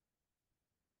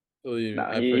believe No,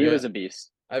 I he was forget a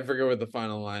beast. I forget what the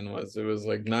final line was. It was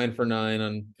like 9 for 9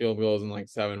 on field goals and like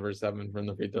 7 for 7 from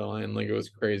the free throw line. Like it was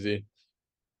crazy.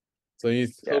 So he'll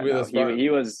Yeah. be the No,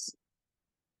 spot.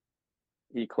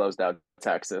 he closed out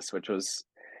Texas, which was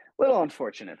a little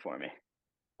unfortunate for me.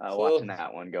 So Watching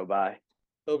that one go by.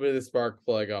 he'll be the spark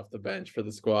plug off the bench for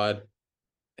the squad.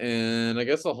 And I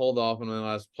guess I'll hold off on my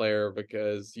last player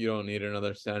because you don't need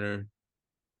another center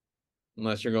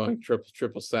unless you're going triple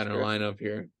That's center true. lineup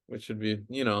here, which would be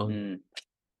Mm,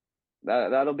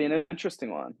 that'll be an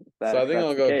interesting one So if that's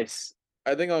the case.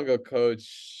 I think I'll go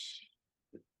coach.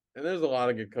 And there's a lot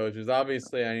of good coaches.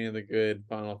 Obviously, any of the good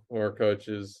Final Four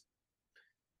coaches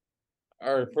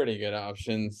are pretty good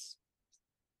options.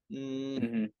 Mm,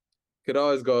 Hmm. could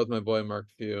always go with my boy Mark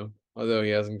Few, although he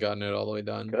hasn't gotten it all the way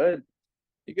done. Good.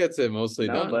 He gets it mostly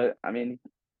No, done. but I mean,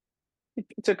 he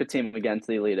took a team again to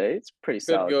the Elite Eight. It's a pretty Could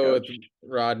solid go with coach.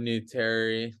 Rodney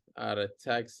Terry out of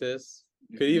Texas.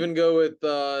 Could Hmm. even go with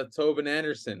Tobin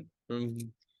Anderson from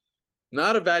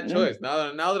not a bad Mm, choice.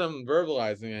 Now that I'm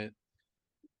verbalizing it.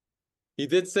 He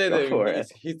did say go that for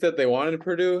it. he said they wanted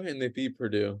Purdue and they beat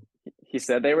Purdue. He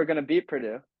said they were going to beat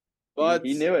Purdue. But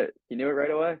He knew it. He knew it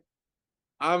right away.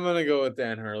 I'm gonna go with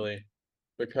Dan Hurley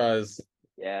because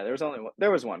Yeah,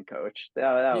 there was one coach.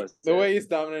 That was the it. way he's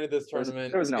dominated this There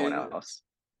tournament was no one else.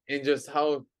 in just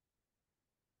how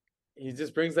he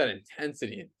just brings that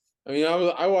intensity. I mean,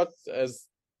 I watched as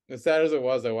sad as it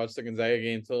was, I watched the Gonzaga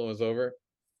game till it was over,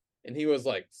 and he was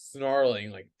like snarling,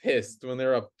 like pissed when they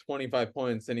were up 25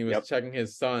 points, and he was Yep. checking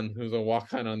his son, who's a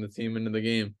walk-on on the team, into the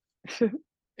game,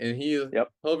 and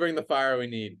Yep. he'll bring the fire we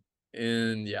need,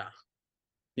 and yeah,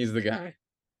 he's the guy.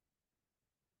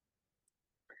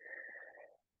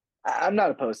 I'm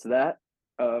not opposed to that.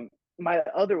 My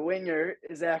other winger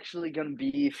is actually going to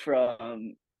be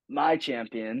from my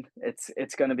champion.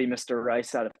 It's going to be Mr.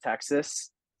 Rice out of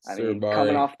Texas. I Sir mean,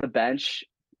 coming Bari. off the bench.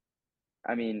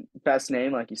 I mean, best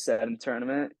name, like you said, in the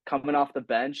tournament. Coming off the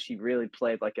bench, he really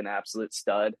played like an absolute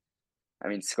stud. I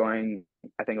mean, scoring,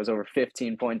 I think it was over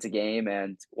 15 points a game.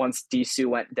 And once Disu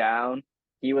went down,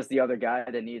 he was the other guy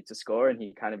that needed to score, and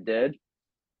he kind of did.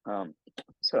 Um,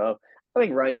 so I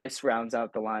think Rice rounds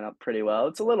out the lineup pretty well.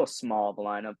 It's a little small of a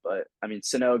lineup, but I mean,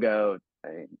 Sonogo, I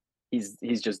mean, he's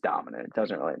just dominant. It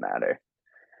doesn't really matter.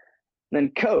 And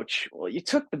then coach, well, you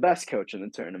took the best coach in the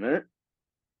tournament,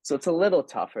 so it's a little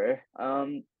tougher.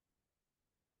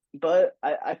 But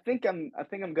I think I'm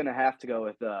gonna have to go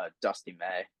with Dusty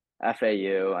May,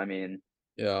 FAU. I mean,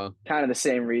 Yeah. kind of the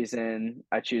same reason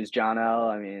I choose John L.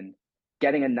 I mean,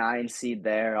 getting a 9 seed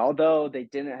there, although they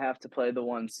didn't have to play the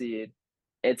 1 seed,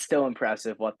 it's still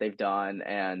impressive what they've done.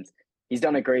 And he's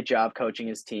done a great job coaching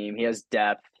his team. He has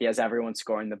depth. He has everyone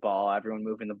scoring the ball, everyone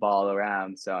moving the ball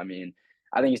around. So, I mean,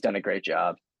 I think he's done a great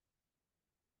job.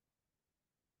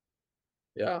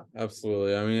 Yeah,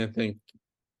 absolutely. I mean, I think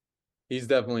he's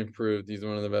definitely proved he's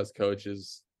one of the best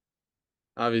coaches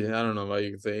Obviously, I don't know what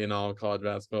you could say in all college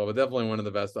basketball, but definitely one of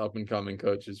the best up and coming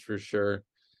coaches for sure.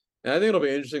 And I think it'll be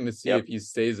interesting to see Yep. if he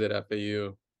stays at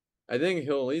FAU. I think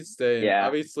he'll at least stay. Yeah.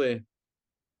 Obviously,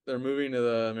 they're moving to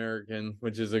the American,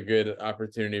 which is a good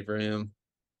opportunity for him.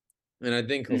 And I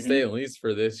think he'll stay Hmm. at least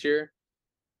for this year.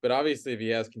 But obviously, if he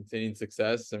has continued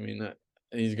success, I mean,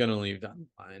 he's going to leave down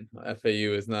the line.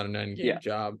 FAU is not an end game Yeah.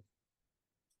 job.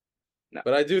 No.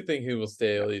 But I do think he will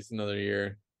stay at No. least another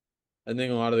year. I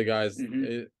think a lot of the guys,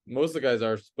 Hmm. most of the guys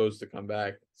are supposed to come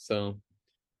back. So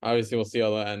obviously, we'll see how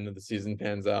the end of the season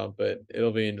pans out. But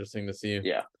it'll be interesting to see.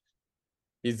 Yeah.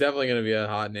 He's definitely going to be a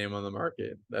hot name on the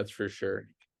market. That's for sure.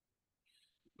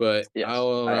 But Yes.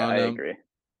 I agree.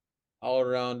 I'll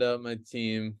round up my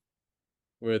team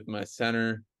with my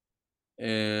center.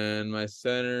 And my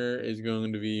center is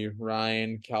going to be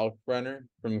Ryan Kalkbrenner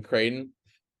from Creighton,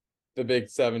 the big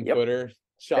seven Yep. footer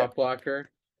shot blocker.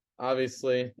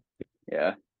 Obviously,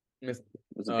 Yeah. Miss It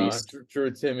was a beast. Drew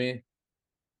Timmy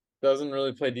doesn't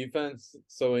really play defense,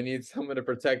 so we need someone to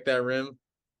protect that rim.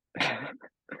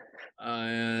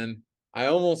 And I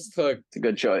almost took. It's a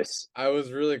good choice. I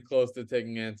was really close to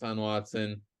taking Anton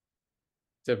Watson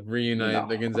to reunite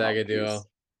the No. Oh, Gonzaga duo. please.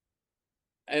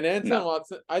 And Anton No.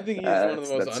 Watson, I think he's one of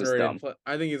the most That's just underrated. dumb.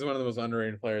 I think he's one of the most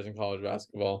underrated players in college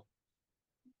basketball.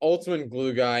 Ultimate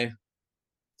glue guy,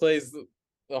 plays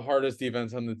the hardest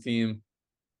defense on the team,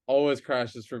 always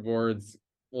crashes for boards,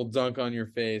 will dunk on your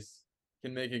face,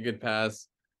 can make a good pass,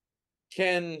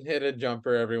 can hit a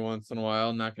jumper every once in a while.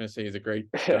 I'm not going to say he's a great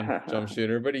jump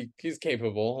shooter, but he's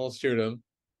capable. He'll shoot him.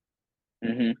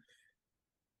 Hmm.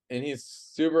 And he's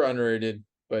super underrated,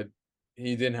 but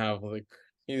he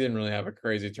didn't really have a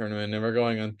crazy tournament. Never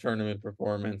going on tournament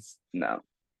performance. No.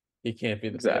 He can't be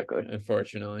the pick, Exactly.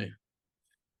 unfortunately.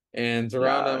 And to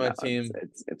round No. out my No. team,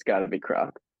 It's got to be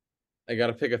Croc. I got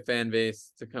to pick a fan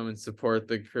base to come and support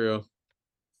the crew.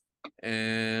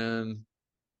 And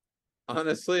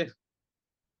honestly,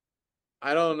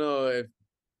 I don't know if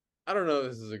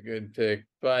this is a good pick,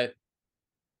 but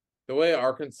the way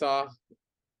Arkansas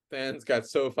fans got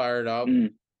so fired up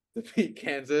Mm. to beat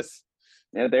Kansas,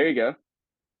 Yeah. There you go.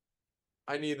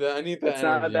 I need the That's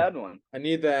not a energy. bad one. I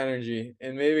need the energy.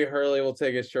 And maybe Hurley will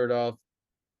take his shirt off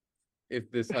if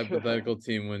this hypothetical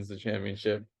team wins the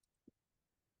championship.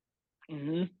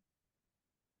 Hmm.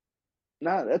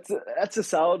 No, that's a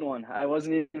solid one. I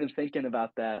wasn't even thinking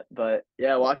about that, but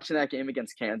yeah, watching that game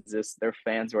against Kansas, their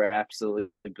fans were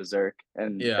absolutely berserk,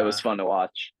 and it was Yeah. fun to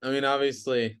watch. I mean,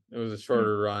 obviously, it was a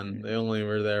shorter run. Mhm. They only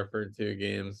were there for 2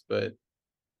 games, but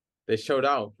they showed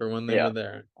out for when they were Yeah,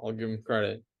 there. I'll give them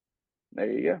credit. there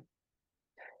you go.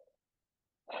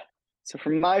 So for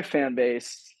my fan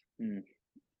base,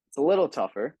 it's a little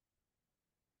tougher,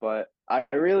 but I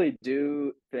really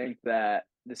do think that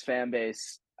this fan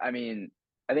base, I mean,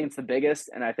 I think it's the biggest,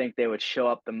 and I think they would show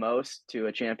up the most to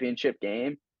a championship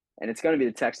game, and it's going to be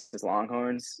the Texas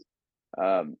Longhorns.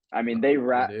 I mean,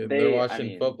 Dude, they're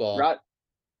watching football.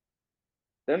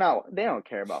 they don't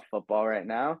care about football right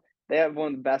now. They have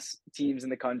one of the best teams in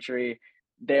the country.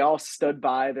 They all stood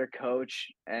by their coach,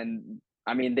 and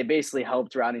I mean, they basically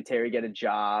helped Rodney Terry get a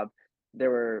job.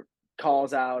 There were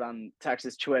calls out on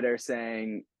Texas Twitter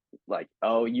saying like,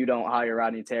 "Oh, you don't hire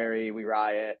Rodney Terry, we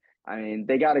riot." I mean,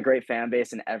 they got a great fan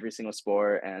base in every single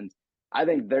sport, and I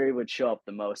think they would show up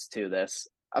the most to this.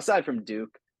 Aside from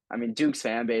Duke, I mean, Duke's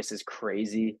fan base is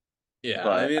crazy, Yeah, I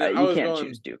but mean, you can't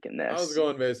choose Duke in I was this.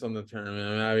 going based on the tournament. I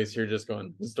mean, obviously, you're just going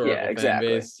Yeah, historical fan exactly.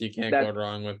 base. You can't go That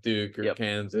wrong with Duke or Yep,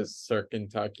 Kansas or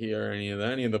Kentucky or any of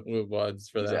the blue bloods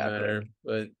for that exactly. matter.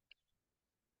 But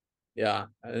yeah,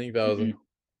 I think Hmm.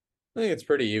 I think it's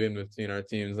pretty even between our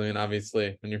teams. I mean,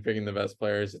 obviously, when you're picking the best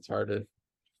players, it's hard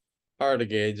to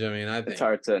gauge. I mean, It's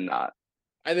hard to not.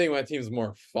 I think my team's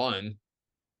more fun.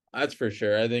 That's for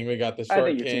sure. I think we got the I short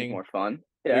think your team's king. more fun.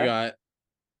 We Yeah, got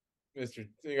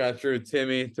we got Drew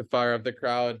Timmy to fire up the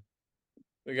crowd.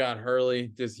 We got Hurley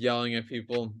just yelling at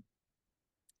people.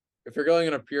 If you're going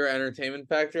on a pure entertainment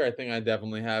factor, I think I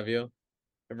definitely have you.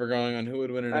 If we're going on who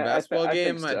would win in a basketball I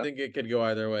think game, I so. think it could go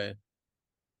either way.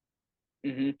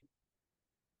 Hmm.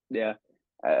 Yeah,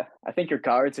 I think your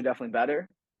cards are definitely better.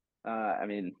 I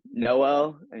mean,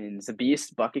 Noel. I mean, he's a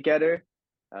beast, bucket getter.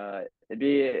 It'd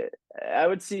be. I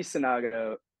would see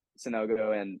Sinogo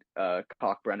and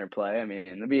Kalkbrenner play. I mean,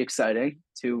 it'd be exciting.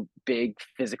 Two big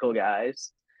physical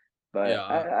guys. But Yeah,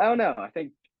 I don't know. I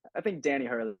think Danny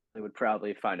Hurley would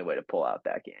probably find a way to pull out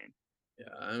that game. yeah.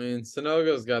 I mean,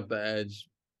 Sonogo's got the edge,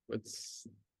 but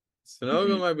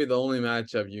Sonogo Hmm. might be the only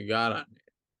matchup you got on me.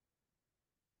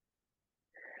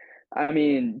 I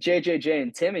mean, JJJ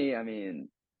and Timmy. I mean,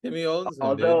 Timmy owns him, dude.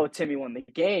 Although Timmy won the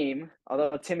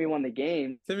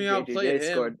game, Timmy outplayed JJJ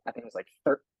him. scored. I think it was like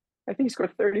I think he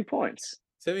scored 30 points.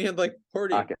 Timmy had like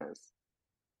 40. Hawkins.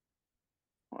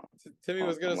 Timmy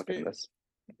was gonna I'm looking at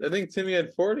speak. this. I think Timmy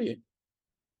had 40.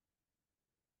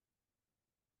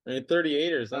 I mean,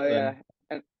 38 or Oh yeah,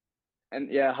 something.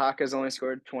 and yeah, Hawkins only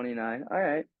scored 29. All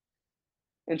right,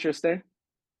 interesting.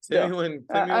 Timmy Still, went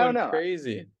Timmy I don't went know.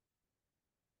 crazy.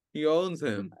 He owns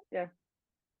him. Yeah,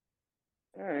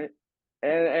 all right.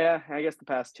 And yeah, I guess the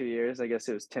past 2 years, I guess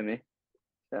it was Timmy.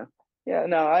 So yeah,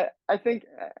 no, I think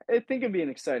it'd be an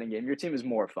exciting game. Your team is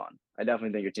more fun. I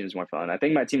definitely think your team is more fun. I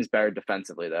think my team's better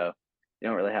defensively though. You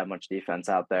don't really have much defense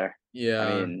out there. I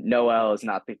Yeah, mean, Noel is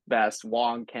not the best.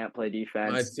 Wong can't play my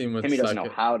defense. team would Timmy doesn't suck know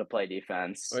it. how to play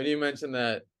defense. When you mentioned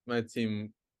that, my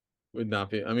team would not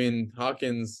be. I mean, I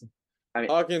mean,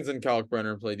 Hawkins and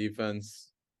Kalkbrenner play defense,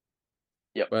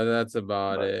 yep. but that's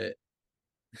about But it.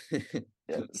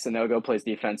 yeah, Sonogo plays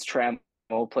defense.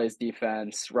 Trammell plays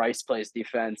defense. Rice plays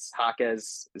defense.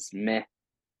 Jaquez is meh.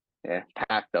 Yeah,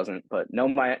 Pack doesn't, but no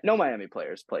Miami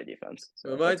players play defense, But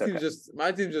so that's okay.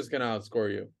 my team's just gonna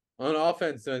outscore you on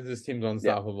offense. This team's Yeah,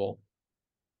 unstoppable.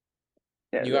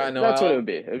 yeah, You got that's what it would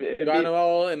Noel, be. you It'd got be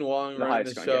Noel and Wong the running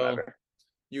highest the scoring game show. ever.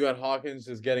 You got Hawkins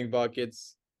just getting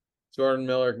buckets. Jordan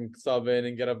Miller can sub in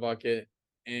and get a bucket.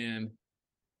 And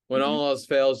when Mm-hmm. all else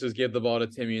fails, just give the ball to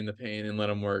Timmy in the paint and let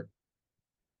him work.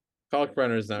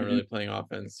 Kalkbrenner's not Mm-hmm. really playing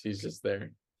offense. He's just there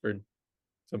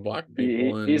to block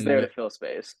people He's there and to fill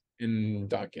space.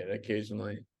 dunk it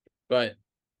occasionally. But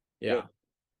Yep. yeah,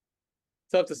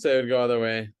 tough to say it would go either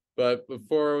way. But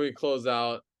before we close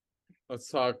out, let's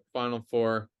talk Final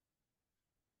Four.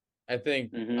 I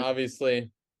think Mm-hmm.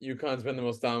 obviously UConn's been the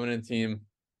most dominant team.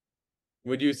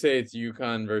 Would you say it's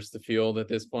UConn versus the field at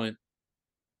this point?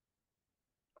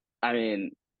 I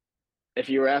mean, if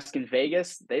you were asking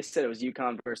Vegas, they said it was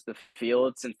UConn versus the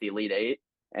field since the Elite Eight,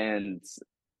 and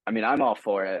I mean, I'm all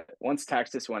for it. Once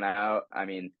Texas went out, I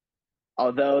mean,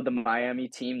 although the Miami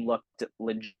team looked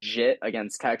legit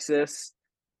against Texas,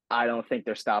 I don't think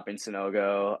they're stopping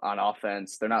Sonogo on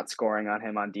offense. They're not scoring on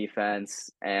him on defense.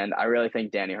 And I really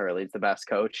think Danny Hurley's the best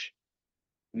coach.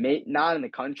 Not in the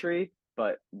country,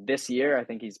 but this year, I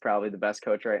think he's probably the best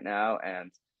coach right now.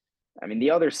 And I mean,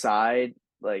 the other side,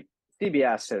 like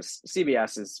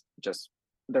CBS is just,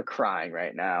 they're crying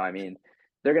right now. I mean,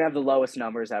 they're going to have the lowest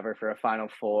numbers ever for a Final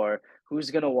Four. Who's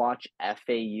going to watch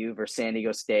FAU versus San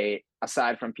Diego State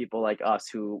aside from people like us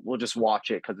who will just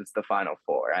watch it because it's the Final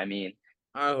Four? I mean,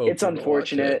 I hope it's people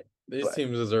watch it. unfortunate, These but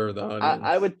teams deserve the I, I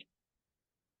audience. would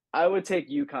I would take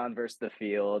UConn versus the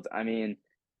field. I mean,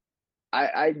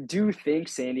 I do think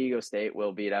San Diego State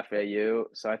will beat FAU,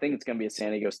 so I think it's going to be a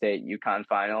San Diego State UConn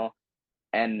final,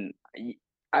 and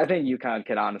I think UConn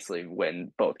could honestly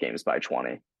win both games by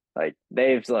 20. Like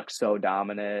they've looked so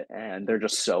dominant, and they're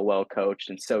just so well coached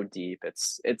and so deep.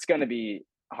 It's going to be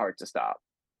hard to stop.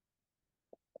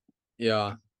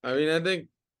 Yeah. I mean, I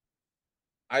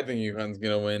think UConn's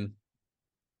gonna win.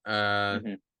 Uh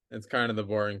Mm-hmm. it's kind of the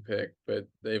boring pick, but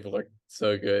they've looked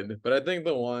so good. But I think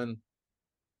the one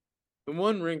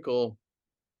wrinkle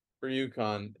for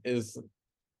UConn is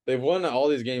they've won all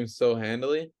these games so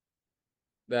handily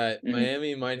that Mm-hmm.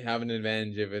 Miami might have an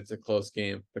advantage if it's a close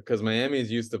game because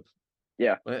Miami's used to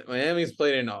Yeah. Miami's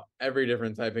played in every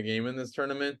different type of game in this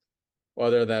tournament,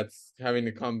 whether that's having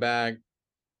to come back,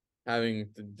 having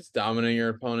to just dominate your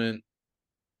opponent,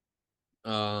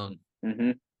 um,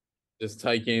 Mm-hmm. just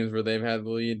tight games where they've had the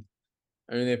lead.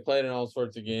 I mean, they've played in all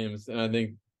sorts of games, and I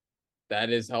think that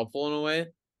is helpful in a way.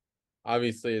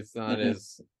 Obviously, it's not Mm-hmm.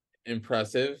 as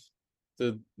impressive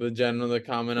to the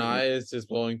common Mm-hmm. eye. It's just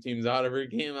blowing teams out every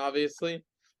game, obviously.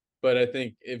 But I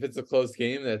think if it's a close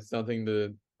game, that's something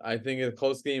to. I think a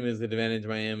close game is the advantage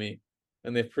Miami,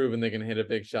 and they've proven they can hit a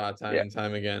big shot time Yeah. and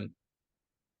time again.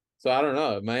 So I don't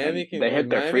know. And they hit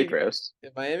their free throws.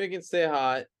 If Miami can stay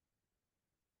hot,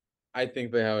 I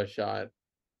think they have a shot.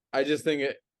 I just think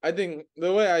it. I think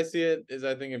the way I see it is,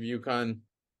 I think if UConn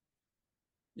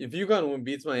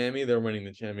beats Miami, they're winning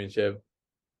the championship.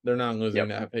 They're not losing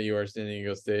Yep. to FAU or San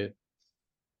Diego State.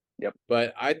 Yep.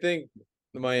 But I think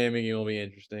the Miami game will be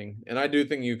interesting, and I do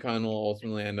think UConn will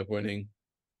ultimately end up winning.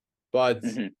 But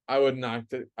Mm-hmm. I would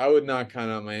not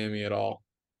count out Miami at all.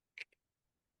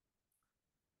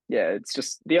 Yeah, it's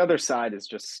just the other side is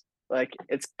just like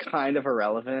it's kind of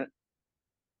irrelevant.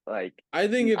 Like I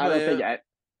think if I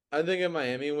don't think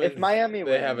Miami if wins, Miami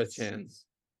they have a wins, chance.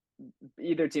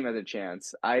 either team has a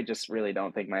chance. I just really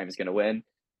don't think Miami's going to win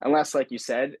unless, like you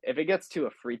said, if it gets to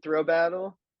a free throw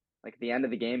battle, like at the end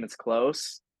of the game, it's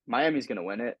close. Miami's going to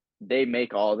win it. They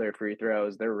make all their free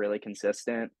throws. They're really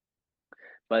consistent.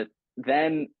 But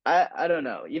then I don't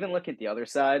know. Even look at the other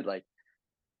side, like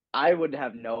I would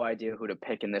have no idea who to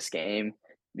pick in this game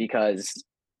because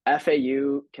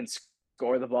FAU can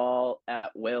score the ball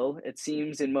at will, it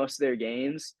seems, in most of their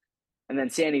games. And then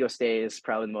San Diego State is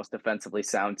probably the most defensively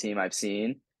sound team I've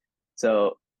seen.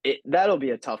 So that'll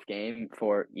be a tough game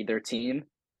for either team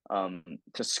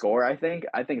to score, I think.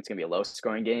 I think it's going to be a low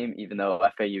scoring game, even though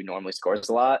FAU normally scores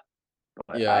a lot.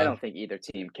 But I Yeah, don't think either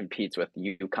team competes with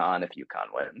UConn if UConn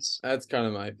wins. that's kind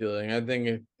of my feeling. I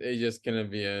think it's just gonna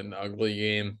be an ugly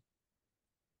game,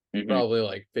 Hmm. probably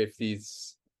like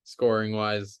 50s scoring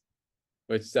wise,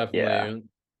 which Yeah. definitely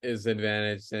is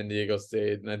advantage San Diego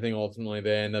State, and I think ultimately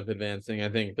they end up advancing. I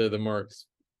think they're the more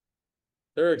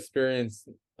they're experienced.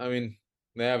 I mean,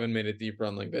 they haven't made a deep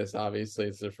run like this. Obviously,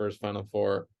 it's their first Final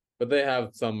Four, but they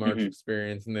have some March Hmm.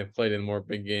 experience and they've played in more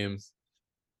big games.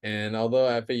 And although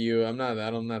FAU, I'm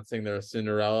not saying they're a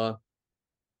Cinderella,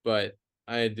 but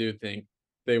I do think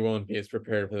they won't be as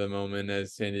prepared for the moment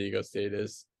as San Diego State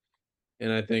is.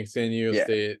 And I think San Diego Yeah.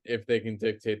 State, if they can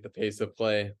dictate the pace of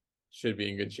play, should be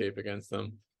in good shape against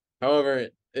them. However,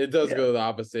 it does Yeah. go the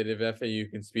opposite. If FAU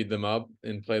can speed them up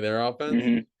and play their offense,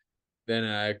 Hmm. then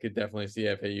I could definitely see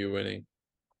FAU winning.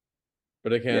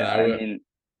 But again, Yeah. I mean,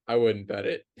 I wouldn't bet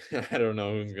it. I don't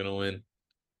know who's gonna win.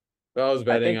 If I was I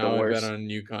betting, think the I would bet worst. on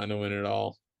UConn to win it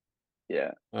all.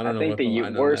 Yeah. I I don't know think what the the line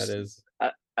on that worst. is.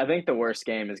 I think the worst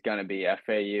game is going to be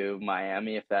FAU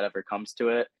Miami if that ever comes to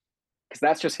it, because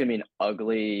that's just going to be an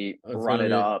ugly It's run gonna it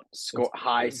be up, it's score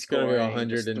high it's gonna be scoring,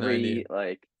 just 190. three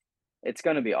like it's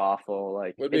going to be awful.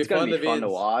 Like Would be it's going to fun be to be fun in. to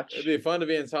It'd watch. be fun to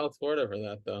be in South Florida for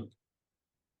that though.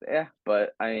 Yeah,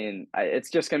 but I mean, it's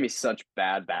just going to be such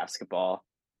bad basketball.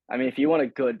 I mean, if you want a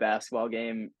good basketball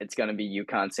game, it's going to be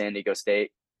UConn San Diego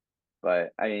State. But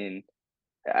I mean,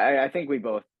 I think we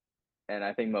both, and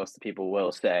I think most people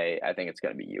will say, I think it's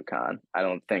going to be UConn. I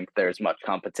don't think there's much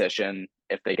competition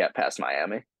if they get past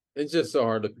Miami. It's just so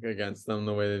hard to pick against them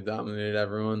the way they dominated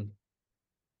everyone,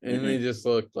 and they Hmm. just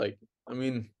looked like. I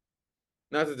mean,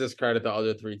 not to discredit the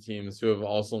other three teams who have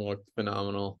also looked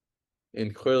phenomenal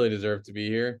and clearly deserve to be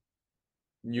here.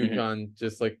 Hmm. UConn,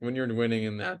 just like when you're winning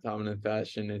in that dominant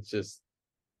fashion, it's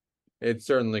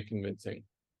certainly convincing.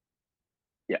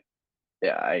 Yeah,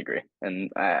 yeah, I agree.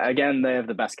 And again, they have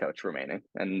the best coach remaining,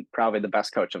 and probably the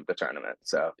best coach of the tournament.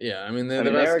 So, Yeah, I mean they're I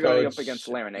the mean, they best are going up against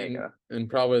coach and Larinaga.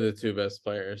 probably the two best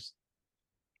players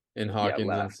in Yeah, Hawkins and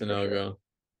left for sure. Sonogo.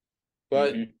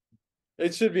 But Hmm.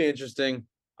 it should be interesting.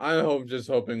 I hope, just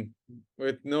hoping,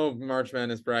 with no March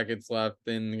Madness brackets left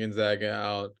and Gonzaga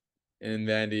out and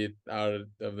Vandy out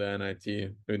of the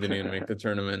NIT, who didn't even make the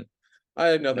tournament. I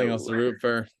have nothing else No. to root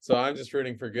for, so I'm just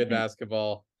rooting for good Hmm.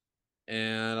 basketball,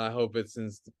 and I hope it's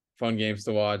fun games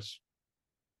to watch.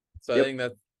 So I Yep, think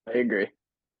that I agree.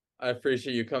 I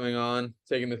appreciate you coming on,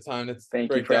 taking the time to Thank you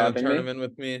break for down the having me. Of tournament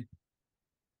with me.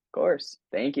 course.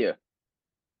 Thank you.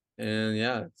 And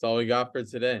yeah, that's all we got for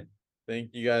today.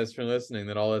 Thank you guys for listening.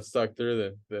 That all that stuck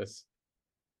through this.